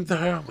explain to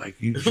her,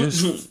 like you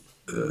just,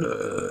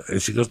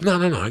 and she goes, no,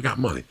 I got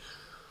money.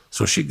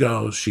 So she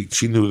goes,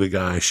 she knew the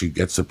guy, she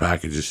gets the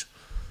packages.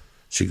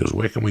 She goes,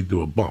 where can we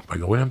do a bump? I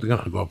go, we have to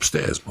go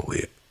upstairs,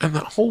 Malia. And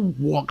the whole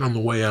walk on the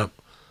way up,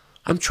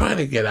 I'm trying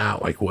to get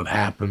out, like, what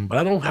happened, but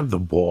I don't have the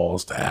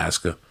balls to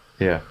ask her.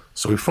 Yeah.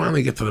 So we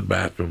finally get to the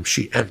bathroom.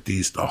 She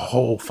empties the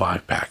whole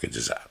 5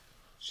 packages out.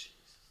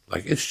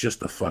 Like, it's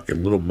just a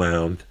fucking little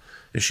mound.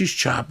 And she's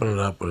chopping it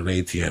up with an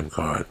ATM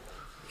card.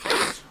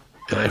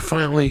 And I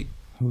finally...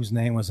 Whose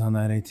name was on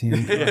that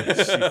ATM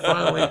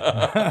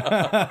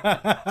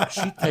card?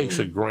 She takes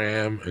a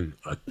gram, and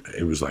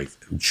it was like,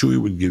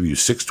 Chewy would give you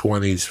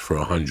 620s for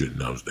 100 in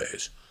those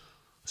days.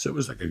 So it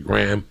was like a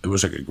gram. It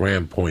was like a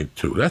gram point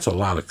 2. That's a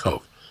lot of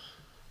coke.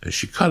 And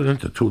she cut it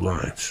into 2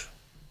 lines.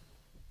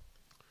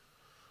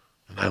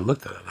 And I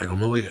looked at it and I go,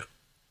 Malia,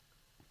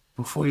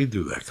 before you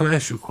do that, can I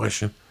ask you a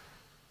question?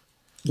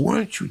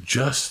 Weren't you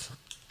just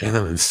in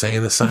an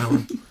insane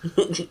asylum?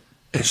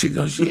 And she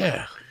goes,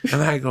 yeah.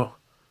 And I go,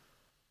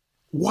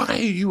 why are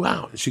you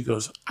out? And she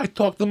goes, I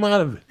talked them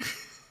out of it.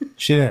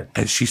 She did.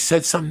 And she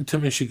said something to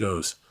me. She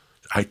goes,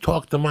 I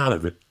talked them out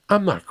of it.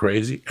 I'm not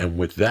crazy. And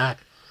with that,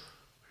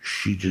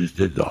 she just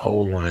did the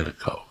whole line of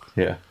coke.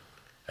 Yeah.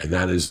 And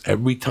that is,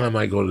 every time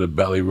I go to the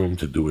belly room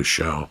to do a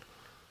show,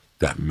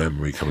 that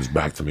memory comes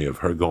back to me of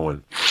her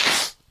going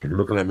and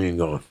looking at me and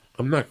going,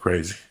 I'm not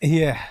crazy.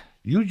 Yeah.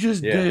 You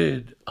just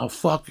did a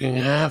fucking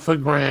half a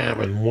gram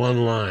in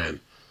 1 line.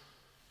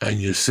 And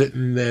you're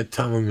sitting there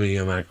telling me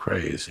you're not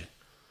crazy.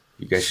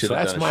 You guys should So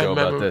have that's done a my show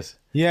about memory. this.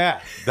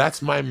 Yeah.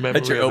 That's my memory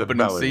That's your of the opening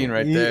belly scene room.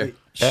 right there.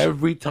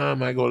 Every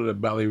time I go to the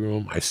belly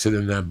room, I sit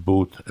in that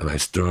booth and I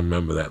still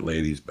remember that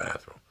lady's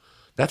bathroom.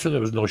 That's when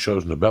there was no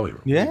shows in the belly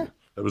room. Yeah.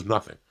 There was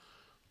nothing.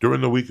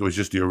 During the week, it was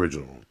just the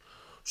original room.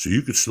 So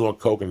you could snort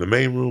coke in the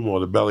main room or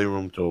the belly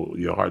room till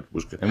your heart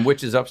was good. And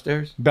which is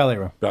upstairs? Belly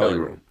room. Belly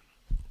room.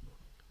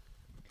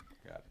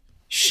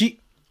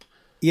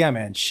 Yeah,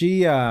 man.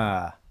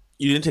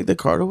 You didn't take the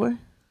card away?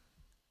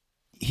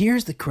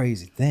 Here's the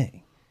crazy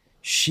thing.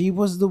 She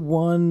was the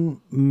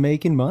one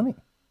making money.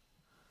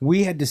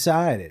 We had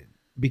decided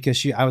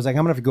because I was like, I'm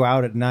gonna have to go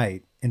out at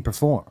night and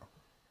perform.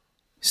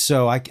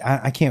 So I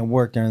can't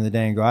work during the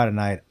day and go out at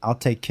night. I'll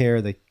take care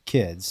of the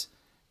kids.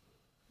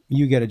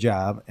 You get a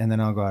job, and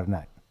then I'll go out at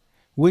night,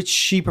 which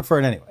she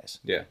preferred anyways.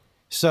 Yeah.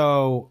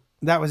 So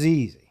that was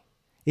easy.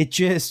 It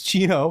just,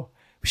 she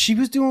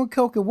was doing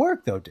coke at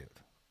work though, dude.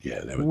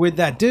 Yeah. With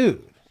that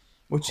dude.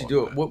 What you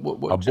do?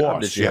 What A job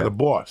boss. did She you had a have?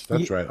 boss.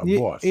 That's right. A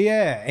boss.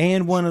 Yeah,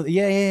 and one of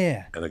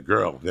yeah. And a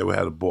girl. They had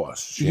a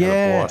boss. She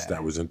had a boss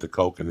that was into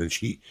coke, and then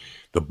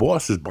the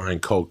boss was buying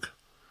coke.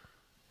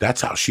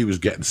 That's how she was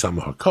getting some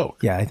of her coke.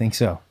 Yeah, I think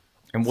so.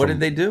 And what did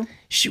they do?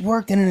 She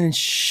worked in an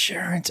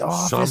insurance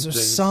office or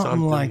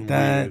something like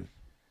that. weird.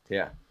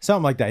 Yeah.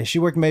 Something like that. She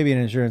worked maybe in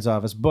an insurance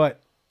office,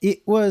 but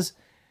it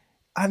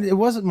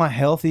wasn't my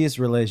healthiest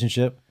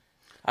relationship.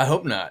 I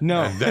hope not.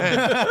 No. And then,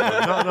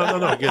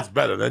 no. It gets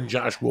better. Then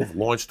Josh Wolf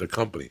launched a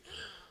company,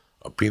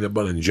 a peanut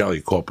butter and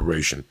jelly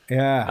corporation.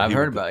 Yeah. I've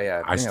heard about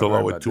I still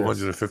owe it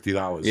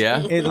 $250. Yeah?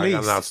 At I got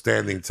least. an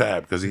outstanding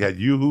tab because he had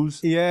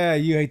Yoo-Hoos. Yeah,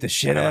 you ate the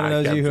shit out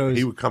of those Yoo-Hoos.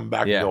 He would come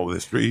back Yeah. and go,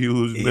 there's 3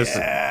 Yoo-Hoos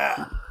missing.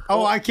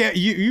 Oh, I can't.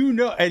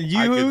 And I could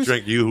Yoo-Hoos.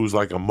 drink Yoo-Hoos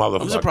like a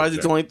motherfucker. I'm surprised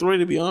it's only 3,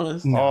 to be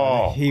honest.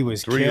 Oh, he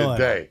was 3 killing a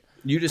day.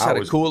 You just I had a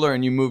was- cooler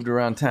and you moved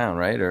around town,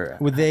 right? Or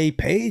Well, they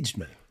paged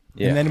me.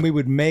 Yeah. And then we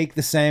would make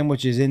the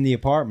sandwiches in the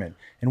apartment.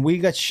 And we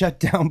got shut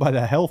down by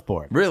the health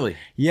board. really?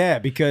 Yeah,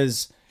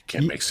 because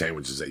Can't make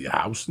sandwiches at your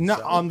house. and not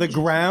stuff. on the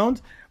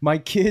ground, my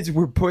kids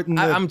were putting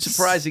the, I'm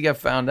surprised he got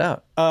found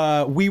out.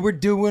 we were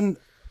doing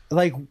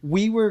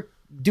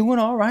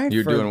all right.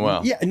 You're doing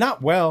well. Yeah,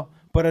 not well,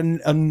 but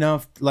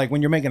enough. Like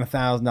when you're making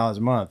 $1,000 a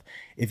month,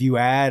 if you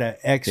add an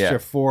extra Yeah.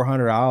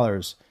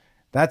 $400,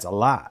 that's a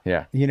lot.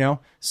 Yeah.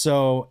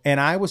 So, and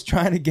I was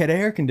trying to get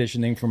air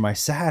conditioning for my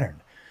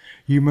Saturn.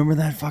 You remember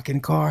that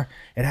fucking car?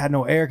 It had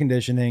no air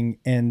conditioning,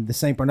 and the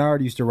St.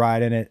 Bernard used to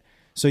ride in it.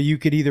 So you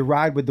could either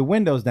ride with the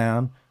windows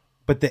down,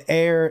 but the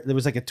air, there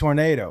was like a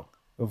tornado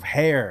of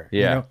hair.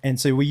 Yeah. And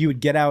so you would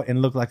get out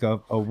and look like a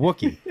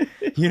Wookiee.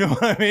 You know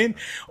what I mean?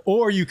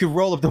 Or you could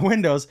roll up the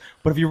windows,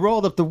 but if you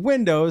rolled up the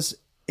windows,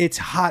 it's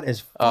hot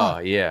as fuck. Oh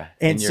yeah.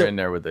 And, And you're so- in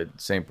there with the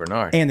Saint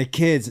Bernard. And the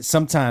kids,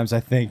 sometimes I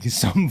think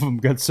some of them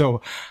got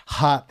so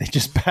hot they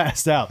just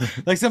passed out.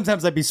 Like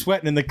sometimes I'd be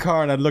sweating in the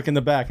car and I'd look in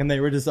the back and they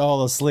were just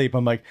all asleep.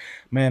 I'm like,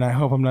 man, I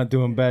hope I'm not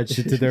doing bad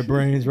shit to their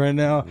brains right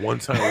now. One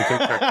time we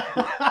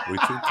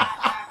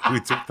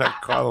took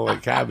that car to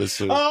like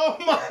Havasu. Oh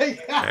my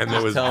god! And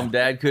there was Tell him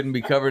Dad couldn't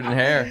be covered in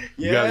hair.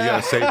 you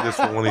gotta save this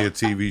for one of your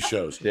TV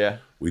shows. Yeah.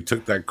 We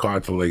took that car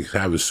to Lake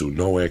Havasu,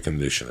 no air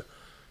conditioner.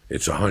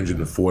 It's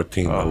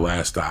 114 the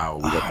last hour.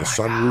 We got the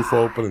sunroof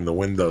open and the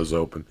windows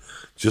open.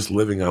 Just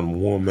living on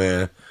warm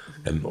air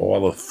and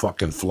all the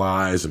fucking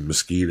flies and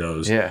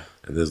mosquitoes. Yeah.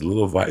 And there's a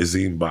little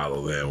Visine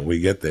bottle there. When we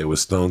get there, we're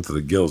stoned to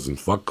the gills, and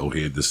Fucko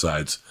here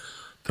decides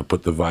to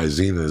put the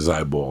Visine in his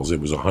eyeballs. It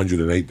was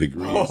 108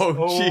 degrees.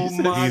 Oh,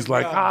 Jesus. He's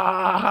like,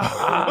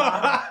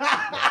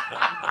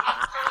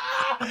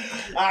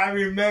 I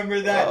remember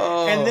that.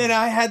 And then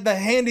I had the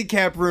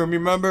handicap room, you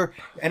remember?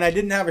 And I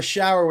didn't have a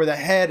shower with a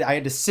head. I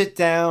had to sit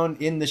down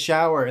in the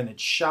shower and it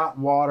shot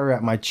water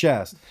at my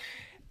chest.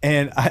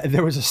 And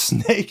there was a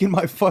snake in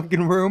my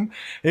fucking room.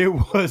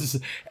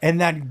 And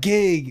that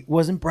gig,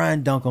 wasn't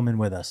Brian Dunkelman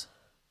with us?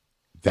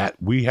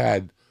 That we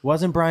had.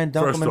 Wasn't Brian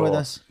Dunkelman with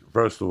us?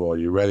 First of all,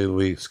 you ready,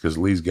 Lee? Because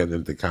Lee's getting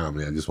into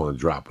comedy. I just want to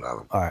drop it on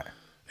him. All right.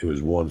 It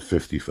was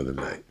 $150 for the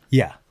night.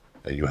 Yeah.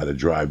 And you had to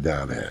drive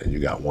down there, and you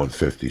got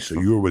 $150. So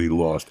you already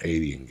lost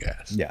 $80 in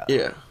gas. Yeah.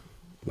 Yeah.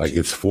 Like it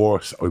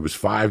was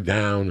 5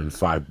 down and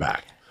 5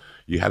 back.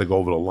 You had to go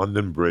over the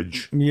London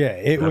Bridge.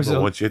 Yeah,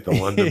 Once you hit the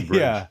London Bridge,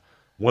 yeah.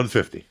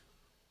 $150.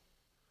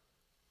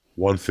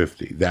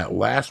 $150. That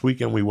last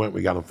weekend we went,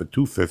 we got them for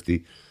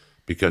 $250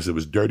 because it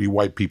was Dirty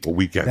White People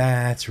weekend.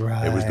 That's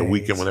right. It was the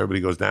weekend when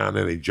everybody goes down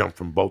there. They jump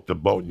from boat to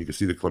boat, and you can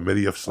see the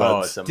chlamydia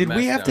slugs. Oh, Did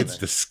we have to? It's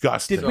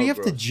disgusting. Did we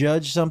have to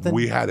judge something?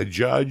 We had a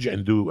judge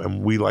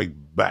and we like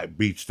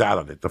beached out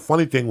on it. The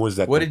funny thing was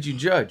that What did you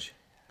judge?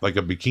 like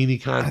a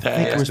bikini contest we're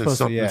and supposed to,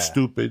 something yeah.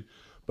 stupid.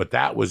 But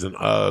that was an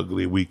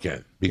ugly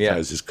weekend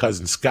because his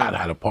cousin Scott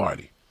had a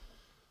party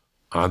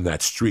on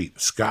that street.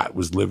 Scott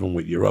was living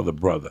with your other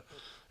brother,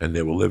 and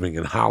they were living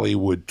in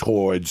Hollywood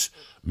towards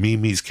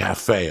Mimi's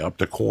Cafe, up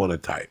the corner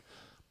type,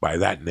 by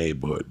that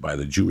neighborhood, by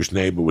the Jewish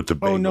neighbor with the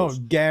bagels. Oh no,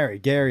 Gary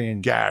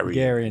and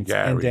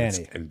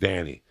Danny. And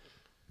Danny.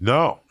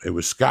 No, it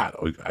was Scott,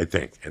 I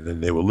think. And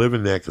then they were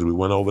living there because we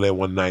went over there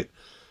one night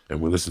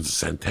and we listened to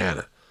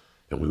Santana.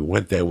 And we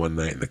went there one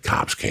night and the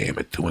cops came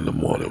at 2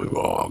 a.m. We were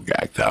all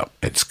gagged up.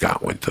 And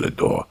Scott went to the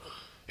door.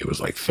 It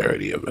was like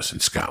 30 of us.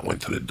 And Scott went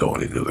to the door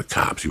and he knew the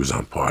cops. He was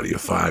on Party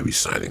of 5. He's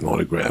signing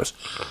autographs.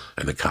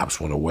 And the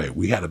cops went away.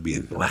 We had to be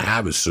in La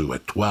Havasu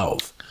at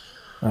 12.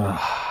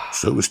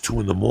 So it was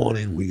 2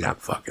 a.m. We got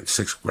fucking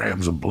 6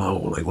 grams of blow.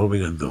 We're like, what are we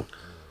going to do?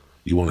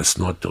 You want to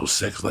snort those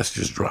 6? Let's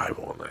just drive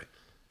all night.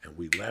 And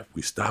we left.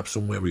 We stopped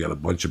somewhere. We got a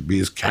bunch of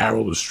beers.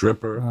 Carol, the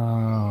stripper.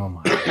 Oh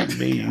my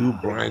Me, you,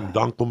 Brian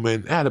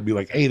Dunkelman. It had to be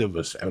like 8 of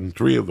us, and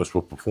 3 of us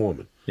were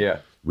performing. Yeah.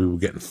 We were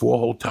getting 4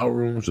 hotel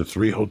rooms or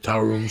 3 hotel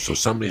rooms, so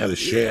somebody had to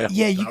share.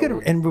 Yeah, you could,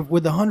 and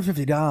with the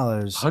 $150,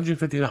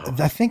 $150.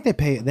 I think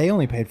they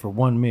only paid for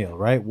one meal,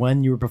 right?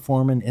 When you were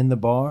performing in the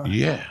bar.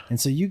 Yeah. And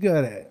so you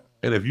got to.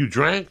 And if you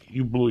drank,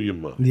 you blew your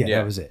money. Yeah,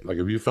 that was it. Like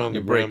if you found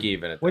You the break brand-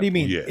 even. What do you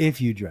mean? Yeah. If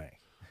you drank,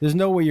 there's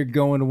no way you're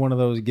going to one of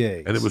those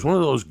gigs. And it was one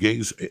of those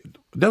gigs.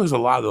 There was a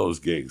lot of those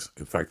gigs.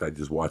 In fact, I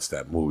just watched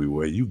that movie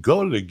where you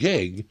go to the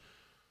gig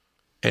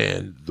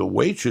and the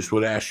waitress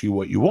would ask you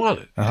what you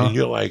wanted. And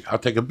you're like, I'll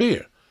take a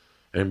beer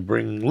and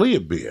bring Lee a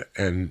beer.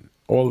 And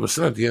all of a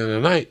sudden, at the end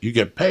of the night, you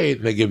get paid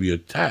and they give you a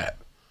tab.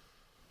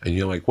 And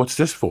you're like, what's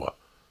this for?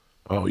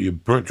 Oh, you're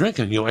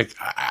drinking. And you're like,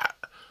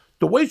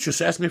 the waitress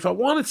asked me if I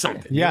wanted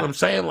something. You know what I'm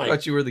saying? I Like,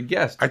 thought you were the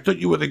guest. I thought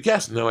you were the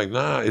guest. And they're like,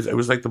 nah. It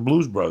was like the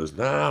Blues Brothers.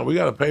 Nah, we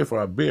got to pay for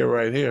our beer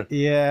right here.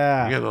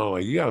 Yeah. You know,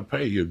 like you got to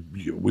pay. Your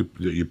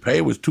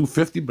pay was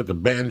 $250, but the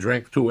band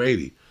drank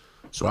 $280.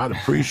 So I'd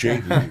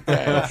appreciate it in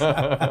cash.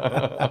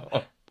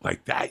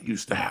 Like that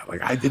used to happen.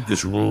 Like I did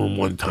this room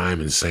one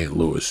time in St.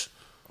 Louis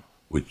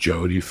with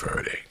Jodie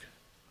Furtick.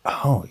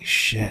 Holy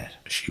shit.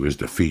 She was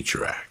the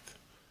feature act,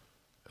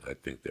 and I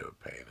think they were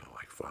paying her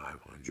like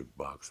 $500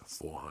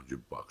 or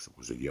 $400. It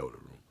was a Yoda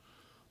room,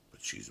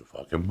 but she's a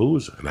fucking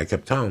boozer. And I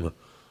kept telling her,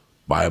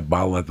 buy a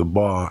bottle at the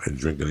bar and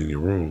drink it in your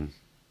room.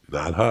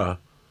 Not her.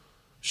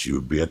 She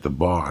would be at the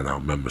bar, and I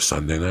remember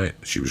Sunday night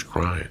she was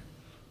crying.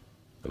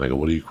 And I go,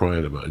 what are you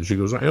crying about? And she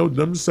goes, I owed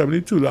them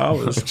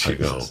 $72. I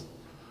go,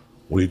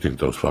 what do you think,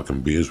 those fucking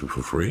beers were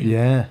for free?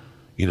 Yeah.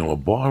 You know, a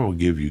bar will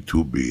give you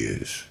 2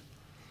 beers.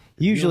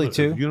 Usually If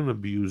 2. you don't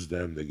abuse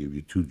them, they give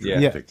you 2 Yeah.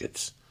 drink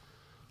tickets.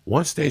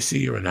 Once they see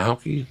you're an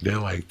alkie, they're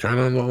like, turn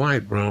on the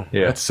light, bro.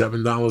 Yeah. That's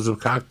 $7 a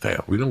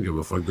cocktail. We don't give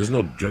a fuck. There's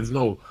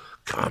no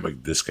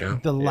comic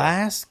discount. The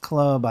last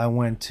club I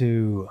went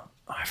to,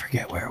 I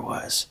forget where it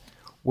was,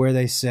 where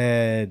they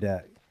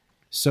said,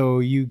 so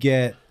you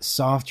get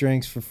soft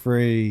drinks for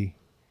free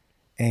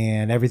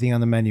and everything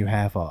on the menu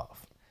half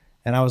off.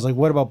 And I was like,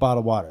 what about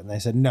bottled water? And they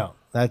said, no,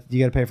 that you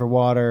got to pay for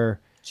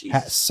water,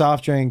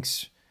 soft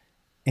drinks.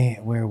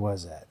 And where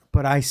was that?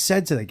 But I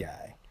said to the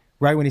guy,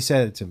 right when he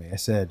said it to me, I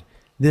said,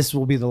 this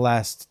will be the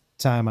last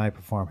time I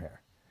perform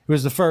here. It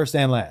was the first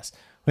and last.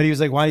 But he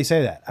was like, why do you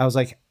say that? I was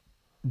like,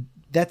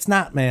 that's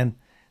not, man.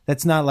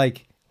 That's not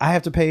like I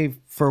have to pay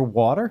for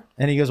water.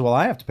 And he goes, well,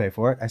 I have to pay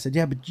for it. I said,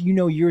 yeah, but you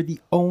know, you're the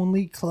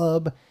only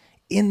club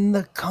in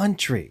the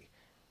country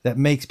that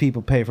makes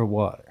people pay for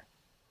water.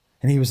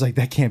 And he was like,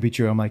 that can't be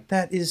true. I'm like,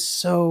 that is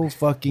so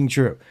fucking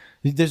true.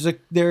 There's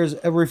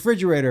a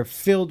refrigerator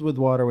filled with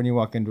water when you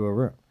walk into a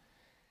room.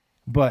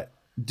 But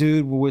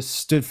dude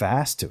stood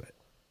fast to it.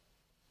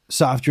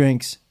 Soft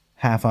drinks,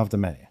 half off the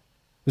menu. It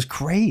was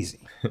crazy.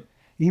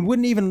 He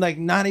wouldn't even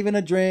not even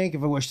a drink.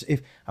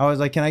 If I was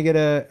like, can I get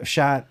a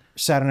shot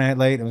Saturday Night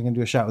Late? I was gonna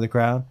do a shot with the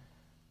crowd.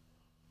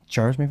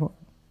 Charge me for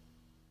it.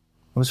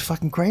 It was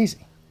fucking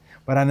crazy.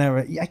 But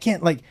I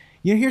can't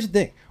here's the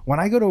thing. When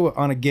I go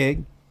on a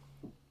gig,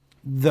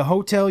 the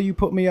hotel you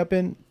put me up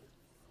in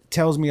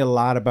tells me a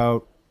lot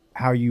about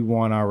how you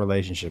want our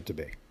relationship to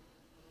be.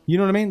 You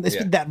know what I mean?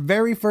 That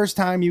very first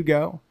time you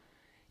go,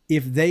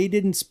 if they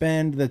didn't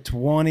spend the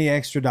 $20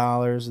 extra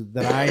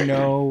that I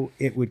know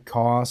it would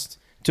cost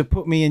to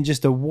put me in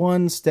just a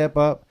one step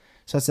up,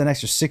 so that's an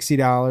extra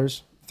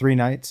 $60, 3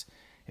 nights.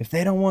 If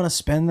they don't want to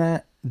spend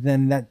that,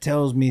 then that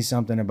tells me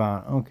something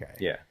about, okay.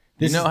 Yeah.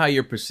 You know how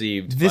you're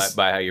perceived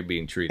by how you're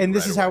being treated. And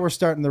this is how we're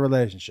starting the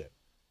relationship.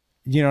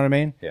 You know what I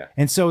mean? Yeah.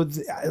 And so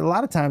a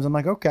lot of times I'm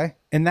like, okay.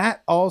 And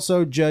that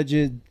also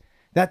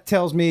that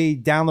tells me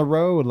down the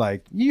road,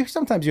 like,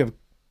 sometimes you have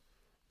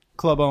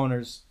club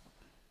owners.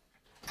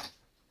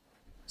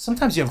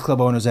 Sometimes you have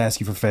club owners ask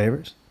you for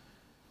favors.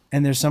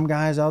 And there's some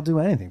guys I'll do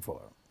anything for.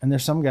 And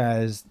there's some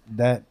guys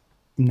that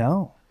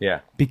no. Yeah.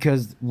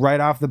 Because right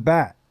off the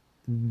bat,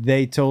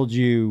 they told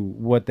you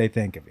what they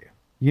think of you.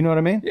 You know what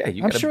I mean? Yeah,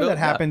 I'm sure that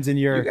happens in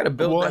your... You got to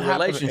build that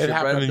relationship it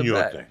happened right off in the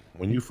your bat. thing.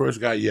 When you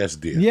first got Yes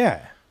Dear.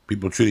 Yeah.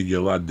 People treated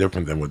you a lot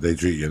different than what they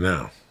treat you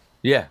now.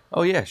 Yeah.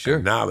 Oh, yeah, sure.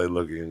 And now they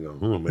look at you and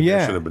go, maybe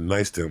I should have been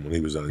nice to him when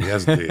he was on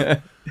Yes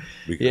Dear.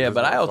 Yeah,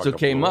 but I also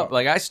came up,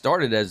 like I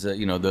started as, the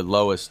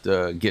lowest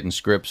getting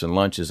scripts and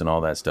lunches and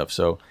all that stuff.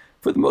 So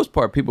for the most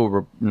part, people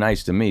were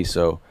nice to me.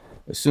 So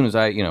as soon as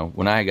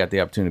when I got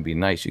the opportunity to be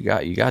nice, you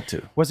got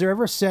to. Was there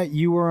ever a set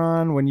you were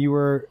on when you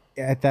were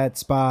at that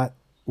spot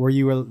where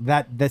you were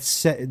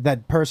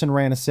that person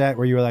ran a set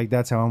where you were like,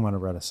 that's how I'm going to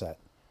run a set?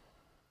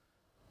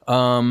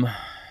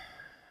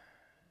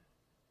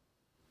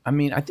 I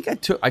mean, I think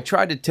I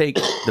tried to take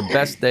the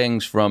best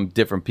things from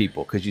different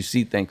people, because you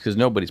see things, because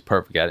nobody's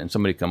perfect at it, and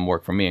somebody come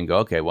work for me and go,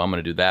 okay, well, I'm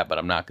going to do that, but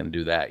I'm not going to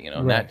do that, And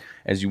Right. that,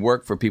 as you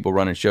work for people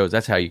running shows,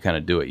 that's how you kind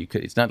of do it.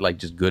 It's not like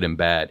just good and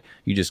bad.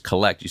 You just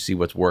collect. You see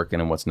what's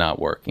working and what's not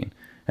working,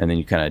 and then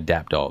you kind of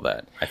adapt all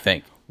that, I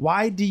think.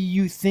 Why do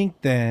you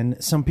think then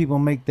some people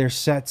make their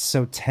sets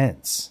so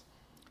tense?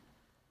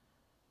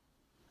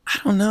 I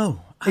don't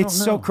know. It's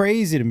so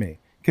crazy to me,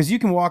 because you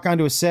can walk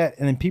onto a set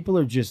and then people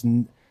are just,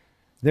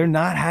 they're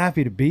not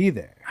happy to be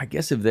there. I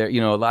guess if they're,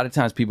 a lot of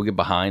times people get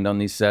behind on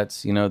these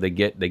sets, they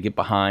get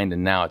behind,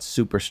 and now it's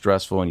super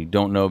stressful, and you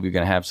don't know if you're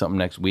going to have something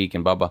next week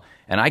and blah, blah.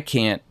 And I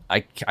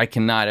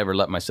cannot ever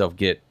let myself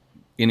get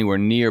anywhere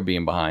near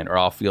being behind, or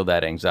I'll feel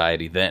that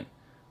anxiety then.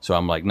 So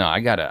I'm like, no,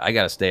 I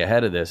gotta stay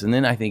ahead of this. And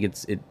then I think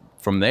it's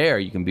from there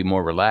you can be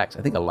more relaxed.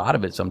 I think a lot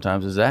of it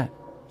sometimes is that.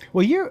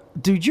 Well, you're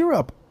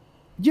up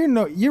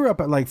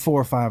at like 4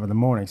 or 5 in the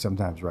morning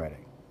sometimes writing.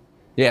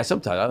 Yeah,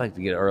 sometimes I like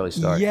to get an early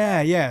start.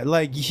 Yeah.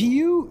 Like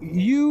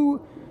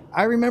you.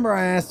 I remember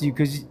I asked you,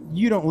 because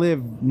you don't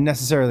live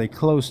necessarily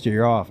close to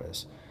your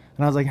office,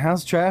 and I was like,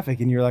 "How's traffic?"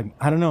 And you're like,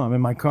 "I don't know. I'm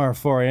in my car at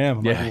 4 a.m."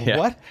 I'm like,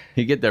 what?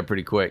 You get there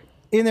pretty quick.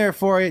 In there at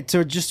 4 a.m.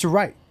 to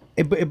write,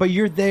 but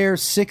you're there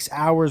 6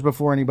 hours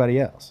before anybody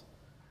else.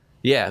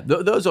 Yeah,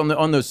 those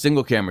on those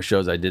single camera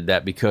shows, I did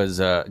that because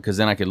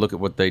then I could look at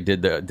what they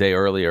did the day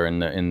earlier in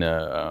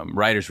the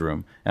writer's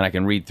room, and I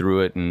can read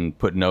through it and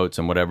put notes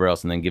and whatever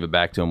else, and then give it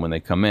back to them when they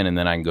come in, and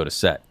then I can go to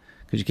set,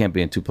 because you can't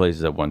be in 2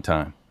 places at one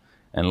time.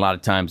 And a lot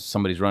of times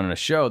somebody's running a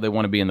show, they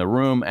want to be in the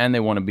room and they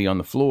want to be on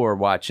the floor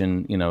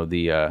watching,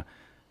 the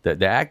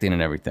acting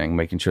and everything,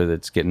 making sure that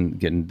it's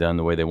getting done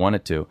the way they want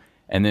it to,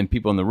 and then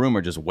people in the room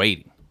are just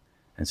waiting,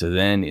 and so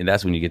then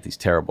that's when you get these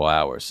terrible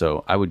hours.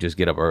 So I would just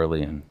get up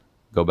early and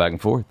go back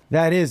and forth.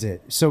 That is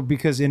it. So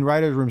because in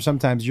writer's room,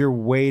 sometimes you're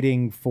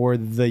waiting for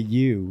whoever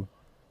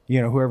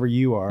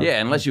you are. Yeah,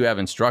 unless you have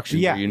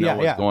instructions or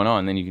what's going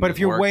on, then you can. But if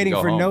you're waiting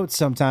for notes,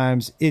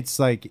 sometimes it's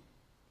like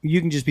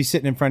you can just be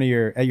sitting in front of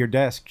your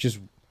desk, just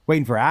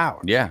waiting for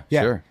hours. Yeah,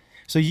 sure.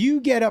 So you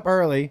get up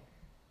early,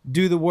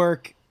 do the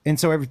work, and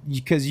so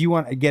because you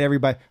want to get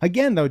everybody.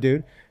 Again, though,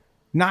 dude,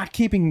 not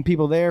keeping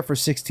people there for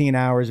 16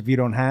 hours if you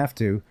don't have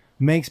to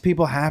makes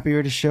people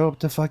happier to show up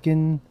to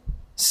fucking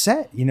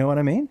set. You know what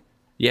I mean?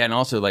 Yeah, and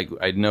also, like,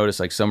 I noticed,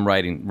 like, some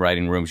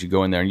writing rooms, you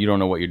go in there and you don't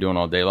know what you're doing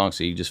all day long,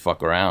 so you just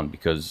fuck around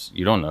because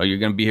you don't know. You're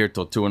going to be here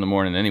till 2 in the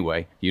morning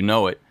anyway. You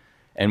know it.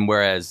 And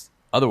whereas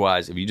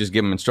otherwise, if you just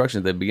give them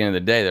instructions at the beginning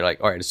of the day, they're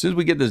like, all right, as soon as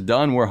we get this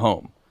done, we're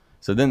home.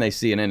 So then they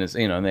see it in,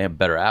 and they have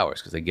better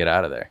hours because they get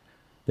out of there.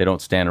 They don't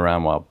stand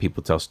around while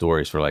people tell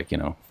stories for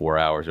 4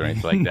 hours or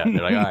anything like that.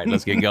 They're like, all right,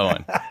 let's get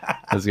going.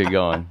 Let's get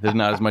going. There's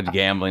not as much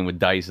gambling with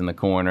dice in the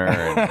corner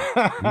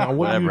and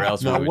whatever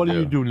else we would do. What do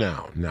you do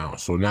now?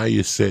 So now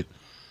you sit...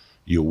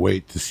 You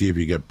wait to see if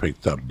you get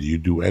picked up. Do you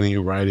do any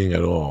writing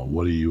at all?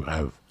 What do you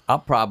have? I'll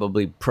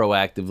probably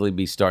proactively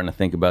be starting to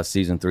think about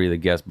season 3 of the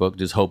guest book,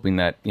 just hoping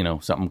that,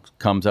 something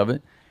comes of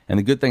it. And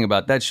the good thing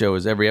about that show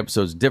is every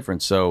episode's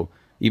different. So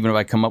even if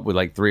I come up with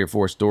like 3 or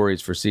 4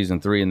 stories for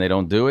season 3 and they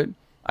don't do it,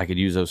 I could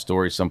use those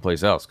stories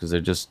someplace else because they're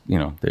just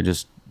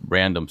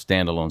random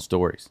standalone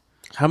stories.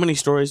 How many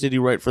stories did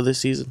you write for this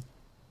season?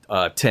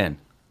 10.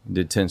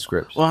 Did 10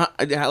 scripts. Well,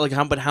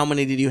 how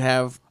many did you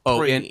have? How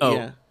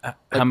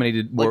many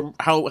did?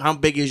 How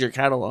big is your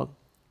catalog?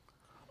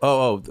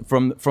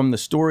 From the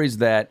stories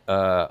that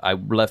I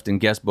left in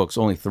guest books,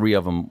 only 3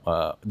 of them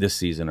this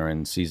season are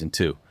in season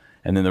 2,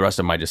 and then the rest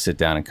of them I just sit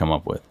down and come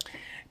up with.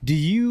 Do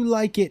you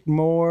like it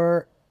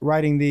more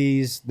writing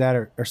these that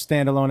are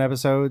standalone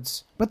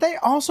episodes, but they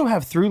also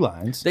have through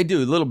lines. They do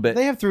a little bit.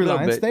 They have through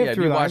lines. They have yeah,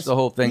 through you lines. watch the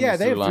whole thing. Yeah,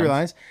 they have through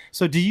lines.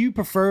 So do you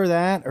prefer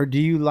that, or do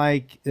you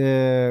like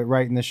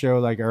writing the show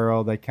like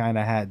Earl that kind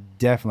of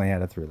definitely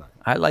had a through line?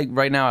 I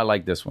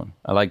like this one.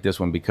 I like this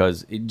one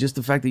because just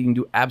the fact that you can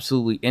do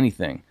absolutely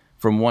anything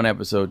from one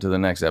episode to the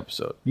next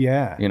episode.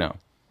 Yeah. You know.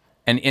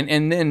 And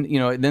then, you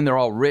know, then they're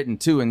all written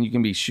too, and you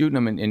can be shooting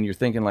them, and you're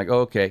thinking like, oh,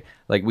 okay,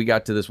 like we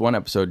got to this one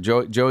episode.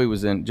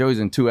 Joey's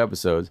in 2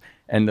 episodes,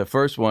 and the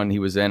first one he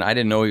was in, I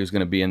didn't know he was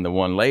going to be in the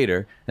one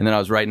later, and then I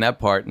was writing that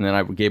part, and then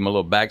I gave him a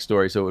little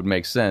backstory so it would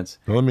make sense.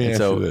 Now, let me ask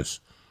you this: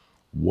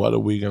 what are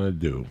we going to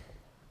do?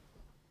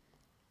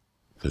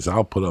 Because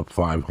I'll put up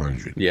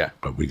 500. Yeah,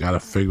 but we got to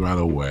figure out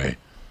a way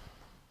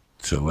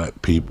to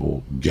let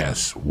people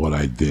guess what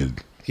I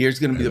did. Here's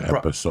going to be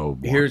the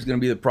Here's going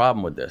to be the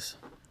problem with this.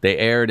 They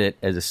aired it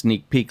as a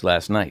sneak peek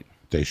last night.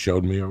 They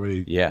showed me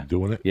already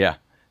doing it? Yeah.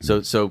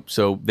 So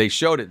they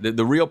showed it.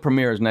 The real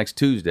premiere is next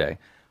Tuesday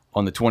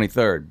on the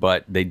 23rd,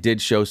 but they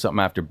did show something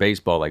after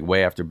baseball, like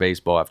way after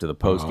baseball, after the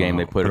post game.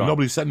 They put it on.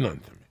 Nobody said nothing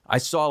to me. I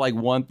saw like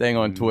one thing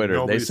on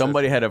Twitter.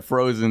 Somebody had a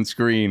frozen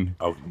screen.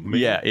 Of me?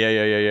 Yeah.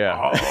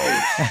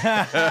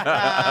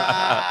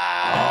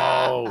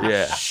 Oh,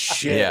 yeah.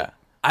 Shit. Yeah.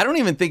 I don't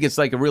even think it's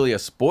like really a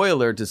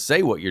spoiler to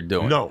say what you're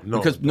doing. No,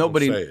 because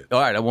nobody. Say it.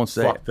 All right, I won't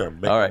say Fuck it. them.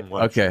 Make all right, them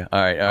watch okay,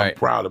 all right. I'm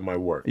proud of my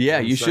work. Yeah,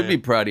 you know you should be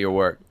proud of your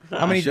work.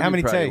 How many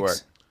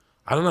takes?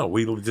 I don't know.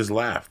 We just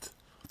laughed.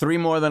 3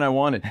 more than I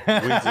wanted.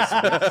 We just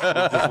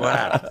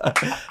laughed.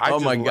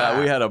 Oh my God,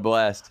 we had a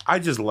blast. I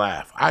just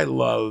laugh. I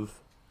love.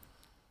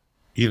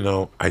 You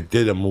know, I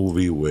did an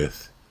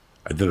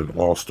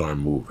all-star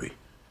movie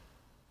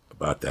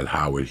about that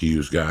Howard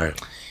Hughes guy.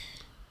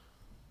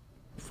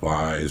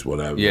 Flies,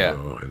 whatever. Yeah.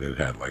 And it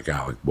had like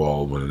Alec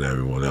Baldwin and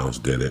everyone else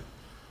did it.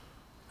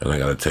 And I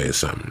got to tell you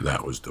something,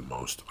 that was the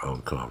most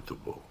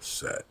uncomfortable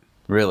set.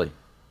 Really?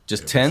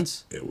 Just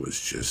tense? It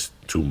was just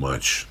too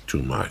much.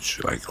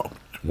 Like,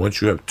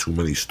 once you have too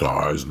many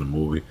stars in the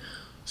movie,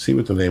 see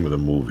what the name of the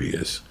movie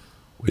is.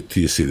 Wait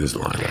till you see this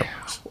lineup.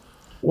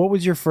 What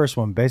was your first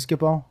one?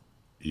 Basketball?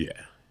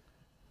 Yeah.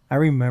 I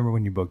remember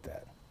when you booked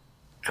that.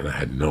 And I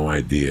had no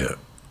idea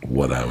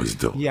what I was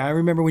doing. Yeah, I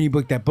remember when you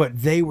booked that,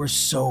 but they were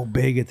so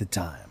big at the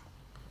time.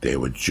 They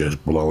were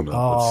just blown up with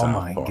Oh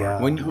South my Park.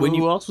 God.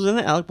 Who else was in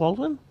it? Alec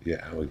Baldwin?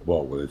 Yeah, Alec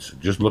Baldwin. It's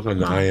just look on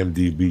the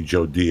IMDb,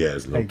 Joe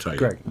Diaz, and I'll tell you.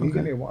 Greg, you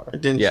give me a water.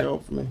 It didn't show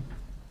up for me.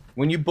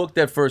 When you booked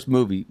that first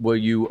movie, were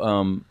you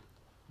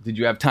did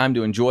you have time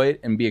to enjoy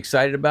it and be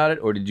excited about it,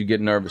 or did you get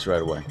nervous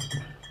right away?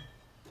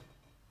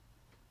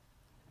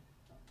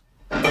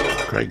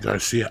 Greg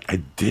Garcia, I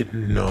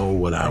didn't know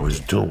what I was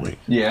doing.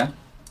 Yeah.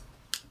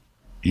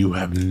 You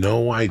have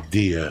no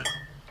idea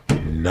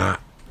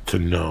not to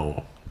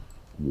know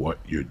what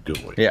you're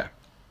doing. Yeah.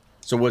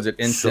 So was it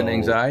instant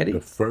anxiety?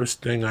 The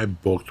first thing I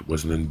booked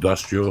was an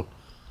industrial.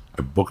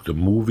 I booked a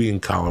movie in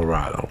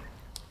Colorado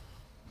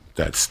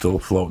that's still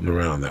floating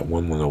around. That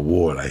won an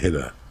award. I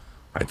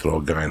throw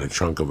a guy in the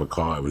trunk of a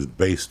car. It was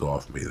based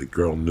off me. The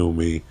girl knew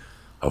me.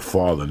 Her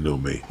father knew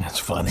me. That's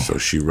funny. So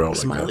she wrote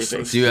Smiley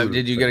face.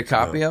 Did you get a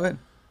copy of it?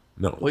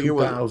 No, What year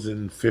was it?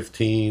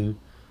 2015.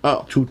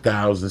 Oh.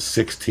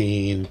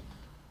 2016.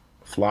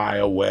 Fly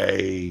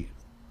Away.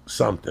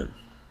 Something.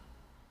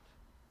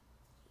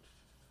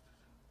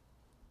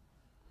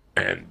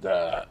 And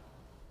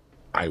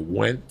I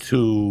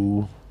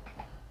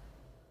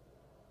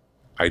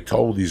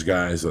told these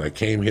guys that I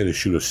came here to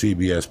shoot a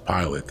CBS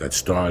pilot that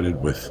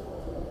started with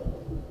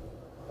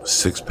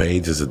 6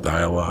 pages of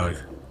dialogue.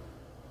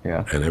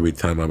 Yeah. And every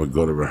time I would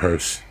go to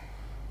rehearse,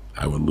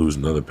 I would lose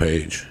another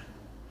page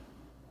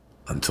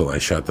until I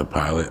shot the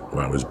pilot,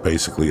 where I was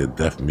basically a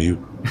deaf mute.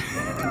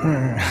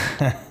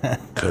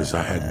 Because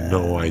I had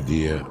no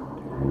idea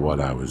what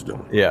I was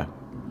doing. Yeah.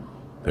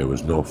 There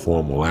was no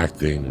formal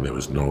acting. There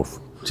was no...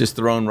 Just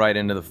thrown right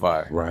into the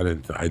fire. Right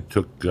into... I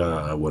took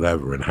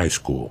whatever in high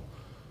school,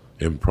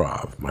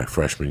 improv, my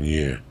freshman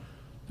year.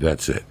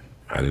 That's it.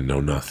 I didn't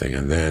know nothing.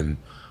 And then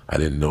I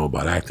didn't know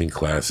about acting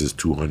classes,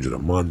 $200 a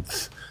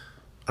month.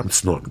 I'm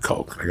snorting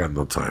coke. I got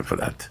no time for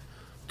that.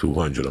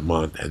 $200 a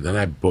month. And then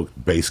I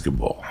booked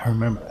basketball. I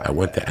remember that. I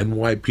went to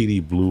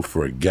NYPD Blue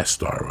for a guest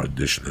star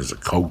audition as a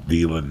coke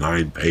dealer,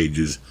 9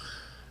 pages.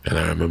 And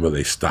I remember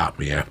they stopped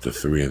me after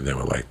 3 and they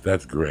were like,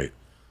 that's great.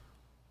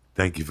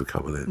 Thank you for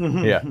coming in.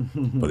 Mm-hmm. Yeah.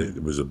 But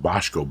it was a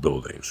Boschko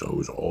building, so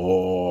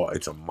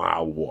it's a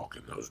mile walk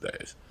in those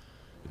days.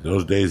 In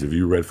those days, if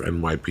you read for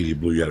NYPD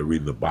Blue, you had to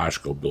read in the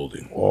Boschko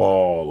building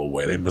all the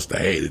way. They must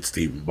have hated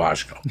Stephen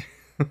Boschko.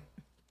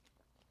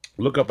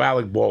 Look up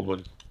Alec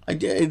Baldwin.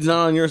 It's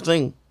not on your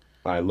thing.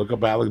 All right, look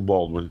up Alec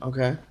Baldwin.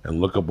 Okay.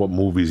 And look up what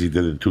movies he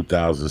did in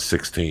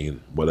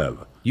 2016,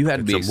 whatever. You had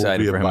to be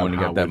excited for him when you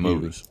got that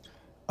movie. Hughes.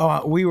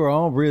 Oh, we were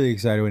all really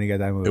excited when he got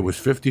that movie. It was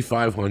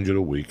 $5,500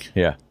 a week.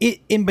 Yeah.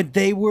 But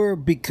they were,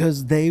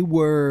 because they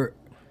were,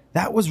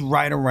 that was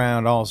right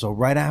around also,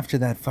 right after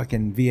that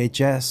fucking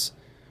VHS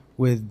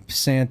with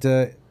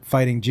Santa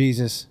fighting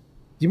Jesus.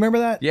 Do you remember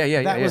that?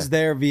 Yeah. That was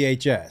their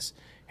VHS.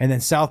 And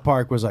then South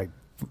Park was like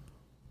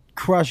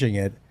crushing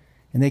it.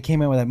 And they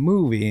came out with that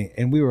movie,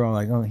 and we were all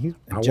like, "Oh,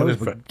 Joey's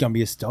gonna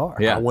be a star."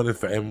 Yeah. I went in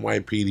for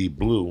NYPD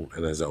Blue,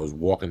 and as I was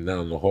walking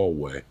down the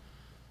hallway,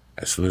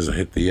 as soon as I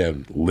hit the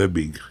end,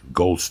 Libby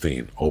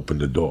Goldstein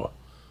opened the door,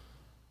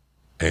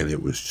 and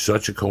it was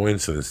such a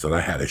coincidence that I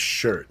had a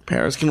shirt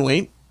Paris can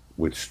wait.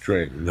 with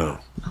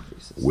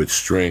with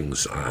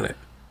strings on it,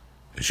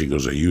 and she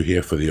goes, "Are you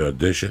here for the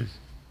audition?"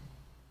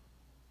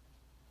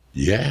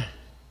 Yeah.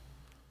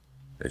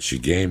 And she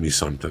gave me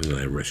something, and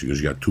I read. She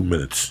goes, "You got 2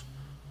 minutes."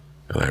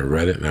 And I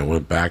read it, and I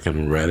went back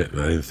and read it,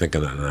 and I didn't think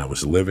of that. And I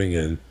was living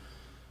in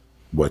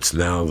what's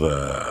now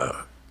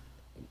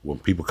when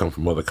people come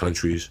from other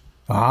countries.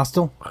 A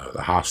hostel?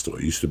 The hostel.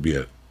 It used to be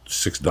a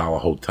 $6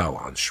 hotel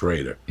on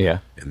Schrader. Yeah.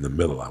 In the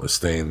middle. I was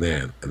staying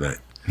there, and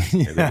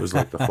it was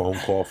like the phone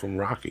call from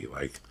Rocky.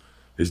 Like,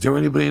 is there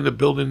anybody in the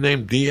building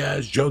named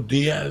Diaz, Joe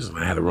Diaz? And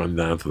I had to run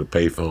down to the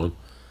payphone,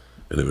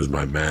 and it was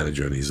my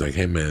manager, and he's like,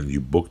 "Hey, man, you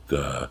booked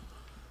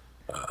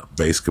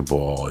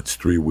basketball. It's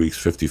 3 weeks,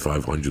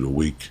 $5,500 a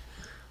week.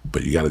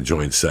 But you got to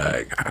join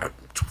SAG,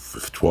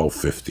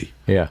 $1,250.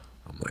 Yeah.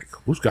 I'm like,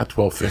 who's got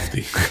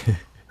 $1,250?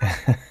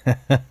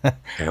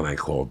 And I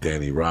called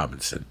Danny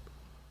Robinson,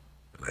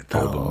 and I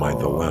told him my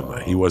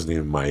dilemma. He wasn't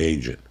even my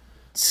agent.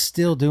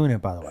 Still doing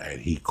it, by the way.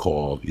 And he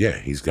called,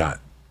 he's got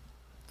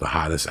the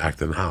hottest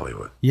actor in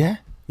Hollywood. Yeah.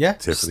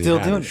 Tiffany Still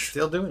Haddish. doing it.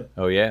 Still doing it.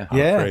 Oh yeah.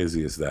 How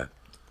crazy is that?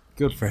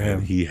 Good for him.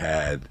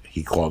 And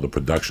he called the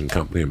production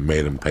company and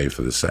made him pay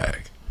for the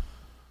SAG.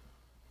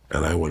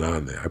 And I went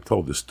on there. I've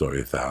told this story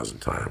 1,000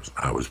 times.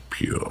 I was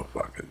pure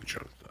fucking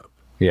junked up.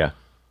 Yeah.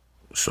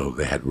 So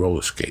they had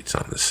roller skates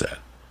on the set.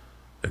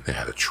 And they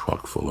had a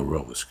truck full of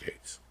roller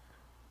skates.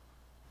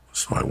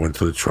 So I went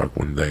to the truck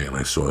one day and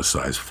I saw a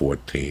size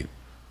 14.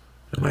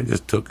 And I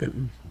just took it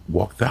and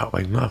walked out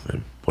like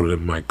nothing. Put it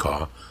in my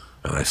car.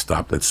 And I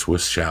stopped at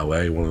Swiss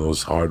Chalet, one of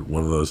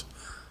those.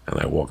 And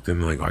I walked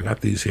in and I go, "I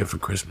got these here for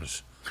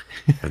Christmas."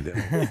 And then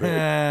and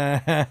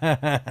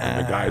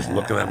the guy's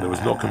looking at me. There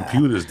was no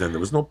computers then. There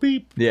was no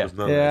beep. Yeah. There was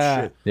none of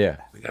that shit. Yeah.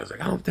 The guy's like,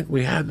 "I don't think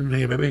we had them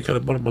here. Maybe I could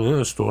have bought them in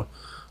another store.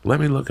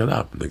 Let me look it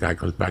up." And the guy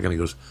comes back and he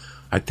goes,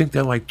 "I think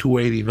they're like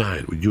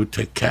 $289. Would you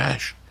take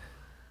cash?"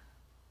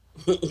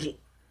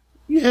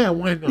 Yeah,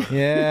 why not?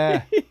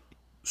 Yeah.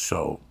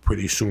 So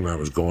pretty soon I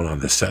was going on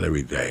the set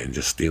every day and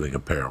just stealing a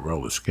pair of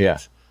roller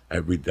skates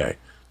every day.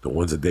 The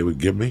ones that they would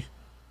give me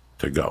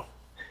to go.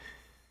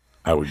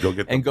 I would go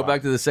get And go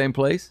back to the same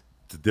place?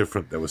 There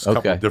was a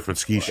couple of different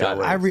ski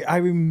chalets. I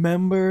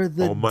remember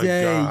the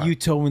day God. you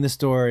told me the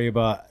story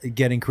about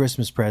getting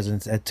Christmas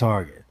presents at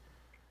Target.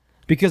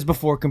 Because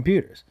before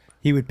computers,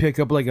 he would pick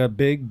up like a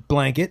big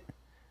blanket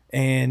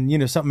and,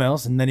 something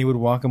else, and then he would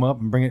walk them up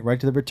and bring it right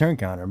to the return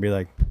counter and be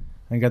like,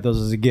 "I got those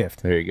as a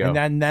gift." There you go.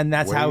 And then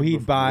that's how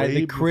he'd buy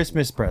the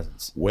Christmas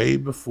presents. Way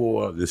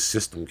before this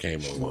system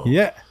came along.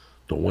 Yeah.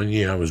 The one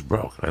year I was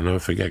broke. I never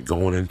forget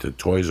going into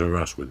Toys R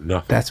Us with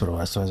nothing. That's what it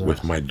was. Toys R Us.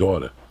 With my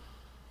daughter.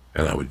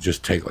 And I would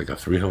just take like a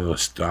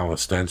 $300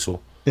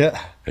 stencil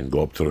and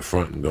go up to the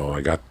front and go,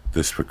 "I got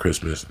this for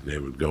Christmas." And they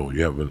would go,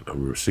 "You have a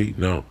receipt?"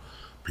 No.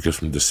 Because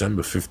from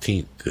December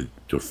 15th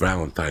to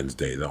Valentine's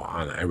Day, they'll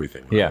honor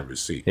everything with a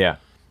receipt. Yeah.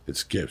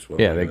 It's gifts.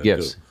 They're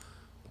gifts.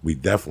 We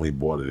definitely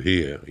bought it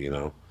here,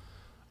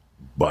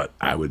 But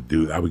I would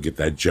get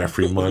that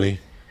Jeffrey money.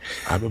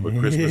 I remember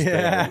Christmas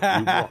Day.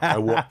 I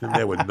walked in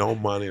there with no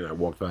money, and I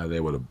walked out of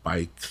there with a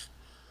bike,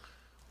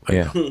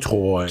 a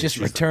toy. Just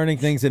returning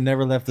things that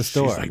never left the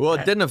store. Like, Well,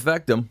 it didn't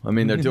affect them. I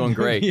mean, they're doing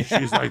great.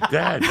 She's like,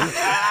 "Dad,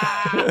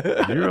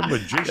 you're a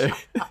magician."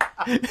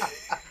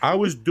 I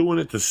was doing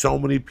it to so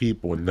many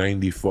people in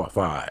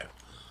 '95.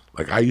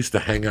 Like, I used to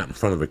hang out in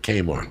front of a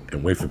Kmart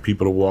and wait for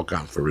people to walk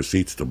out for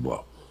receipts to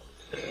blow.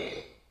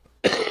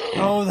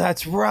 Oh,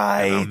 that's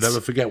right. And I'll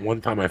never forget one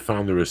time I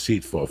found the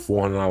receipt for a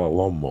 $400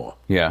 lawnmower.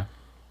 Yeah.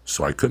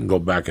 So I couldn't go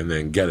back in there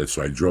and get it.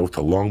 So I drove to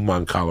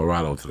Longmont,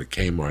 Colorado, to the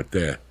Kmart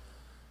there.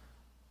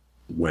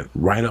 Went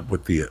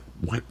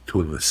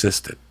to an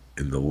assistant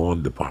in the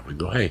lawn department.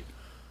 Go, "Hey,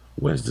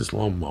 where's this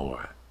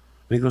lawnmower at?"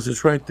 And he goes,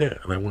 "It's right there."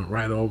 And I went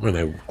right over and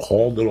I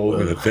hauled it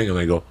over the thing and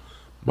I go,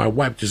 "My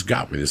wife just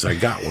got me this. I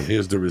got one.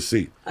 Here's the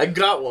receipt." I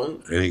got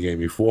one. And he gave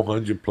me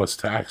 $400 plus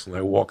tax, and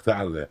I walked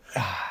out of there.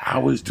 I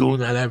was doing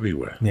that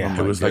everywhere. Yeah.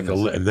 It was like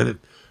and then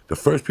the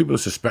first people to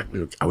suspect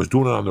me, I was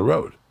doing it on the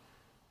road.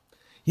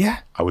 Yeah.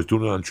 I was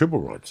doing it on triple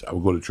runs. I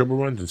would go to triple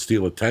runs and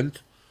steal a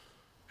tent,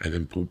 and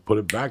then put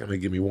it back, and they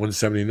give me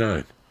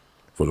 $179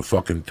 for the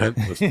fucking tent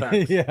plus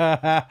tax.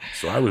 Yeah.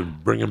 So I was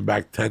bringing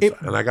back tents,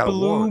 and I got a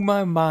blew warrant.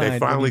 my mind They when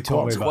finally you told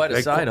caught me me. about Quite a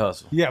They side caught-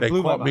 hustle. Yeah, They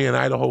blew my caught me in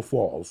Idaho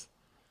Falls,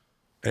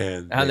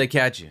 and How'd they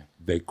catch you?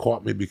 they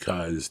caught me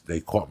because they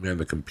caught me on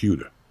the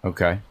computer.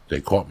 Okay. They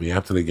caught me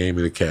after they gave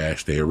me the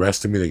cash. They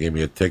arrested me. They gave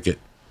me a ticket,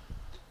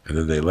 and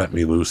then they let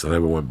me loose. I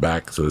never went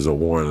back. So there's a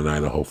warrant in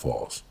Idaho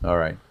Falls, All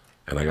right.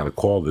 and I got a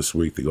call this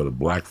week to go to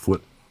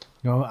Blackfoot,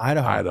 No,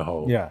 Idaho.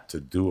 Idaho, Yeah.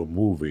 to do a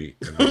movie.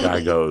 And the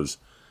guy goes,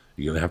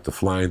 "You're gonna have to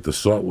fly into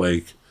Salt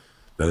Lake,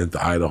 then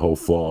into Idaho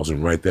Falls,"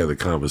 and right there the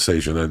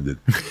conversation ended.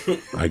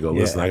 I go,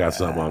 "Listen, I got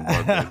something on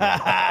Monday."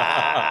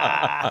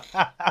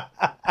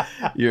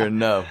 You're a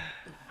no.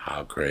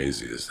 How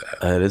crazy is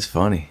that? That is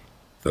funny.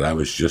 That I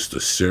was just a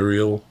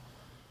serial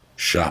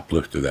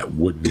shoplifter that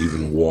wouldn't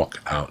even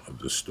walk out of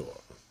the store.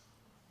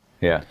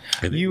 Yeah.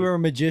 And You were a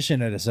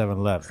magician at a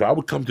 7-Eleven. So I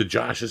would come to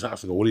Josh's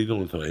house and go, "What are you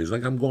doing tonight?" He's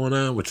like, "I'm going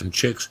out with some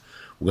chicks.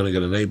 We're gonna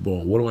get an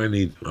 8-ball. What do I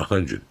need?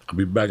 100. I'll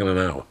be back in an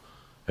hour."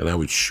 And I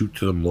would shoot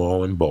to the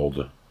mall in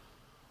Boulder,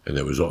 and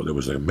there was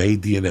like May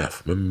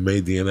DNF. Remember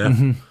May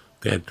DNF?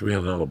 They had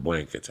 $300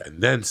 blankets,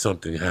 and then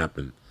something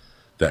happened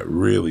that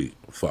really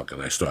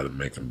I started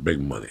making big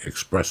money.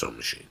 Espresso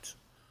machines.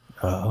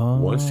 Oh.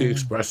 Once the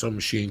espresso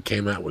machine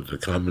came out with the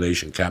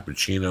combination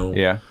cappuccino,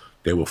 Yeah.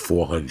 they were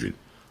 $400.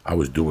 I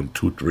was doing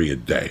 2-3 a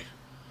day.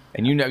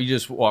 And you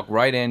just walk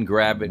right in,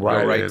 grab it,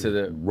 go right to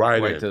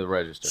the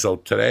register. So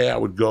today I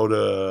would go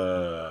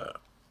to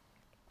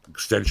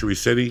Century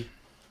City.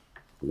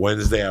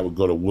 Wednesday I would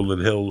go to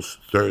Woodland Hills.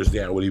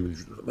 Thursday I would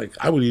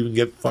even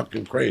get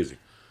fucking crazy.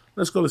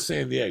 Let's go to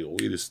San Diego.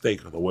 We'll eat a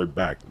steak on the way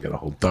back and get a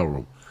hotel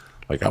room.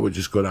 Like I would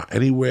just go down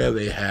anywhere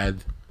they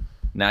had.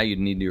 Now you'd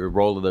need your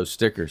roll of those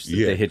stickers that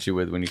they hit you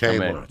with when you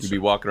come in. You'd be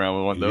walking around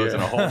with one of those in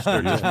a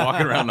holster, just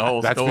walking around the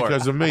whole store. That's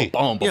because of me.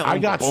 Boom, boom, I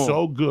got boom.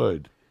 so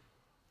good.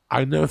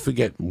 I never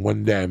forget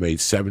one day I made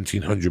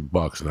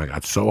 $1,700 and I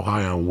got so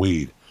high on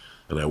weed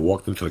and I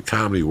walked into the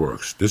Comedy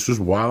Works. This was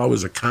while I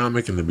was a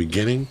comic in the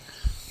beginning,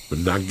 but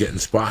not getting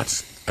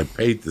spots. I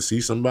paid to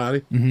see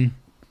somebody. And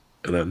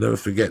I'll never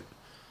forget,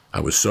 I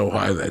was so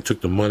high that I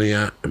took the money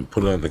out and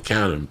put it on the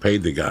counter and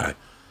paid the guy.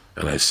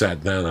 And I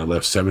sat down, I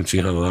left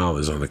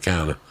 $1,700 on the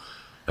counter.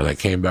 And I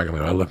came back and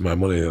I left my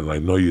money. And I'm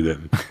like, "No, you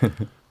didn't."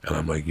 And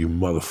I'm like, "You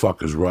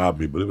motherfuckers robbed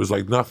me." But it was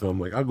like nothing.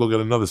 I'm like, "I'll go get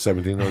another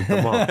 $1,700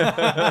 tomorrow."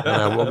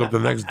 And I woke up the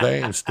next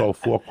day and stole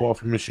 4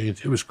 coffee machines.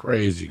 It was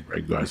crazy,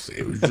 Greg Garcia.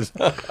 It was just,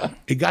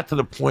 it got to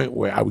the point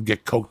where I would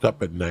get coked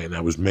up at night and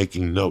I was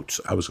making notes.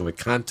 I was going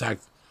to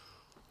contact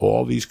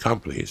all these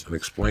companies and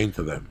explain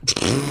to them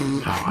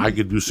how I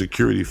could do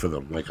security for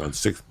them. Like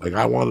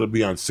I wanted to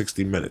be on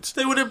 60 Minutes.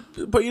 They would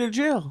have put you to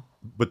jail.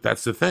 But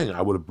that's the thing.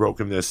 I would have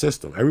broken their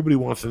system. Everybody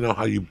wants to know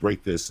how you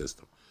break their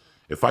system.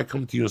 If I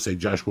come to you and say,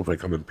 "Josh Wolf, I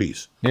come in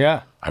peace.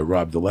 Yeah. I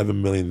robbed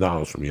 $11 million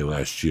from you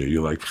last year."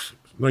 You're like,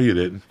 "No, you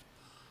didn't.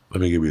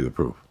 Let me give you the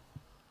proof."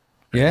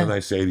 Yeah. And I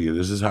say to you,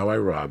 "This is how I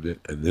robbed it,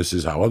 and this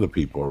is how other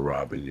people are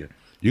robbing you."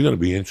 You're going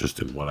to be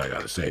interested in what I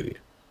got to say to you.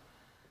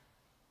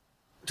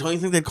 Don't you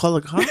think they'd call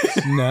the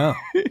cops? No.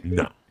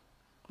 No.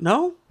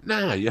 No?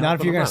 Nah, you Not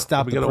if you're going to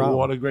stop the get a problem.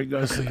 water, Greg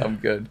Garcia? I'm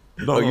good.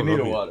 No, you need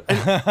no, a water.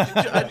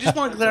 I just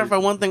want to clarify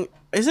one thing.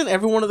 Isn't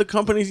every one of the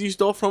companies you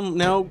stole from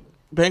now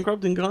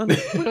bankrupt and gone?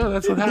 Well,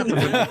 that's what happens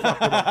when you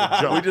fuck up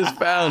the joke. We just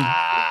found.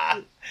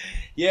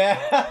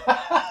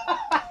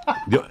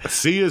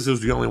 Sears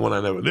is the only one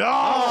I never.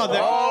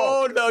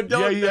 Oh, no,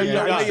 don't.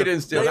 Yeah. You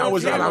didn't steal.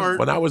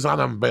 When I was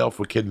on bail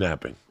for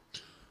kidnapping,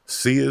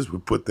 Sears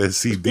would put their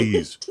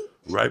CDs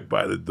right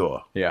by the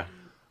door. Yeah.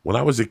 When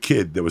I was a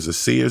kid, there was a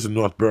Sears in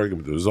North Bergen,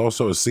 but there was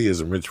also a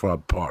Sears in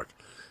Richfield Park,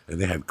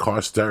 and they had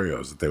car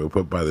stereos that they would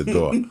put by the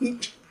door.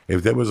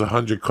 If there was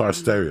 100 car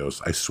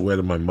stereos, I swear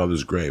to my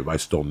mother's grave, I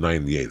stole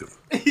 98 of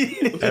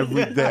them.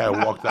 Every day I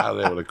walked out of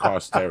there with a car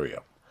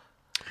stereo.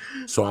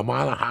 So I'm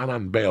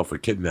on bail for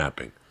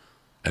kidnapping,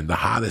 and the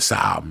hottest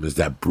album is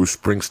that Bruce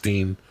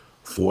Springsteen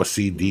 4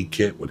 CD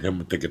kit with him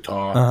with the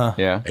guitar.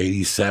 Yeah.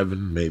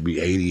 87, maybe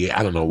 88.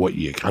 I don't know what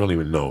year. I don't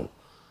even know.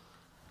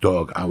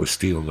 Dog, I was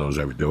stealing those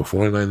every day. They were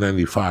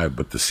 $49.95,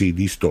 but the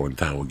CD store in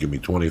town would give me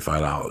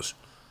 $25.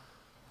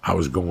 I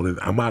was going in.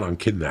 I'm out on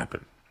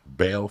kidnapping,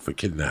 bail for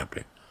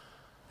kidnapping,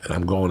 and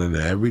I'm going in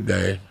there every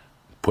day,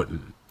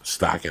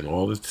 stocking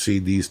all the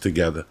CDs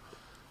together.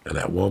 And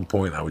at one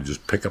point, I would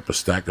just pick up a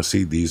stack of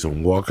CDs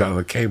and walk out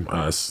of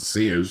the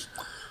Sears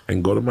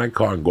and go to my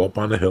car and go up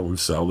on the hill and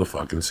sell the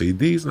fucking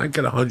CDs. And I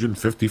get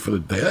 $150 for the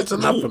day. That's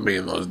enough for me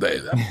in those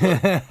days.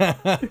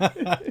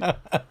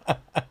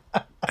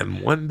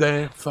 And one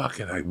day,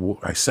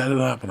 I set it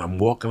up and I'm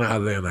walking out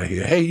of there and I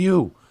hear, "Hey,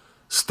 you,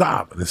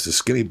 stop." And it's a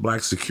skinny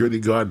black security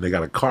guard and they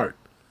got a cart.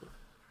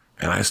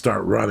 And I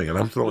start running and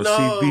I'm throwing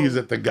CDs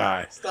at the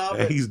guy.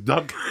 And he's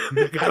ducking and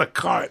they got a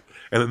cart.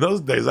 And in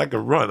those days, I could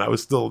run. I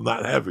was still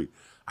not heavy.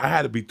 I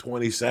had to be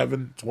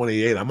 27,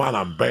 28. I'm out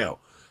on bail.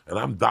 And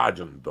I'm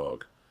dodging them,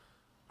 dog.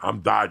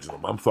 I'm dodging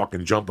them. I'm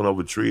fucking jumping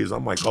over trees.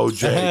 I'm like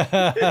OJ.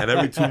 And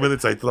every 2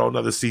 minutes, I throw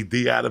another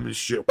CD at him and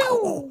shit.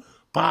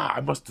 Bah,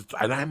 I must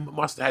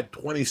have had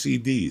 20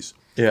 CDs.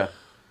 Yeah.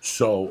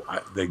 So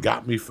they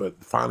got me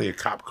finally a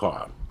cop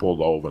car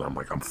pulled over. And I'm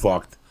like, I'm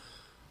fucked.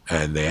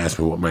 And they asked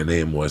me what my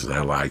name was. And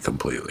I lied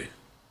completely.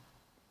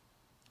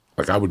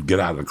 Like, I would get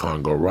out of the car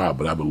and go rob,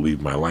 but I would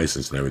leave my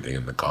license and everything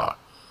in the car.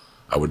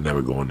 I would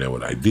never go in there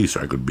with ID,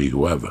 so I could be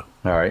whoever.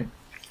 All right.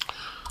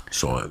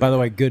 So, By the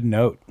way, good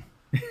note.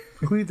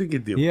 who do you think you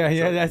did?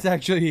 Yeah, that's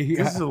actually...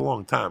 This is a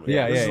long time ago.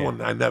 Yeah, this yeah, is yeah.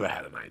 when I never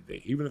had an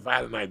ID. Even if I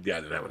had an ID,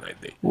 I didn't have an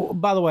ID. Well,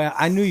 by the way,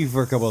 I knew you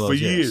for a couple of For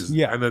those years.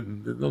 Yeah. I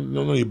don't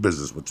know your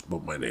business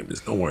what my name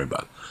is. Don't worry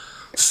about it.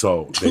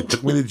 So they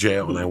took me to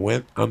jail, and I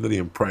went under the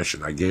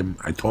impression. I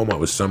told them I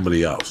was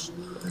somebody else.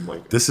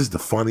 This is the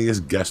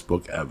funniest guest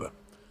book ever.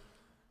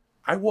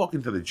 I walk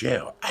into the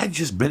jail. I had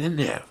just been in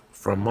there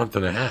for a month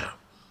and a half.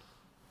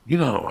 You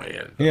know how I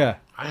am. Yeah.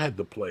 I had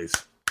the place.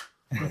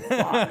 I would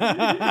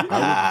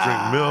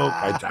drink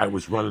milk. I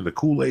was running the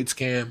Kool-Aid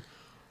scam.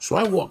 So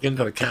I walk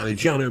into the county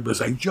jail and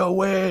everybody's like,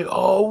 Joey,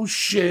 oh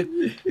shit,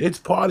 it's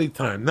party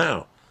time.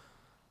 Now,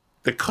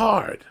 the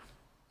card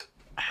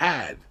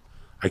had,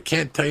 I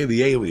can't tell you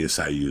the alias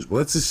I used, but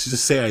let's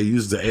just say I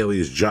used the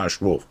alias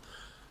Josh Wolf.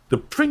 The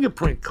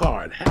fingerprint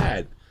card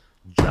had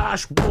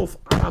Josh Wolf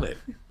on it.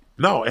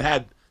 No, it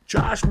had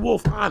Josh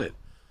Wolf on it.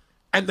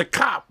 And the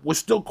cop was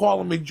still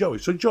calling me Joey.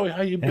 So, Joey,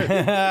 how you been?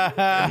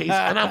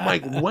 And I'm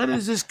like, when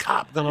is this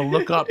cop going to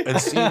look up and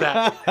see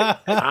that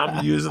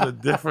I'm using a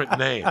different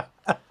name?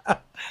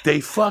 They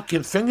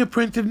fucking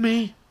fingerprinted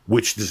me,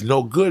 which is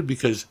no good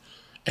because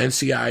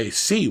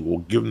NCIC will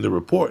give them the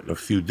report in a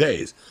few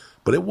days.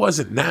 But it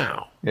wasn't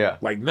now. Yeah.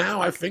 Like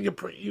now I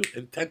fingerprint you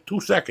in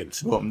 2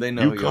 seconds. Boom, they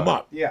know you you come are.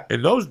 up. Yeah.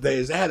 In those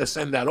days, I had to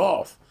send that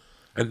off.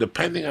 And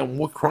depending on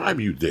what crime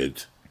you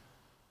did,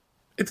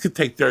 it could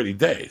take 30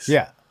 days.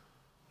 Yeah.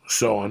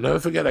 So I'll never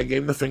forget, I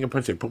gave them the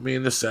fingerprints. They put me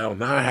in the cell.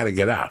 Now I had to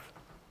get out.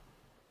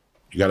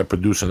 You got to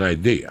produce an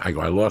ID. I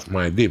go, I lost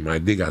my ID. My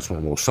ID got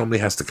stolen. Well, somebody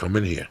has to come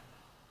in here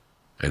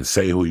and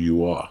say who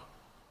you are.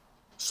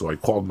 So I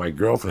called my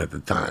girlfriend at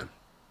the time.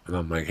 And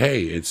I'm like,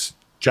 hey, it's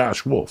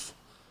Josh Wolf.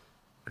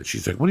 And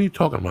she's like, what are you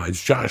talking about?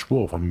 It's Josh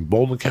Wolf. I'm in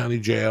Boulder County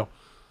Jail.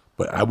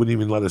 But I wouldn't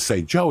even let her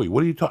say, Joey,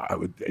 what are you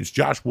talking? It's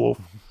Josh Wolf.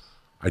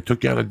 I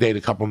took you on a date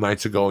a couple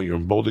nights ago. You're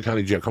in Boulder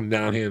County Jail. Come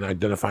down here and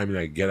identify me and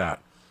I get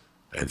out.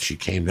 And she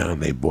came down,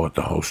 they bought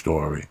the whole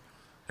story,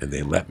 and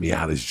they let me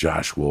out as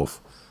Josh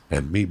Wolf.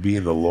 And me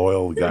being the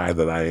loyal guy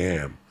that I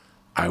am,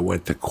 I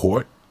went to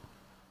court.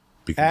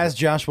 As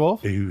Josh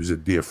Wolf? He was a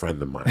dear friend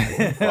of mine.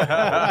 The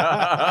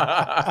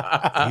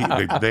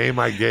name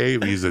I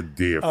gave, he's a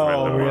dear friend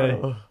of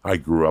mine. Really? I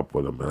grew up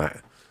with him.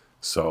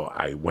 So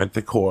I went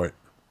to court,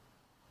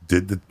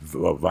 did the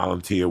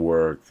volunteer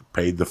work,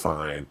 paid the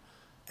fine.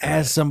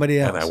 As somebody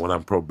else. And I went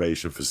on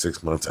probation for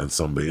 6 months and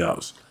somebody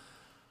else.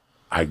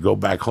 I go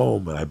back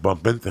home and I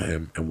bump into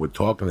him and we're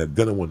talking at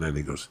dinner one night and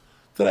he goes,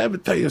 did I ever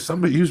tell you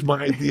somebody used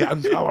my ID out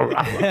in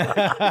Colorado?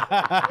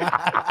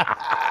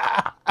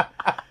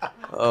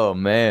 Oh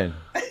man.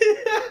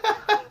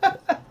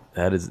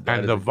 That is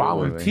And the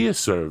volunteer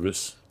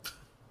service,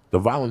 the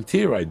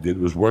volunteer I did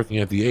was working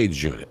at the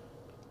AIDS unit.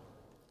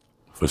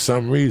 For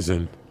some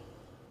reason,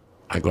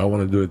 I go, I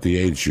want to do it at the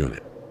AIDS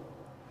unit.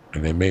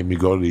 And they made me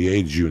go to the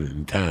AIDS unit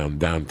in town,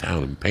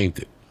 downtown, and paint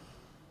it.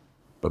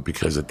 But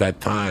because at that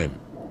time,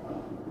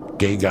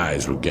 gay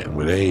guys were getting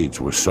with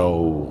AIDS, were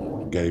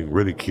so getting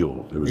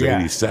ridiculed. It was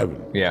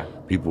 87. Yeah.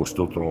 People were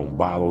still throwing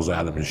bottles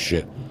at him and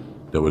shit.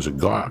 There was a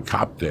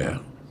cop there.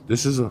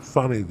 This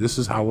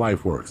is how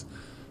life works.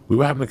 We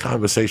were having a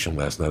conversation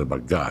last night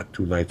about God,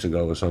 2 nights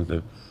ago or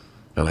something.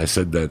 And I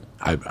said that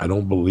I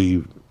don't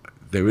believe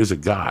there is a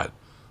God,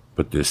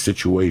 but there's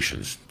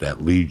situations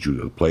that lead you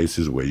to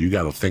places where you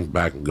got to think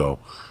back and go,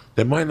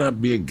 there might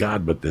not be a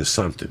God, but there's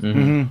something.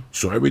 Mm-hmm.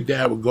 So every day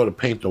I would go to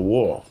paint the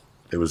wall.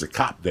 There was a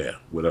cop there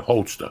with a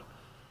holster.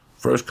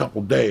 First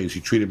couple days, he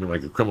treated me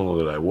like a criminal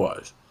that I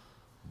was.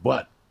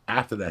 But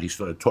after that, he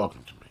started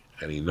talking to me.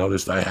 And he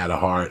noticed I had a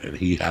heart, and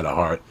he had a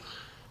heart.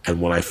 And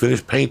when I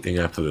finished painting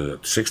after the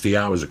 60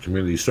 hours of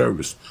community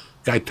service,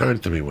 the guy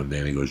turned to me one day,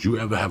 and he goes, you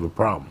ever have a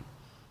problem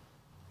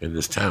in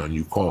this town,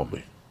 you call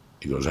me.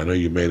 He goes, I know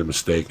you made a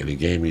mistake, and he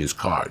gave me his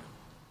card.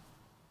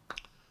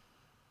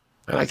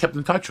 And I kept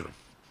in touch with him.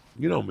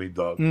 You know me,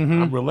 Doug.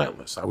 Mm-hmm. I'm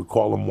relentless. I would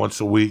call him once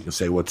a week and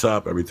say, what's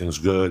up? Everything's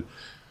good.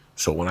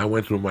 So when I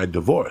went through my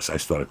divorce, I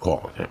started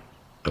calling him.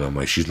 And I'm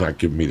like, she's not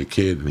giving me the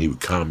kid. And he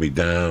would calm me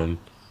down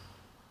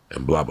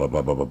and blah, blah,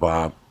 blah, blah, blah,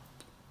 blah.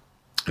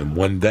 And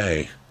one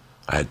day,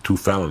 I had 2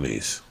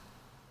 felonies.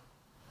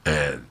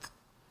 And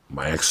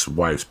my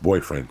ex-wife's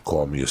boyfriend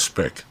called me a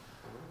spick.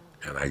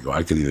 And I go,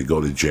 I could either go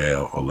to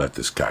jail or let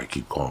this guy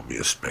keep calling me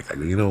a spick. I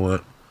go, you know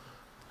what?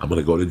 I'm going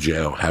to go to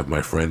jail, have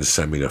my friends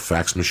send me the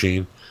fax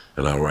machine,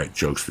 and I'll write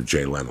jokes for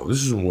Jay Leno.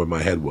 This is where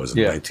my head was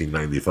in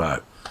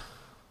 1995.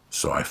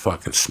 So I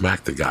fucking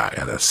smacked the guy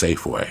at a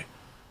Safeway.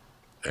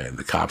 And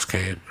the cops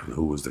came, and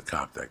who was the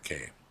cop that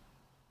came?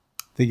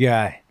 The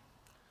guy.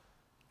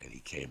 And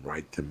he came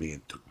right to me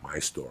and took my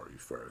story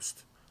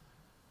first.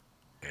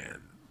 And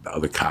the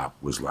other cop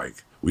was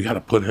like, we got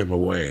to put him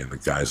away. And the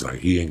guy's like,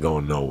 he ain't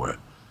going nowhere.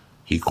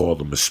 He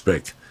called him a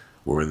spick.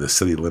 We're in the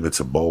city limits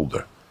of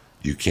Boulder.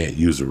 You can't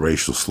use a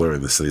racial slur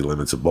in the city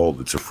limits of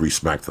Boulder. It's a free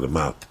smack to the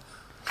mouth.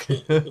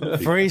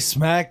 Free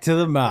smack to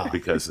the mouth.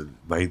 Because in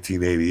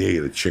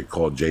 1988, a chick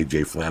called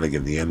J.J.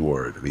 Flanagan the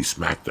N-word, and he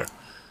smacked her.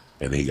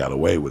 And he got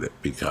away with it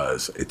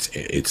because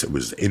it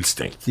was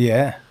instinct.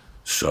 Yeah.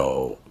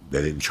 So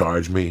they didn't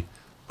charge me,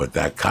 but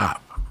that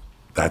cop,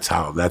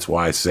 that's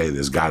why I say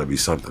there's got to be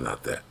something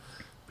out there.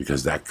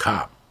 Because that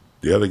cop,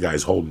 the other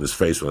guy's holding his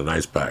face with an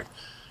ice pack.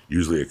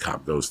 Usually a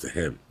cop goes to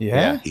him.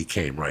 Yeah? He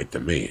came right to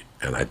me.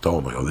 And I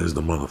told him, I go, there's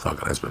the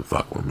motherfucker that's been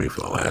fucking with me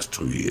for the last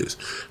 2 years.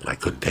 And I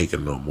couldn't take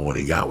it no more. And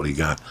he got what he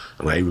got.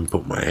 And I even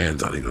put my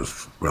hands on it. He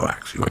goes,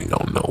 relax, you ain't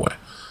going nowhere.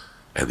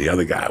 And the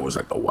other guy was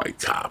like a white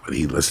cop, and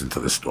he listened to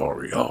the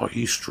story. Oh,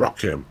 he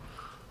struck him.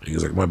 And he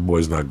was like, my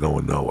boy's not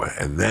going nowhere.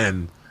 And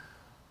then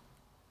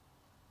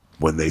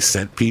when they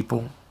sent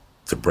people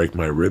to break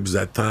my ribs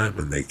that time,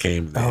 and they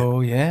came,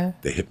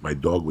 they hit my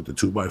dog with the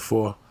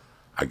 2x4.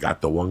 I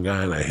got the one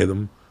guy and I hit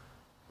him.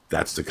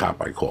 That's the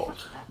cop I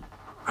called.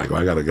 I go,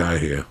 I got a guy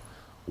here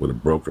with a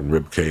broken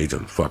rib cage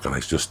and fucking I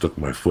just stuck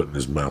my foot in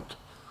his mouth.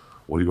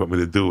 What do you want me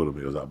to do with him?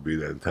 He goes, I'll be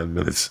there in 10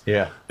 minutes.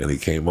 Yeah. And he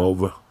came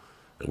over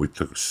and we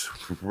took a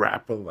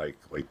wrapper, like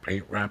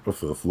paint wrapper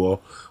for the floor.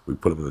 We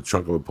put him in the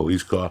trunk of a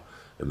police car,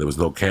 and there was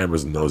no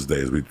cameras in those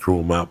days. We threw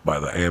him out by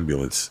the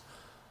ambulance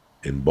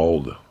in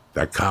Boulder.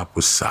 That cop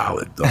was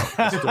solid, dog.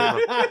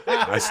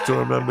 I still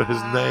remember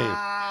his name.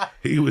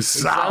 He was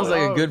solid. Sounds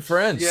like a good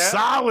friend. Yeah.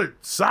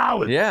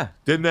 Solid. Yeah.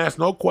 Didn't ask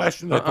no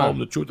questions. I told him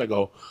the truth. I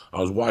go, I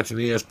was watching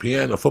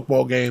ESPN, a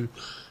football game,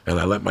 and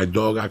I let my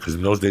dog out because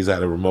in those days I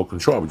had a remote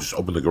control. We just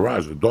opened the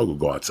garage and the dog would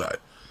go outside.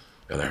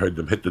 And I heard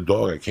them hit the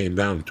dog. I came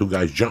down and two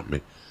guys jumped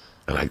me.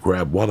 And I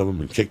grabbed one of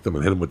them and kicked him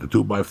and hit him with the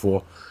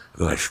 2x4.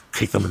 And then I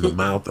kicked him in the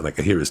mouth and I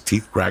could hear his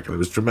teeth cracking. It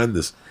was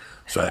tremendous.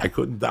 So I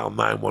couldn't dial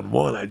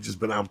 911. I'd just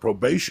been on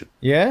probation.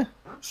 Yeah?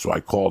 So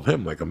I called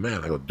him like a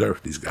man. I go,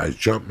 Durf, these guys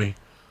jumped me.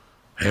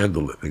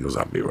 Handle it. And he goes,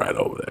 I'll be right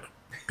over there.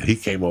 And he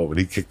came over and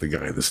he kicked the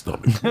guy in the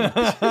stomach.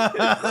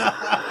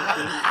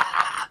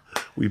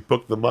 We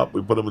picked him up.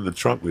 We put him in the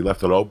trunk. We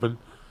left it open.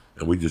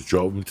 And we just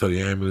drove him to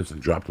the ambulance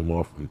and dropped him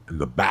off in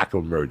the back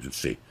of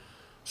emergency.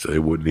 So they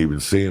wouldn't even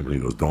see him. And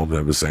he goes, don't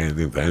ever say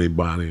anything to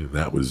anybody. And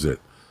that was it.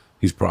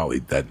 He's probably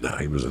dead now.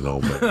 He was an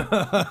old man.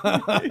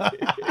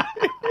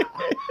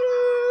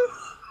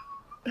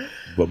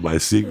 But my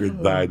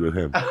secret died with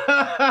him.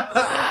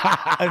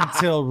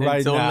 Until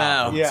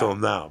now. Yeah. Until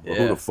now. But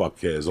who the fuck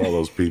cares? All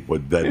those people are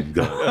dead and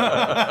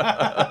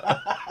gone.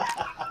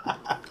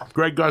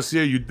 Greg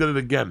Garcia, you did it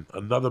again.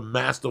 Another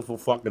masterful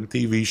fucking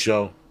TV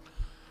show.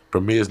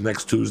 Premieres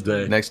next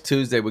Tuesday. Next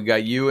Tuesday, we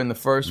got you in the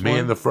first one. Me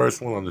in the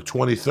first one on the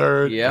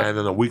 23rd. Yeah. And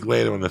then a week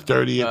later on the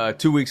 30th.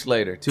 2 weeks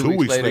later. Two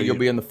weeks later, you'll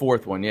be in the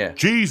fourth one, yeah.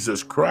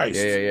 Jesus Christ.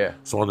 Yeah.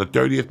 So on the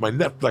 30th, my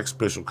Netflix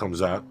special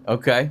comes out.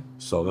 Okay.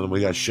 So then we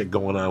got shit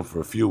going on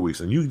for a few weeks.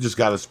 And you just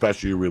got a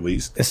special you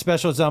released. The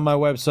special is on my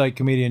website,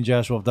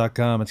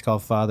 comedianjoshwolf.com. It's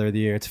called Father of the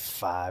Year. It's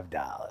 $5.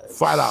 $5.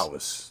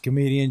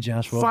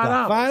 Comedianjoshwolf.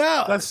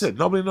 $5. That's it.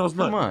 Nobody knows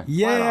nothing. Come on.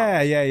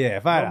 Yeah.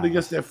 $5. Nobody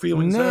gets their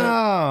feelings hurt.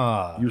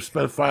 No. You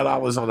spent $5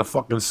 on a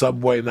fucking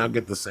Subway, now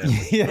get the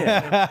sandwich.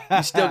 Yeah.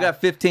 You still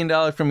got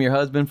 $15 from your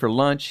husband for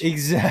lunch.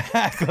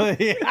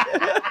 Exactly.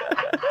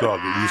 Dog,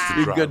 it used to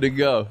You're drop. good to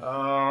go.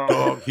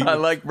 Dog, I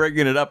like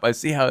bringing it up. I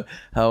see how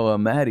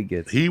mad he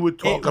gets. he would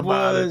talk It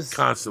about was- it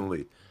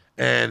constantly.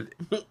 And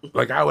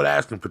like I would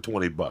ask him for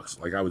 $20.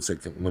 Like I would say,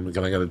 can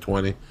I get a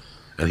 20?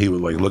 And he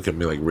would like look at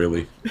me like,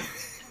 really?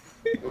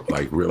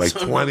 Like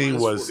 20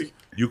 was,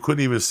 you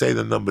couldn't even say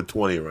the number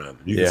 20 around.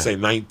 You could say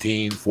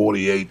 19,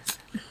 48.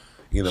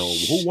 You know,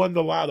 who won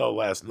the lotto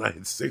last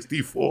night?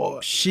 64,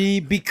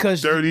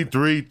 Because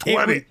 33,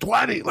 20,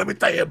 20. Let me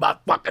tell you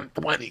about fucking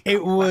 20.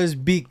 it was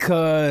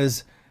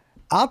because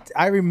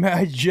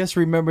I just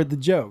remembered the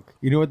joke.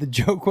 You know what the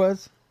joke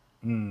was?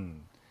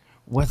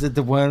 Was it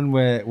the one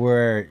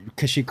where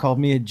because she called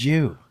me a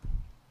Jew?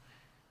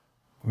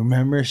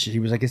 Remember, she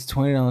was like, it's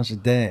 $20 a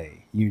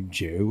day, you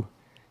Jew.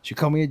 She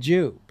called me a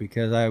Jew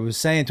because I was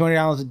saying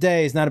 $20 a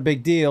day is not a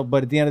big deal,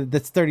 but at the end of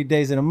that's 30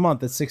 days in a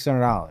month, that's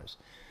 $600.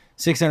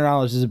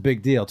 $600 is a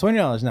big deal.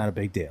 $20 is not a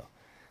big deal.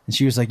 And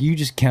she was like, you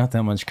just count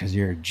that much because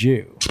you're a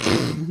Jew.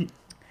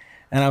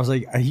 And I was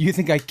like, you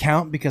think I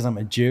count because I'm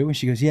a Jew? And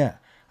she goes, yeah.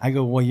 I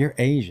go, well, you're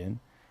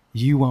Asian.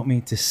 You want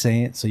me to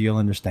say it so you'll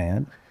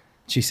understand?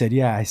 She said,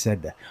 yeah. I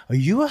said, oh,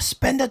 you are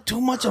spending too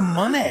much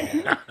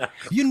money.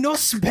 You're not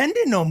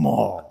spending no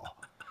more.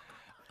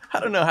 I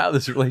don't know how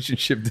this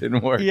relationship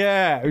didn't work.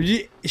 Yeah.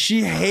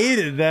 She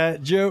hated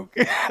that joke.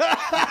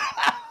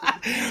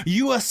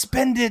 You are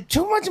spending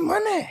too much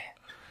money.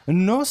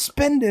 No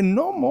spending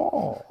no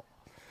more.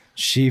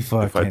 She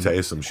fucking. If I tell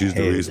you something, she's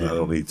the reason I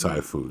don't eat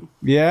Thai food.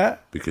 Yeah.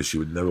 Because she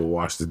would never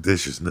wash the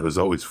dishes, and there was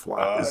always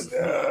flies.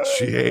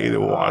 She hated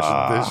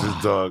washing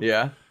dishes, dog.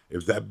 Yeah.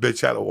 If that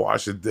bitch had to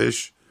wash a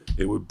dish,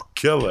 it would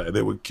kill her, and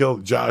it would kill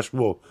Josh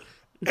Wolf.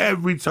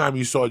 Every time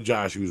you saw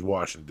Josh, he was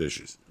washing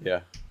dishes. Yeah.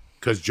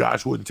 Because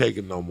Josh wouldn't take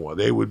it no more.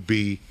 They would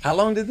be... How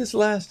long did this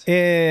last?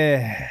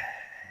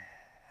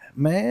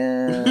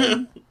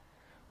 Man.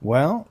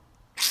 Well...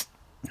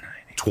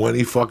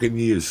 20 fucking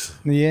years.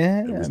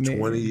 Yeah. It was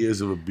 20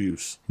 years of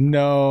abuse.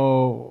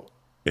 No.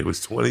 It was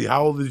 20.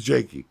 How old is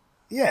Jakey?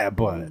 Yeah,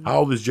 but...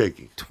 How old is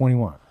Jakey?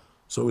 21.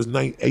 So it was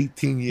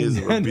 18 years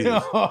of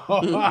abuse.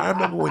 I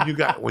remember when you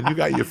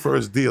got your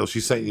first deal,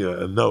 she sent you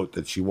a note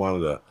that she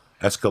wanted a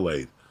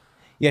Escalade.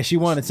 Yeah, she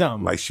wanted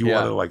something. Like she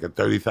wanted like a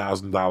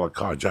 $30,000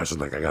 car. Josh was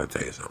like, I gotta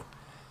tell you something.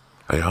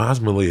 I go,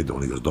 how's Malia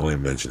doing? He goes, don't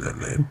even mention that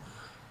name.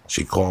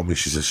 She called me.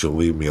 She said she'll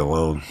leave me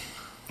alone.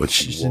 But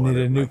she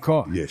needed a new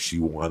car. Yeah, she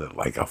wanted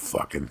like a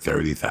fucking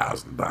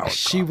 $30,000 car.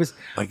 She was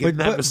like, it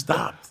never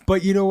stopped.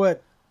 But you know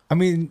what? I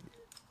mean,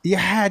 you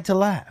had to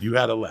laugh. You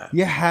had to laugh.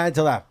 You had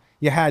to laugh.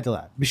 You had to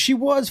laugh. But she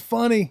was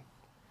funny.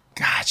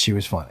 God, she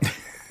was funny.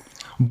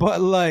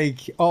 But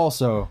like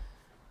also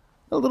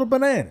a little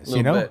bananas,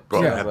 you know? bit.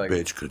 Bro, Yeah, that like-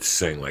 bitch could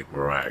sing like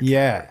Mariah.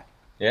 Yeah.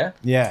 Yeah?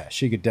 Yeah,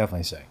 she could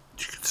definitely sing.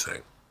 She could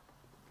sing.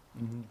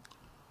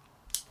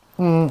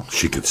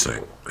 She could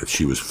sing. And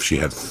she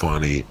had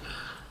funny.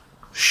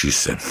 She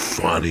said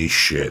funny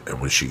shit.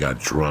 And when she got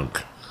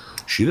drunk,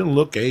 she didn't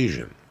look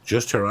Asian.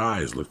 Just her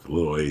eyes looked a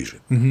little Asian.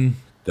 Mm-hmm.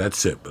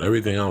 That's it. But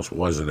everything else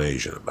wasn't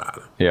Asian about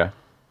her. Yeah.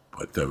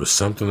 But there was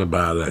something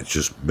about her that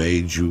just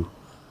made you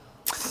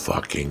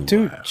fucking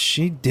Dude, laugh.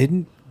 she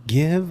didn't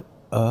give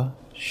a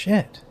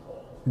shit.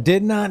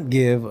 Did not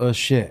give a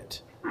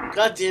shit.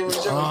 God damn it,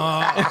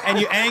 Joey. And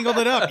you angled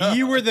it up.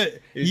 You were the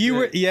you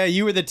were the TV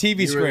You were the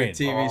screen.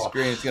 TV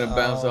screen. It's gonna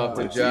bounce off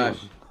to Josh.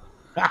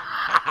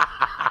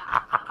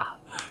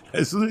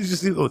 As soon as you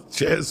see those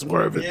chairs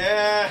swerving,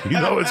 Yeah. you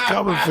know it's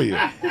coming for you.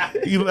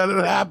 You let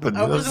it happen.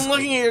 I wasn't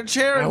looking at your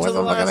chair I until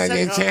the wasn't looking last at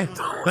your second.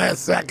 chair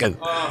last second.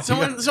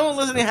 Someone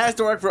listening has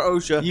to work for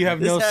OSHA. You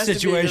have This no has to be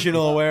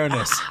situational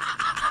awareness.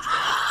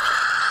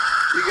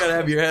 You gotta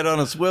have your head on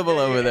a swivel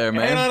over there,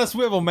 man. Man on a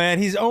swivel, man.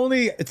 He's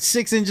only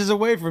 6 inches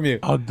away from you.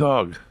 Oh,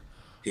 dog.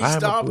 He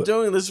stopped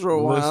doing this for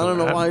a while. I don't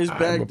know why he's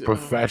back. I'm a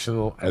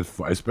professional,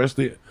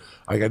 especially,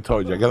 like I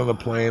told you, I get on the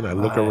plane, I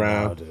look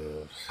around,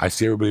 I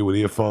see everybody with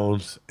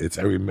earphones. It's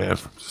every man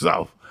for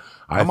himself.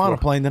 I'm on a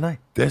plane tonight.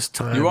 There's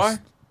times, You are?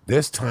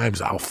 There's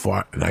times I'll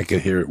fart and I can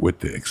hear it with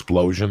the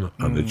explosion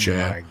on the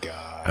chair. My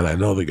God. And I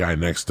know the guy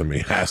next to me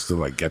has to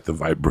like get the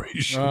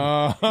vibration.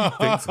 He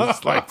thinks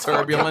it's like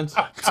Turbulence.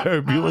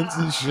 turbulence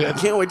and shit.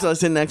 Can't wait till I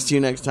sit next to you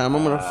next time.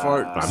 I'm gonna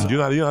fart. You're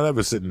not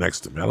ever sitting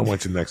next to me. I don't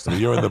want you next to me.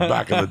 You're in the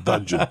back of the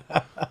dungeon.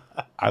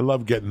 I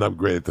love getting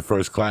upgraded to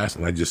first class,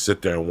 and I just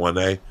sit there in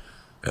 1A,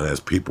 and as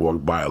people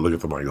walk by, I look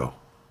at them, I go,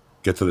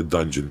 get to the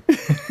dungeon.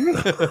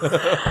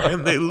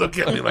 And they look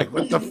at me like,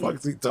 what the fuck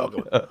is he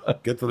talking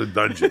about? Get to the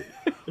dungeon.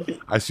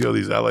 I see all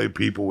these LA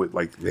people with,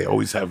 like, they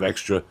always have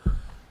extra,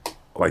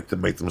 like, to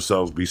make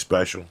themselves be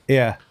special.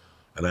 Yeah.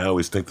 And I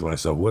always think to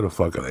myself, where the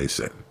fuck are they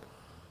sitting?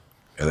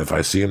 And if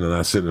I see them and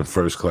I sit in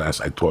first class,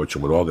 I torture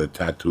them with all their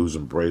tattoos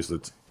and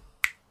bracelets.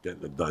 Get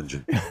in the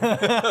dungeon.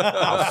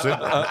 I'll sit,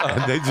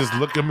 and they just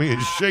look at me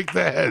and shake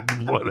their head.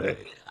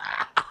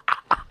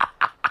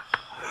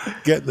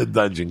 Get in the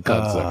dungeon,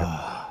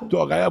 cunt.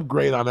 Dog, I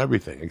upgrade on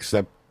everything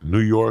except New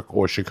York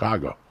or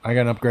Chicago. I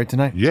got an upgrade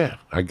tonight. Yeah,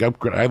 I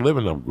live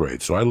in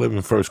upgrade, so I live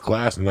in first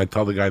class, and I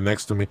tell the guy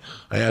next to me,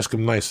 I ask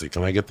him nicely,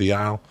 can I get the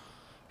aisle?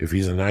 If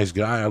he's a nice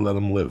guy, I let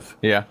him live.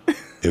 Yeah.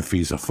 If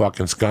he's a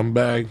fucking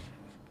scumbag,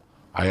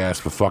 I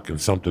ask for fucking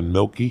something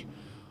milky.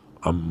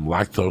 I'm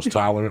lactose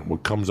tolerant.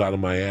 What comes out of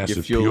my ass You're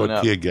is pure fueling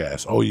up. tear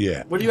gas. Oh,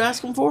 yeah. What do you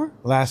ask him for?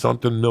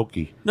 Something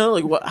milky. No,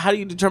 like what? How do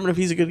you determine if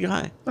he's a good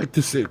guy? Like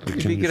to sit. Can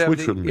He you could have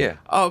switch the- with me? Yeah.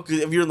 Oh, 'cause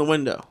if you're in the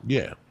window.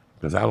 Yeah.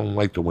 Because I don't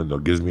like the window.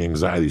 It gives me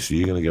anxiety, so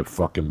you're going to get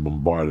fucking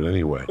bombarded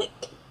anyway.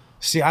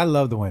 See, I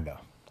love the window.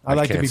 I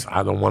like to be.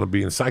 I don't want to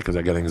be inside because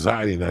I get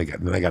anxiety, and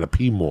then I got to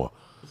pee more.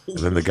 And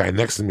then the guy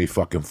next to me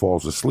fucking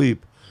falls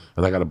asleep,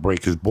 and I got to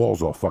break his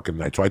balls all fucking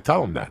night. So I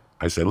tell him that.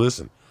 I say,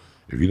 listen,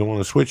 if you don't want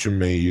to switch with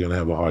me, you're going to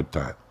have a hard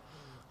time.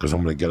 Because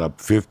I'm going to get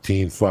up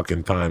 15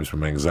 fucking times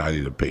from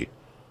anxiety to pee.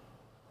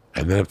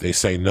 And then if they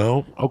say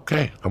no,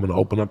 okay, I'm going to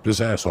open up this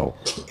asshole.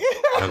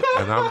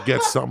 and I'll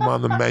get something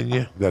on the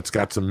menu that's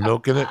got some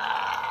milk in it,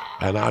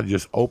 and I'll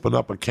just open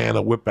up a can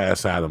of whip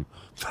ass at them.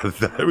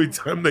 Every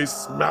time they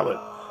smell it,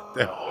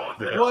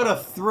 What a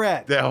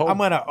threat! Their whole- I'm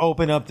gonna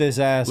open up this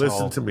asshole.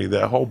 listen to me,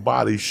 their whole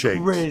body shakes.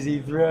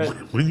 Crazy threat.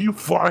 When you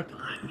fart,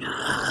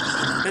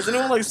 Does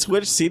anyone like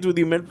switch seats with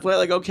you mid-play?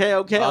 Like, okay,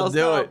 I'll do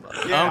stop.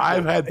 it. Yeah.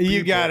 I've had You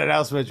people- got it.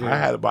 I'll switch with I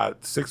you. had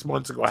about 6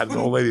 months ago, I had an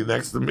old lady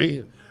next to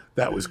me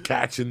that was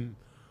catching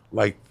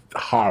like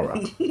horror.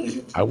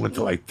 I went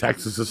to like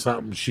Texas or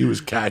something. She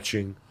was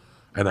catching,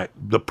 and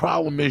the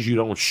problem is you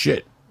don't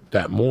shit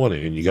that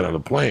morning and you get on the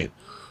plane.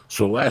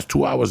 So the last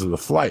 2 hours of the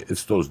flight,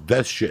 it's those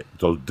death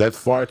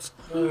farts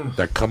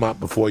that come out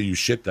before you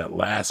shit. That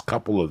last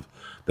couple of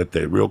that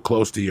they're real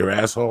close to your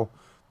asshole.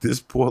 This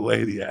poor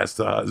lady asked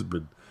her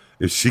husband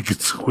if she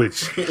could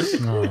switch.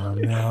 Oh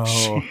no!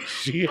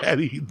 She had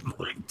eaten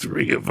like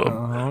 3 of them,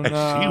 and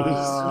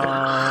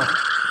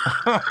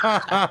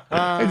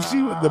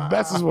she was. The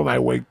best is when I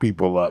wake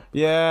people up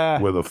Yeah.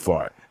 with a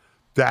fart.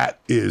 That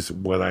is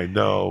when I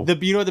know.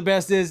 You know what the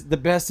best is? The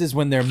best is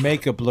when their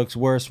makeup looks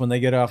worse when they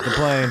get off the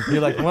plane.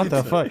 You're like, what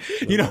the fuck?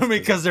 You know what I mean?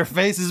 Because their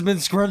face has been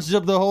scrunched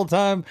up the whole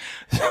time.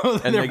 So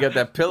And they get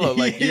that pillow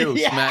like you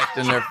Yeah. smacked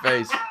in their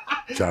face.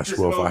 Josh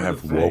Wolf, I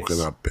have woken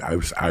up.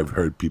 I've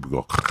heard people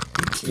go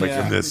like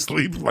Yeah. in their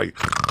sleep, like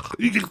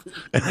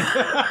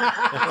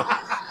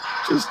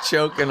Just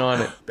choking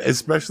on it.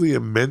 especially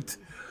in Mint.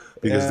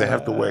 Because they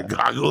have to wear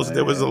goggles.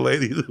 There was a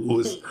lady who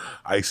was.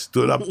 I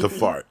stood up to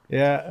fart,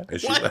 Yeah. and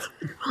she They're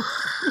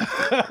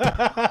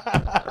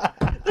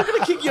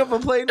gonna kick you off a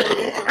plane.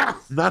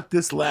 not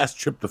this last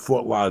trip to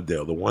Fort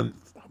Lauderdale, the one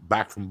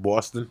back from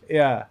Boston.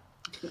 Yeah.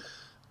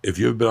 If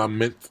you've been on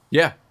Mint,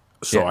 Yeah.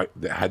 so Yeah.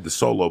 I had the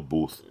solo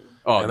booth,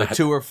 Oh, And the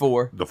 2 or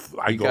 4.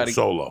 I go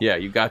solo. Yeah,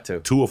 you got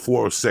to. 2 or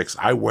 4 or 6.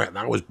 I went and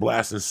I was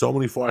blasting so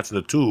many farts in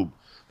the tube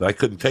that I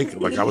couldn't take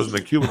it. Like I was in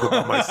the cubicle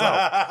by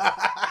myself.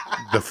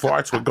 The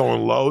farts were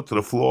going low to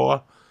the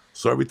floor.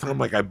 So every time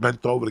like I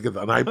bent over to get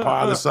an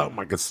iPod or something,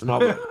 I could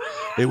smell it.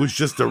 It was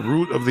just the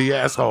root of the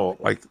asshole,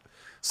 like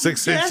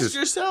 6 inches.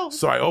 Yourself.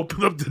 So I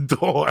opened up the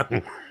door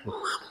and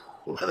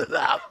let it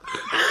out.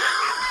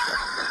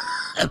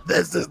 And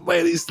there's this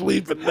lady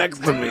sleeping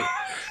next to me.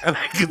 And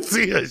I can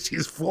see her.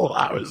 She's 4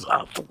 hours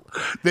up.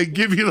 They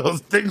give you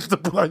those things to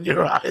put on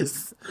your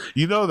eyes.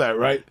 You know that,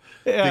 right?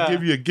 Yeah. They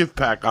give you a gift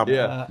pack on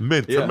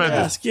Mint. Yeah.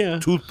 Tremendous. Yeah.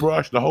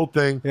 Toothbrush, the whole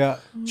thing. Yeah.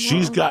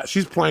 She's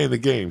playing the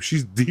game.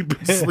 She's deep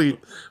in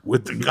sleep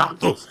with the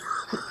goggles.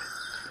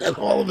 And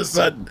all of a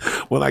sudden,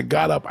 when I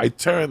got up, I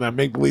turned. I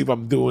make believe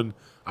I'm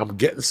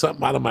getting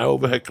something out of my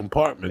overhead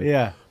compartment.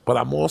 Yeah. But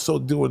I'm also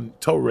doing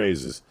toe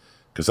raises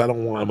because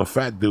I'm a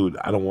fat dude.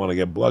 I don't want to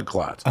get blood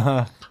clots.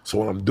 So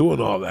when I'm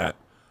doing all that,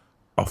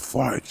 a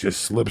fart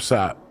just slips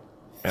out.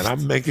 And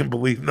I'm making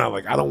believe now,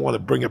 like I don't want to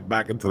bring it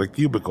back into the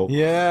cubicle.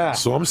 Yeah.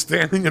 So I'm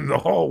standing in the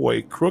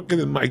hallway, crooked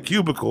in my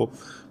cubicle,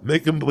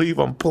 making believe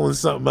I'm pulling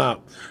something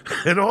out.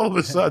 And all of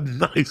a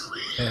sudden, I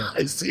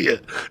see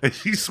it. And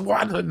she's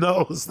swatting her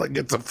nose like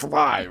it's a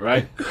fly,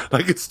 right?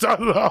 Like it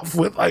started off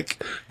with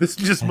like, this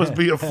just must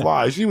be a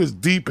fly. She was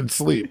deep in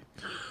sleep.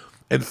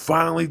 And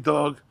finally,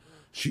 dog,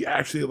 she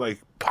actually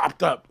like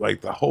popped up.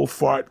 Like the whole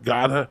fart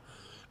got her.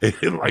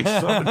 It was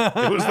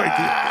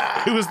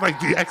like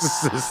the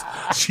Exorcist.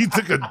 She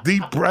took a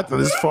deep breath of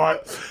this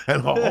fart,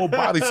 and her whole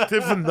body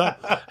stiffened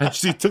up. And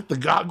she took the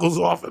goggles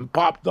off and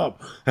popped up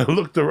and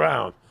looked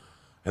around.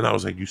 And I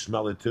was like, "You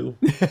smell it too?"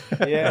 Yeah.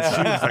 And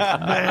she was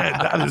like, "Man,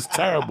 that is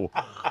terrible."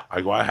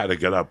 I go, "I had to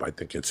get up. I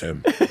think it's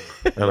him."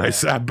 And I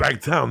sat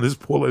back down. This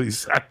poor lady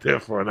sat there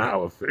for an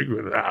hour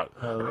figuring it out.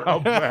 How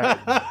bad.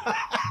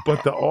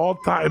 But the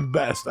all-time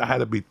best, I had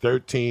to be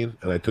 13,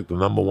 and I took the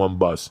 #1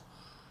 bus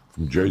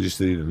from Jersey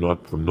City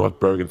from North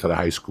Bergen to the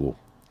high school.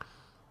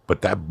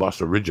 But that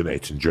bus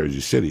originates in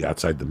Jersey City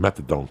outside the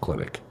methadone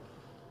clinic.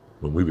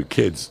 When we were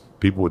kids,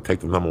 people would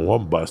take the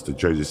 #1 bus to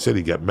Jersey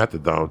City, get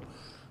methadone,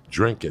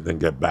 drink it, then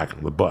get back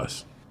on the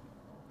bus.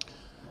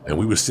 And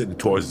we were sitting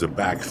towards the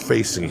back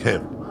facing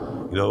him.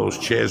 You know those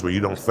chairs where you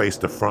don't face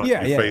the front, you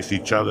face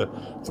each other?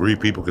 3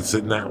 people could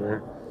sit in that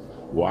one.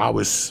 Well, I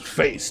was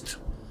faced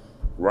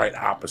right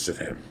opposite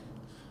him.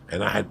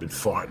 And I had been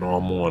farting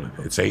all morning.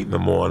 It's 8 in the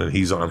morning.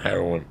 He's on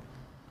heroin.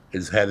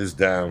 His head is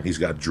down. He's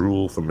got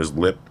drool from his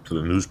lip to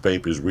the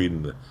newspapers,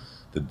 reading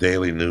the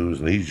daily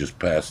news, and he's just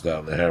passed out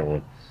on the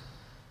heroin.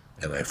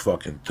 And I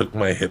fucking took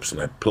my hips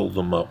and I pulled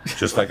them up,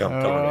 just like I'm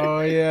telling you.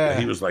 Oh, yeah. And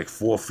he was like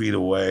 4 feet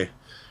away.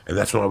 And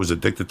that's when I was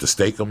addicted to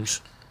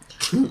steakums.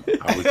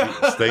 I was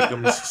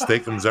eating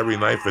steakums every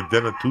night for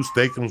dinner. 2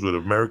 steakums with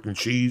American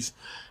cheese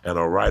and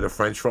a ride of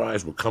French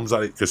fries. What comes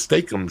out of it, because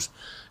steakums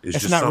is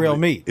It's just not real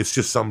meat. It's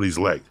just somebody's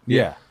leg.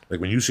 Yeah. Like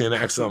when you see an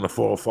accident on the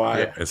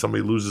 405 and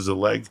somebody loses a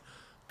leg,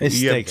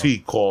 It's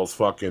EMT calls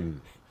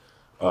fucking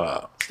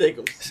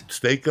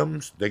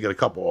steakums. They get a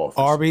couple offers.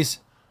 Arby's.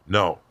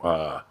 No,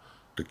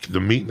 the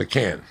meat in the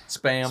can.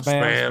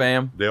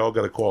 Spam. They all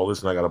got a call.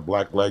 Listen, I got a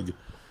black leg.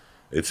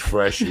 It's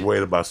fresh. You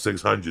weighed about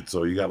 600,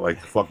 so you got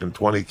like fucking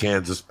 20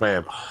 cans of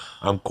Spam.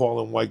 I'm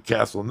calling White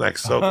Castle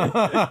next, so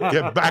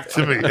get back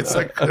to me. It's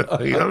like, you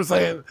know what I'm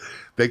saying?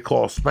 They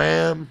call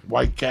Spam,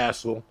 White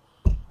Castle,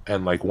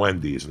 and like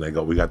Wendy's, and they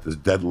go, "We got this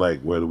dead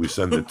leg. Where do we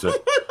send it to?"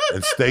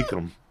 And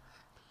Steakum.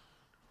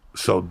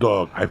 So,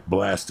 dog, I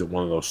blasted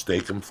one of those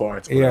Steakum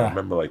farts. But I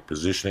remember like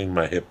positioning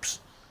my hips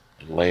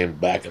and laying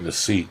back in the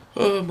seat,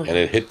 and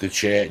it hit the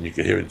chair, and you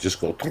could hear it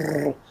just go.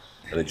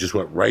 And it just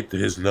went right to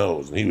his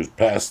nose, and he was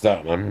passed out.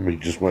 And I remember he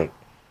just went,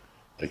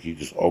 like he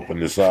just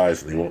opened his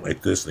eyes, and he went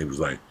like this, and he was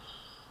like,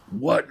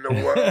 "What in the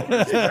world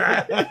is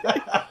that?"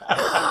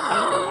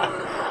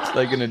 It's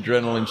like an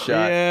adrenaline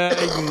shot. Yeah,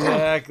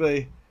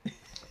 exactly.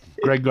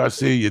 Greg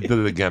Garcia, you did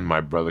it again,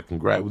 my brother.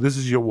 Congrats. This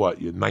is your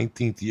what? Your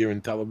 19th year in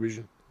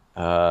television?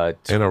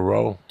 In a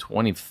row?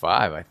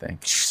 25, I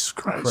think. Jesus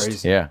Christ.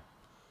 Crazy. Yeah.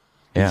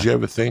 Did you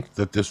ever think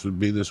that this would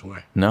be this way?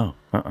 No.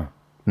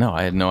 No,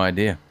 I had no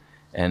idea.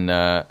 And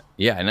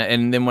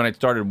and then when I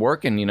started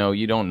working,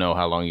 you don't know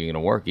how long you're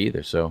going to work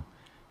either. So,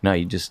 no,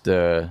 you just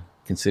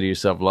consider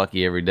yourself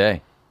lucky every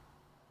day.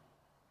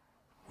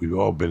 We've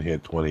all been here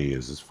 20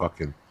 years. It's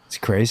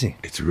crazy.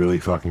 It's really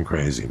fucking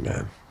crazy,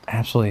 man.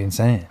 Absolutely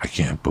insane. I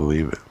can't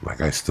believe it.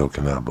 Like, I still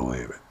cannot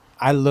believe it.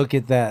 I look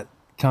at that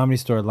Comedy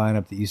Store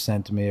lineup that you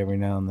sent to me every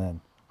now and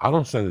then. I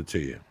don't send it to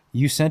you.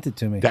 You sent it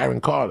to me.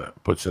 Darren Carter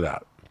puts it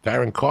out.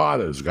 Darren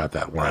Carter's got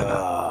that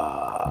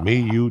lineup.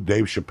 Me, you,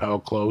 Dave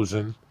Chappelle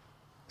closing.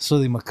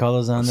 Sully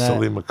McCullough's on that.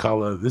 Sully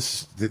McCullough.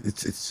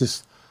 It's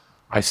just,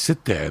 I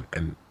sit there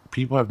and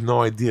people have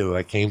no idea that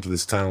I came to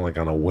this town like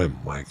on a whim.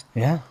 Like,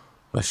 yeah,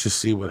 let's just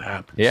see what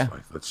happens. Yeah.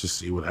 Like, let's just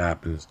see what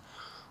happens.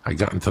 I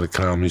got into the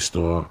Comedy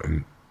Store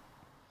and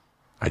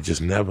I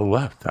just never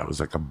left. I was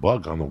like a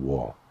bug on the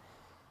wall.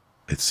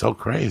 It's so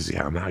crazy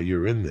how now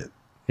you're in it.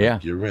 Yeah.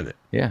 You're in it.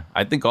 Yeah.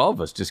 I think all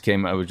of us just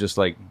came. I was just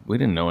like, we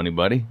didn't know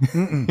anybody.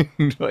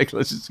 Like,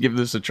 let's just give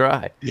this a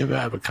try. You ever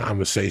have a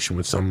conversation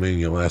with somebody in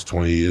your last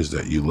 20 years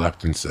that you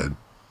left and said,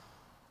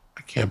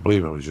 I can't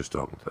believe I was just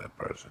talking to that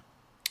person.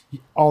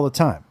 All the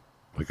time.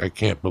 Like, I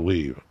can't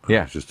believe I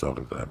Yeah. was just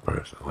talking to that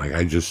person. Like,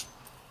 I just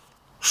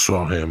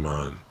saw him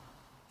on.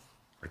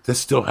 Like, this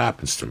still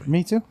happens to me.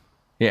 Me too.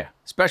 Yeah.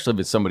 Especially if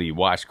it's somebody you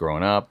watched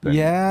growing up. And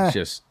Yeah. It's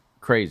just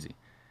crazy.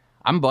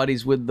 I'm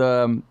buddies with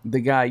the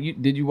guy.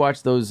 Did you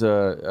watch those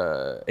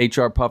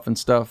HR Puffin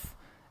stuff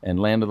and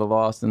Land of the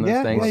Lost and those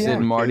Yeah, things? yeah, Sid yeah.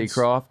 and Marty Kids.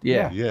 Croft.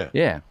 Yeah.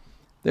 Yeah.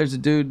 There's a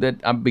dude that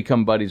I've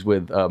become buddies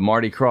with,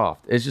 Marty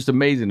Croft. It's just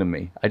amazing to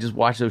me. I just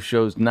watched those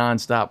shows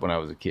nonstop when I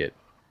was a kid.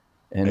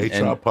 And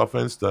HR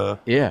Puffin stuff.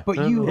 Yeah.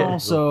 But you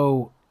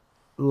also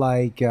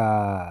like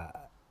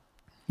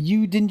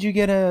didn't you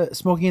get a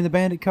Smokey and the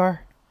Bandit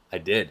car? I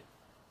did.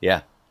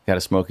 Yeah. Got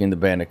a Smokey and the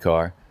Bandit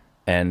car.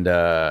 And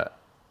I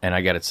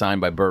got it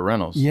signed by Burt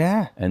Reynolds.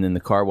 Yeah. And then the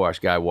car wash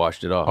guy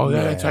washed it off. Oh,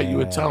 yeah, that's how you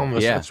were telling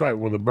us. Yeah. That's right.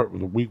 When the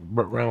week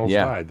Burt Reynolds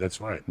died.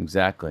 That's right.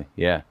 Exactly.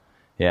 Yeah.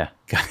 Yeah.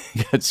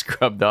 Got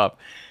scrubbed up.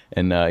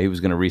 And he was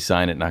going to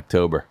re-sign it in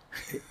October.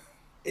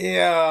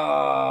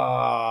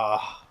 Yeah.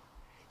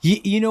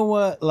 You know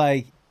what?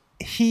 Like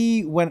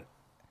when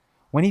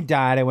he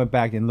died, I went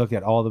back and looked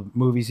at all the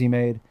movies he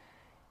made.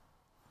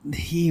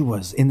 He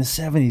was in the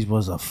 70s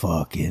was a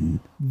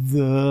fucking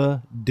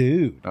the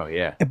dude. Oh,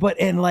 yeah.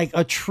 And like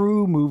a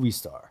true movie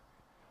star.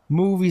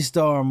 Movie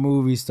star.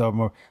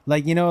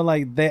 Like, you know,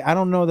 like I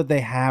don't know that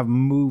they have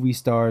movie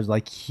stars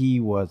like he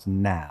was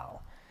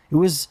now. It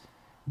was,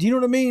 do you know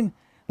what I mean?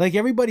 Like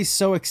everybody's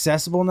so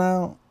accessible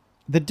now.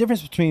 The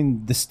difference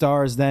between the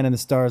stars then and the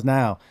stars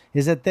now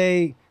is that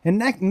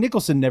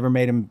Nicholson never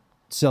made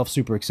himself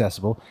super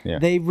accessible. Yeah.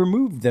 They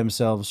removed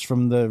themselves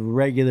from the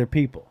regular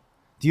people.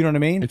 Do you know what I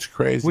mean? It's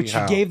crazy Which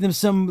how- gave them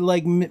some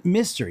like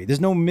mystery. There's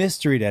no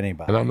mystery to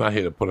anybody. And I'm not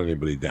here to put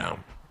anybody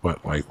down,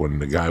 but like when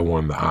the guy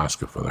won the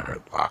Oscar for The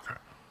Hurt Locker,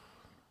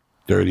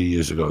 30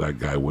 years ago, that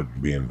guy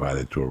wouldn't be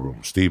invited to a room.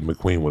 Steve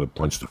McQueen would have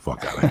punched the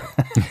fuck out of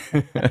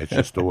him. It's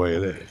just the way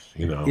it is,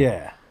 you know?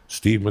 Yeah.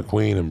 Steve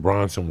McQueen and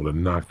Bronson would have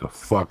knocked the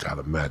fuck out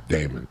of Matt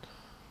Damon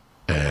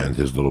and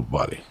his little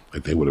buddy.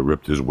 Like, they would have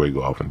ripped his wig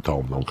off and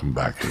told him don't come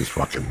back to this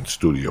fucking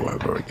studio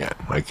ever again.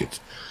 Like,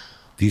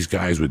 these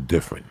guys were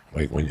different.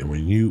 Like, when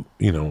you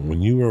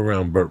were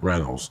around Burt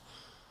Reynolds,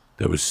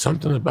 there was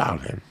something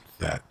about him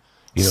that,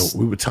 you know,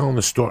 we were telling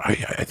the story,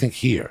 I think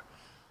here,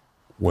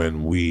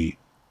 when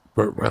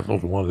Burt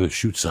Reynolds wanted to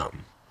shoot something.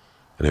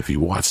 And if you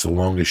watch The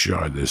Longest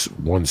Yard, there's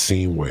one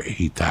scene where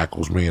he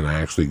tackles me and I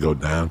actually go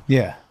down.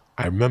 Yeah.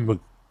 I remember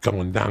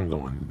going down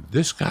going,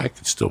 this guy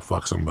could still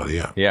fuck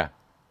somebody up. Yeah.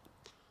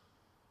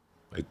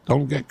 Like,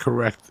 don't get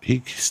correct.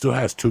 He still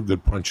has two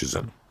good punches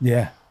in him.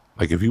 Yeah.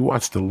 Like, if you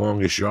watch The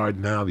Longest Yard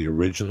now, the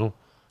original,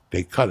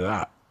 they cut it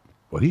out.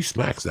 But he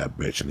smacks that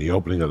bitch in the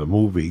opening of the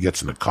movie. He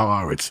gets in the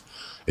car. It's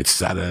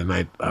Saturday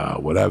Night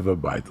Whatever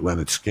by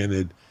Leonard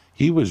Skinner.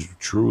 He was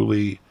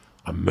truly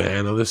a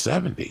man of the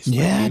 70s.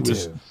 Yeah, he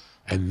was, dude.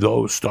 and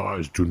those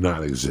stars do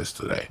not exist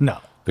today. No.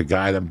 The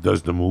guy that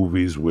does the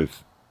movies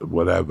with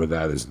whatever,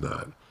 that is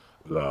not.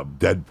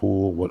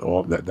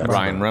 Deadpool, that's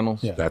Ryan not,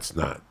 Reynolds? Yeah. That's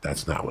not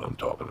what I'm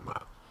talking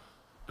about.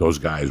 Those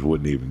guys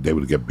they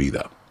would get beat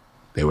up.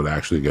 They would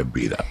actually get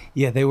beat up.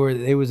 Yeah,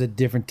 it was a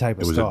different type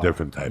of It was star. a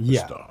different type of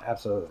Yeah, star.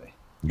 absolutely.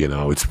 You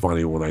know, it's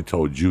funny when I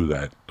told you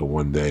that the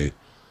one day,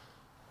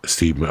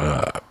 Steve,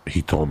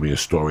 he told me a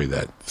story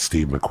that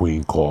Steve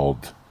McQueen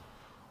called,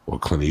 or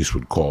Clint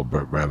Eastwood called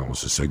Burt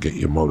Reynolds and said, get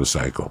your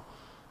motorcycle.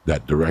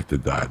 That director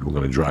died. We're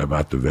going to drive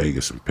out to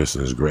Vegas and piss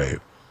in his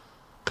grave.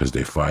 Because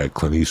they fired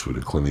Clint Eastwood,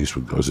 and Clint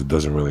Eastwood goes, it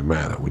doesn't really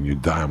matter. When you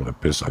die, I'm going to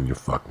piss on your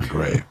fucking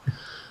grave.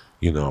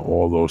 You know,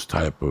 all those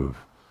type of,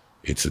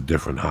 it's a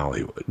different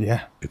Hollywood.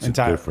 Yeah, It's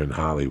entirely. a different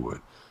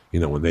Hollywood. You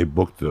know, when they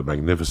booked the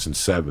Magnificent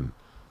Seven,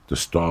 the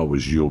star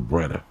was Yul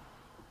Brynner.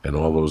 And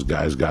all those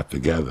guys got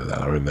together that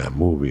are in that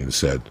movie and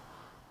said,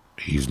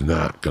 he's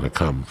not going to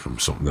come from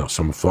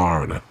some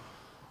foreigner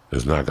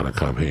is not going to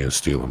come here and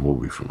steal a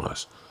movie from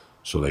us.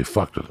 So they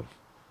fucked with him.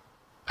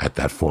 At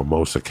that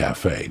Formosa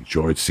Cafe,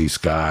 George C.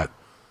 Scott,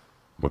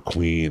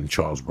 McQueen,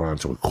 Charles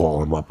Bronson would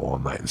call him up all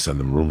night and send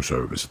him room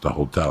service at the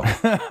hotel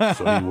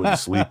so he wouldn't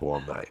sleep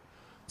all night.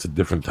 It's a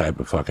different type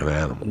of fucking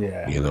animal.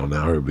 Yeah. You know,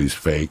 now everybody's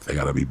fake. They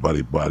got to be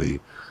buddy-buddy.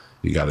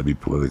 You got to be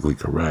politically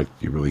correct.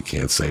 You really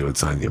can't say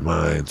what's on your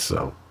mind.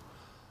 So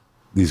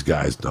these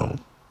guys don't.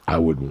 I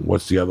wouldn't.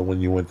 What's the other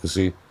one you went to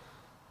see?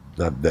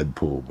 Not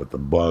Deadpool, but The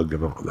Bug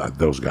and all that.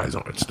 Those guys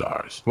aren't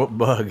stars. What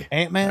bug?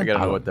 Ant-Man? I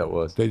gotta know what that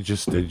was. They're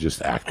just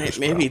actors.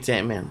 Maybe bro. it's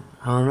Ant-Man.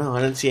 I don't know.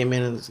 I didn't see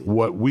Ant-Man in the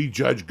What we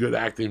judge good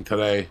acting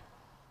today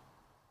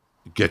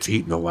gets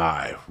eaten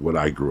alive. What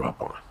I grew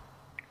up on.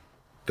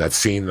 That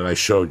scene that I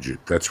showed you,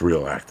 that's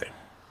real acting.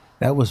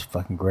 That was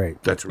fucking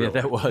great. That's real.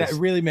 Yeah, that was. That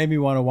really made me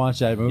want to watch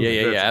that movie.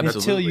 Yeah, Until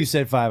absolutely. you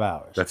said 5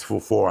 hours. That's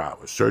for 4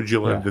 hours.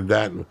 Sergio Leone Yeah. did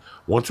that. And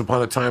Once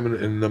Upon a Time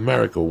in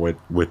America with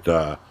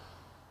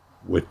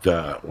with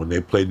when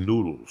they played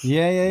Noodles.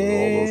 Yeah, with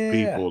all those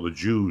yeah. people, the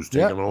Jews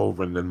taking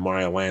over, and then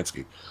Meyer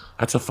Lansky.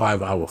 That's a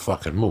 5-hour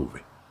fucking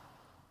movie.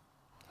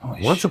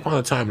 Once Upon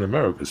a Time in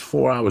America is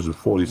 4 hours and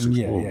 46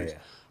 movies. Yeah.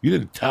 You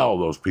didn't tell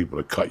those people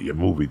to cut your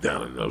movie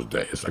down in those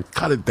days. Like,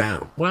 cut it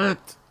down.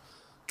 What?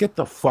 Get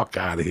the fuck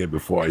out of here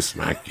before I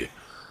smack you.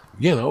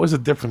 You know, it was a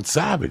different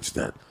savage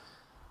then.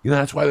 You know,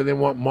 that's why they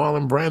didn't want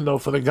Marlon Brando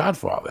for The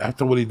Godfather.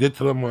 After what he did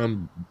to them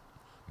on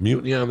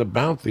Mutiny on the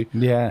Bounty,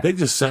 they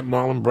just sent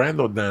Marlon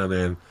Brando down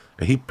there and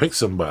he picked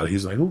somebody.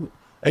 He's like,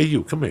 hey,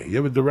 you, come here. You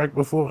ever direct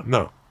before?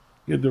 No.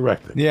 You're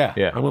directing. Yeah.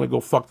 I'm going to go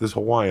fuck this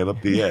Hawaiian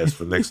up the ass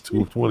for the next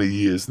 20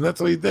 years. And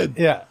that's what he did.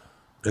 Yeah.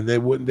 And they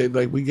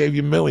like, we gave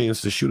you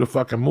millions to shoot a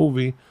fucking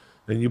movie,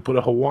 and you put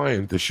a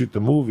Hawaiian to shoot the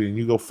movie, and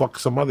you go fuck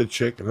some other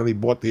chick, and then he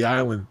bought the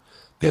island.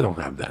 They don't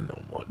have that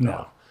no more.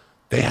 No.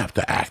 They have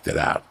to act it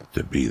out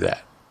to be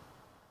that.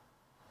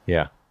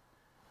 Yeah.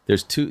 I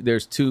think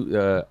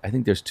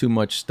there's too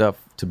much stuff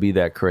to be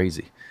that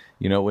crazy.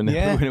 You know, when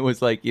it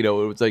was like, you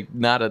know, it was like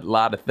not a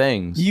lot of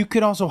things. You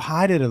could also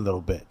hide it a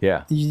little bit.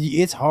 Yeah.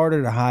 It's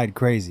harder to hide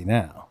crazy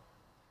now.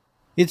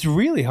 It's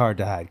really hard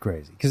to hide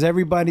crazy because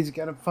everybody's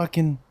got a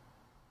fucking...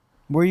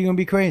 Where are you going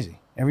to be crazy?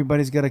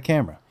 Everybody's got a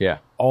camera. Yeah.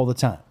 All the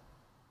time.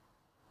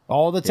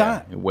 All the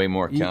time. Yeah, way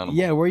more accountable.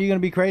 Yeah, where are you going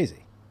to be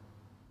crazy?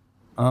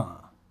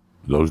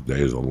 Those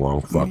days are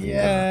long fucking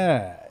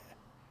time.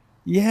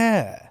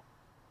 Yeah.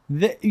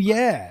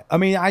 I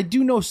mean, I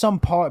do know some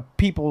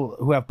people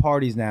who have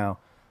parties now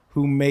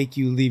who make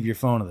you leave your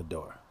phone at the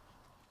door.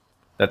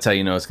 That's how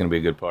you know it's going to be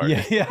a good party.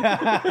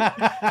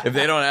 Yeah. If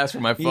they don't ask for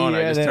my phone,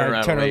 I just turn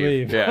around and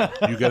leave. Yeah.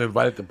 You get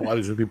invited to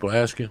parties when people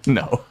ask you?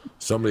 No.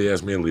 Somebody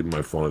asked me to leave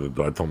my phone at the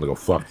door. I told them to go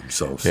fuck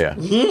themselves. Yeah.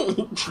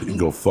 You can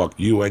go fuck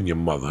you and your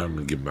mother.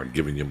 I'm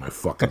giving you my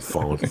fucking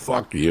phone.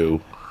 Fuck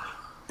you.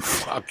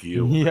 Fuck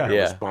you. Yeah. I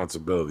got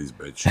responsibilities,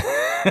 bitch. You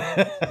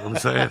know what I'm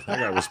saying? I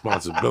got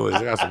responsibilities.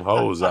 I got some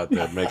hoes out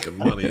there making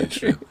money and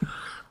shit.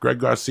 Greg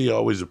Garcia,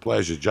 always a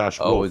pleasure. Josh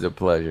Wolf. Always a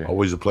pleasure.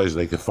 Always a pleasure.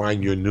 They can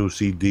find your new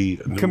CD.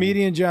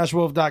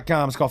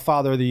 ComedianJoshWolf.com. It's called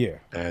Father of the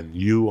Year. And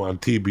you on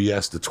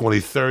TBS the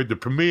 23rd, the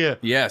premiere.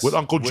 Yes. With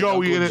Uncle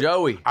Joey in it.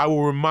 Joey. I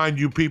will remind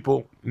you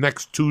people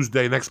next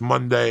Tuesday, next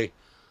Monday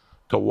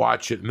to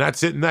watch it. And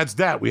that's it. And that's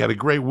that. We had a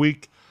great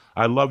week.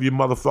 I love you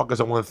motherfuckers.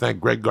 I want to thank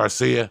Greg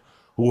Garcia,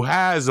 who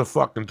has a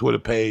fucking Twitter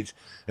page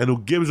and who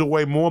gives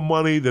away more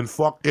money than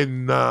fucking,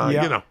 you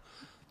know.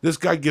 This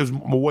guy gives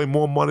away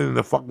more money than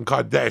the fucking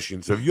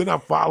Kardashians. So if you're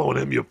not following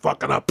him, you're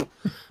fucking up.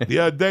 The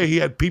other day, he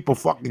had people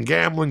fucking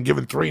gambling,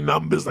 giving 3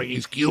 numbers like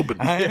he's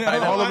Cuban.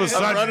 All of a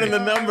sudden, running the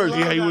numbers.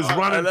 Yeah, he was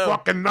running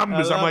fucking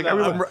numbers. I'm like,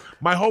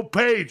 my whole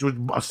page was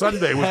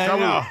Sunday was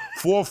telling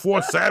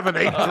 447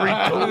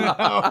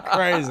 832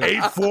 Crazy.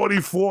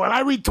 844, and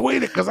I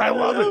retweet it because I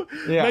love it.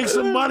 Yeah. Make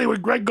some money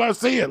with Greg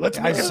Garcia.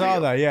 I saw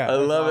that, yeah. I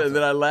love it. And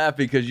then I laugh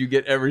because you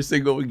get every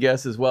single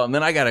guess as well. And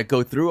then I got to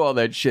go through all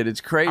that shit.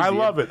 It's crazy. I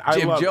love it.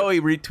 If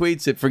Joey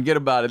retweets it, forget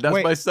about it.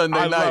 That's my Sunday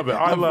night. love it.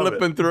 I'm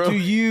flipping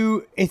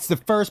through. It's the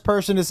first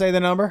person to say the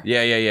number?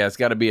 Yeah. It's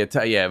got to be a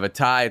tie. Yeah, if a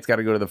tie, it's got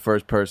to go to the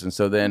first person.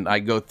 So then I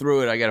go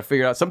through it. I got to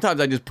figure out. Sometimes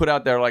I just put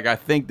out there, like, I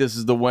think this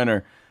is the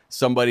winner.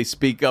 Somebody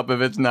speak up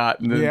if it's not.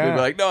 And then they'll be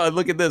like, no,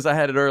 look at this. I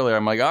had it earlier.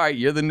 I'm like, all right,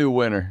 you're the new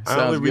winner.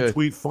 Sounds I only good.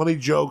 retweet funny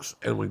jokes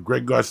and when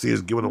Greg Garcia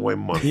is giving away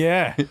money.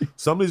 Yeah.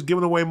 Somebody's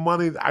giving away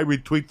money, I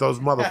retweet those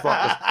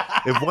motherfuckers.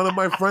 If one of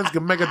my friends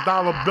can make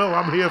 $1 bill,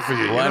 I'm here for you.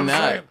 Why you know what I'm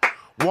not? saying?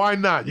 Why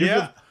not?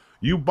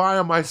 You buy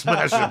them, I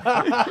smash them.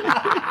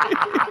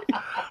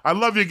 I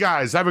love you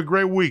guys. Have a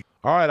great week.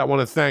 All right, I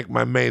want to thank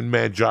my main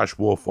man, Josh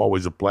Wolf.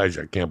 Always a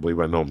pleasure. I can't believe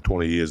I know him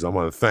 20 years. I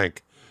want to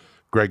thank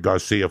Greg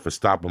Garcia for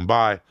stopping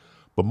by.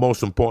 But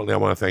most importantly, I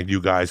want to thank you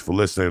guys for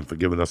listening, for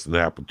giving us an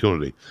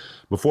opportunity.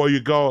 Before you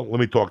go, let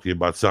me talk to you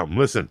about something.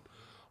 Listen,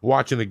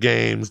 watching the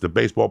games, the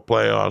baseball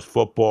playoffs,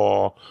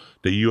 football,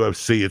 the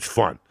UFC, it's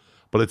fun.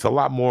 But it's a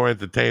lot more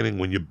entertaining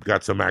when you've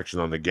got some action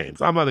on the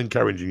games. I'm not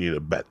encouraging you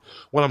to bet.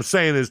 What I'm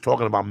saying is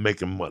talking about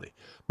making money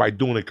by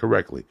doing it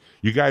correctly.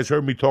 You guys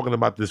heard me talking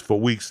about this for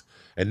weeks,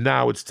 and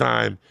now it's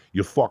time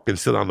you fucking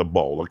sit on the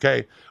bowl,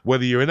 okay?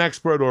 Whether you're an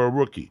expert or a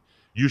rookie,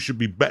 you should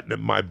be betting at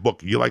my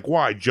bookie. You're like,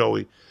 why,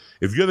 Joey?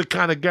 If you're the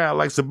kind of guy that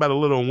likes to bet a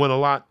little and win a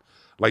lot,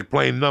 like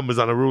playing numbers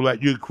on a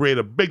roulette, you create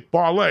a big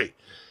parlay.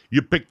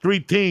 You pick 3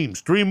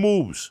 teams, 3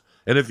 moves,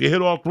 and if you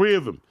hit all 3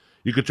 of them,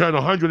 you can turn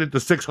 100 into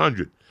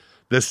 600.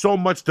 There's so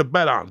much to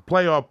bet on.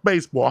 Playoff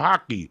baseball,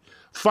 hockey,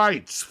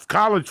 fights,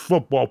 college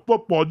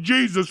football,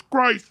 Jesus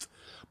Christ.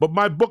 But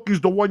my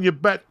bookie's the one you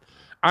bet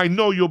I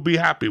know you'll be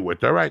happy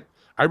with, all right?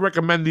 I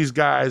recommend these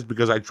guys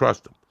because I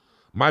trust them.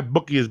 My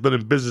bookie has been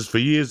in business for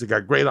years. They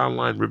got great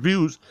online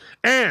reviews,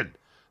 and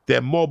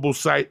their mobile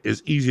site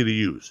is easy to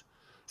use.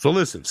 So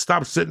listen,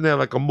 stop sitting there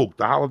like a mook.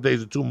 The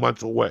holidays are 2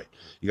 months away.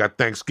 You got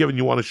Thanksgiving,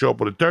 you want to show up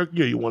with a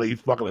turkey, or you want to eat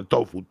fucking a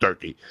tofu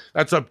turkey.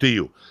 That's up to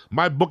you.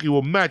 My bookie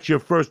will match your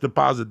first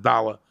deposit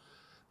dollar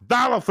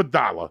for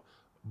dollar,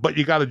 but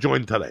you got to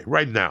join today,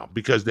 right now,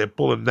 because they're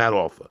pulling that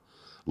offer.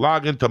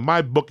 Log into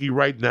my bookie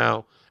right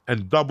now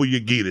and double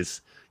your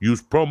Geetus.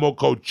 Use promo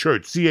code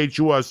CHURCH,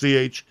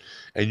 CHURCH,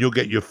 and you'll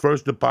get your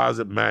first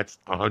deposit matched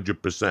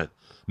 100%.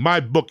 My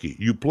bookie,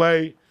 you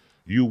play,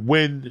 you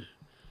win,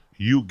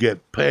 you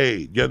get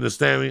paid. You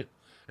understand me?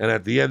 And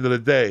at the end of the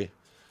day,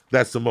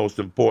 that's the most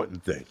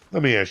important thing.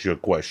 Let me ask you a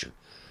question.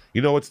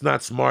 You know what's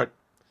not smart?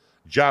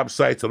 Job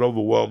sites that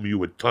overwhelm you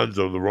with tons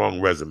of the wrong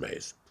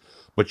resumes.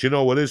 But you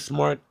know what is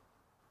smart?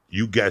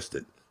 You guessed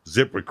it.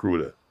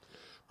 ZipRecruiter.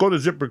 Go to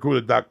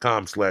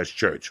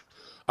ZipRecruiter.com/church.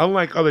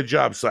 Unlike other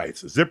job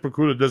sites,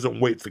 ZipRecruiter doesn't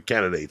wait for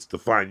candidates to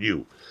find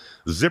you.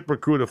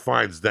 ZipRecruiter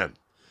finds them.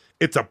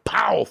 It's a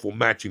powerful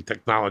matching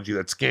technology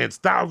that scans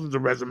thousands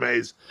of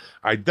resumes,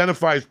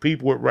 identifies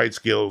people with right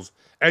skills,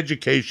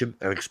 education,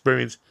 and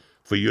experience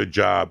for your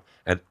job,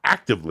 and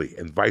actively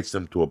invites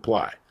them to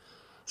apply.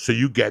 So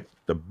you get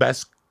the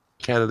best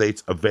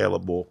candidates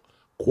available,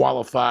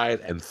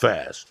 qualified, and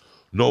fast.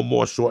 No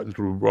more sorting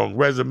through wrong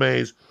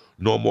resumes.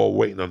 No more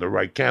waiting on the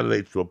right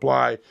candidates to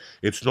apply.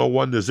 It's no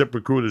wonder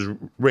ZipRecruiter is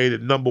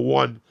rated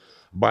 #1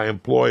 by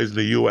employers in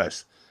the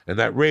U.S., and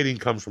that rating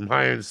comes from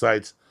hiring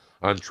sites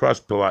on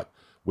Trustpilot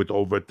with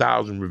over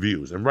 1,000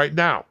 reviews. And right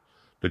now,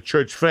 the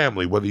church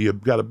family, whether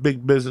you've got a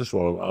big business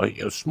or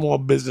a small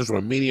business or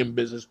a medium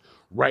business,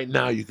 right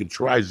now you can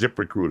try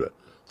ZipRecruiter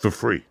for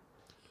free.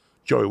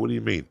 Joey, what do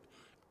you mean?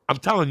 I'm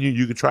telling you,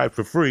 you can try it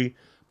for free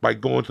by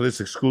going to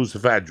this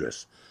exclusive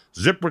address,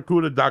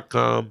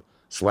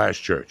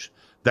 ZipRecruiter.com/church.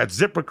 That's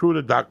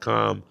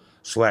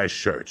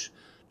ZipRecruiter.com/church.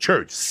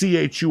 Church,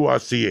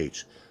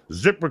 CHURCH.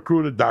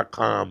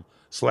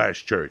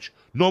 ZipRecruiter.com/church.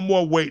 No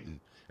more waiting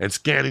and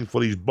scanning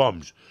for these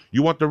bums.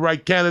 You want the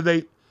right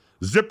candidate?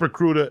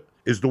 ZipRecruiter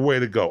is the way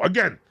to go.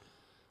 Again,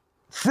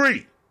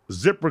 free.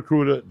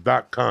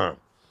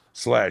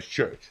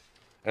 ZipRecruiter.com/church.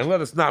 And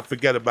let us not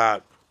forget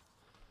about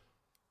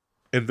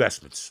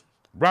investments.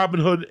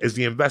 Robinhood is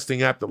the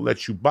investing app that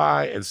lets you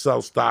buy and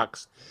sell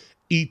stocks,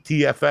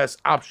 ETFs,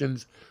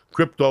 options,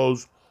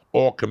 cryptos,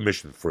 all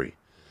commission-free.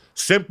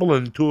 Simple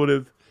and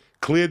intuitive,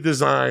 clear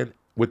design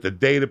with the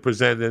data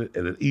presented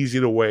in an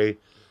easier way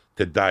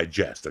to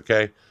digest,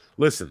 okay?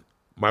 Listen,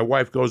 my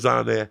wife goes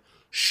on there.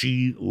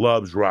 She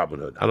loves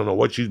Robinhood. I don't know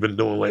what she's been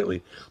doing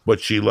lately, but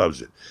she loves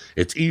it.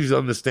 It's easy to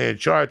understand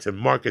charts and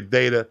market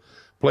data.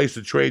 Place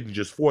a trade in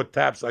just 4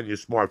 taps on your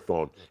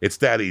smartphone. It's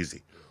that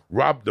easy.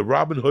 The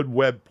Robinhood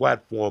web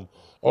platform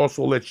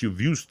also lets you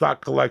view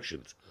stock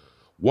collections,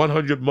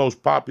 100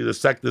 most popular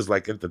sectors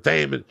like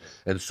entertainment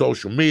and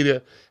social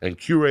media, and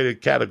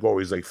curated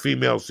categories like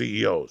female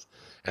CEOs,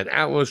 and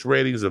analyst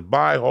ratings of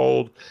buy,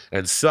 hold,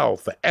 and sell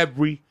for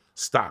every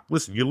stock.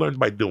 Listen, you learn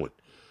by doing.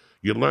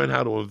 You learn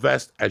how to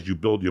invest as you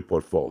build your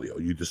portfolio.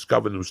 You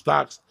discover new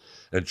stocks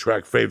and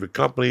track favorite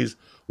companies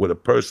with a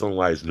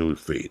personalized news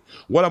feed.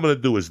 What I'm going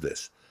to do is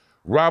this.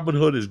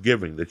 Robinhood is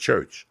giving the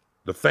church,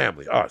 the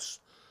family, us,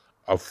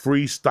 a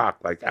free stock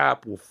like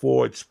Apple,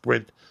 Ford,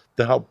 Sprint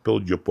to help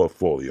build your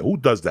portfolio. Who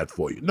does that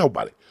for you?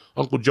 Nobody.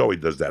 Uncle Joey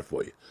does that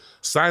for you.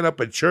 Sign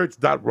up at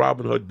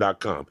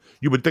church.robinhood.com.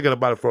 You've been thinking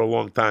about it for a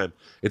long time.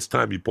 It's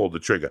time you pull the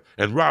trigger.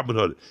 And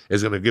Robinhood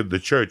is going to give the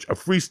church a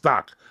free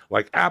stock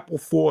like Apple,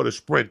 Ford, or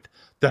Sprint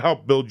to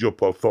help build your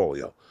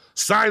portfolio.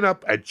 Sign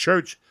up at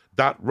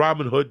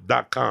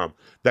church.robinhood.com.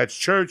 That's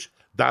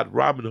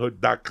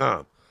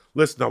church.robinhood.com.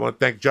 Listen, I want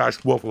to thank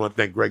Josh Wolf. I want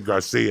to thank Greg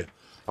Garcia.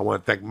 I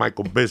want to thank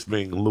Michael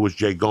Bisping and Louis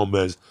J.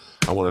 Gomez.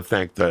 I want to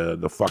thank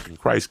the fucking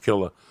Christ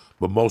killer.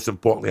 But most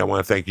importantly, I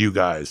want to thank you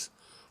guys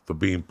for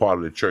being part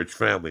of the church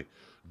family.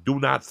 Do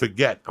not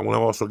forget, I want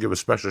to also give a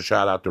special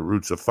shout out to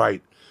Roots of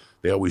Fight.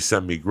 They always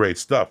send me great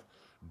stuff.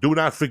 Do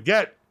not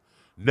forget,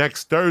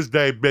 next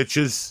Thursday,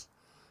 bitches,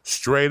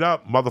 straight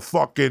up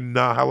motherfucking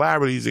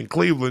hilarities in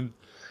Cleveland.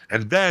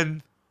 And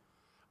then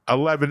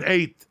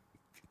 11/8,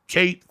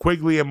 Kate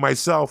Quigley and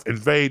myself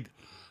invade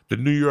the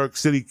New York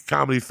City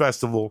Comedy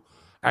Festival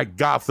at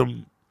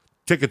Gotham.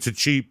 Tickets are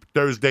cheap.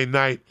 Thursday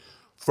night,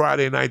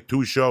 Friday night,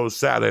 2 shows,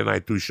 Saturday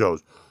night, 2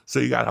 shows.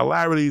 So you got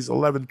hilarities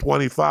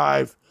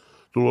 11:25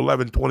 through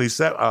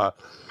 11:27,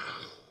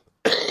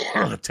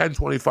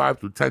 10:25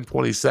 through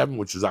 10:27,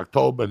 which is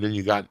October, and then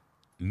you got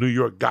New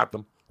York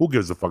Gotham. Who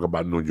gives a fuck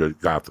about New York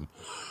Gotham?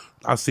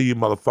 I'll see you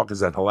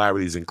motherfuckers at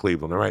hilarities in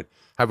Cleveland, all right?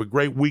 Have a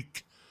great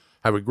week.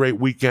 Have a great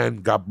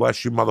weekend. God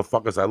bless you,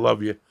 motherfuckers. I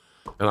love you.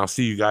 And I'll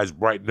see you guys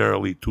bright and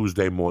early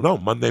Tuesday morning. No,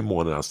 Monday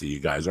morning I'll see you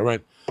guys, all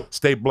right?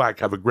 Stay black.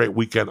 Have a great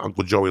weekend.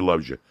 Uncle Joey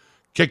loves you.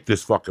 Kick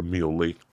this fucking mule, Lee.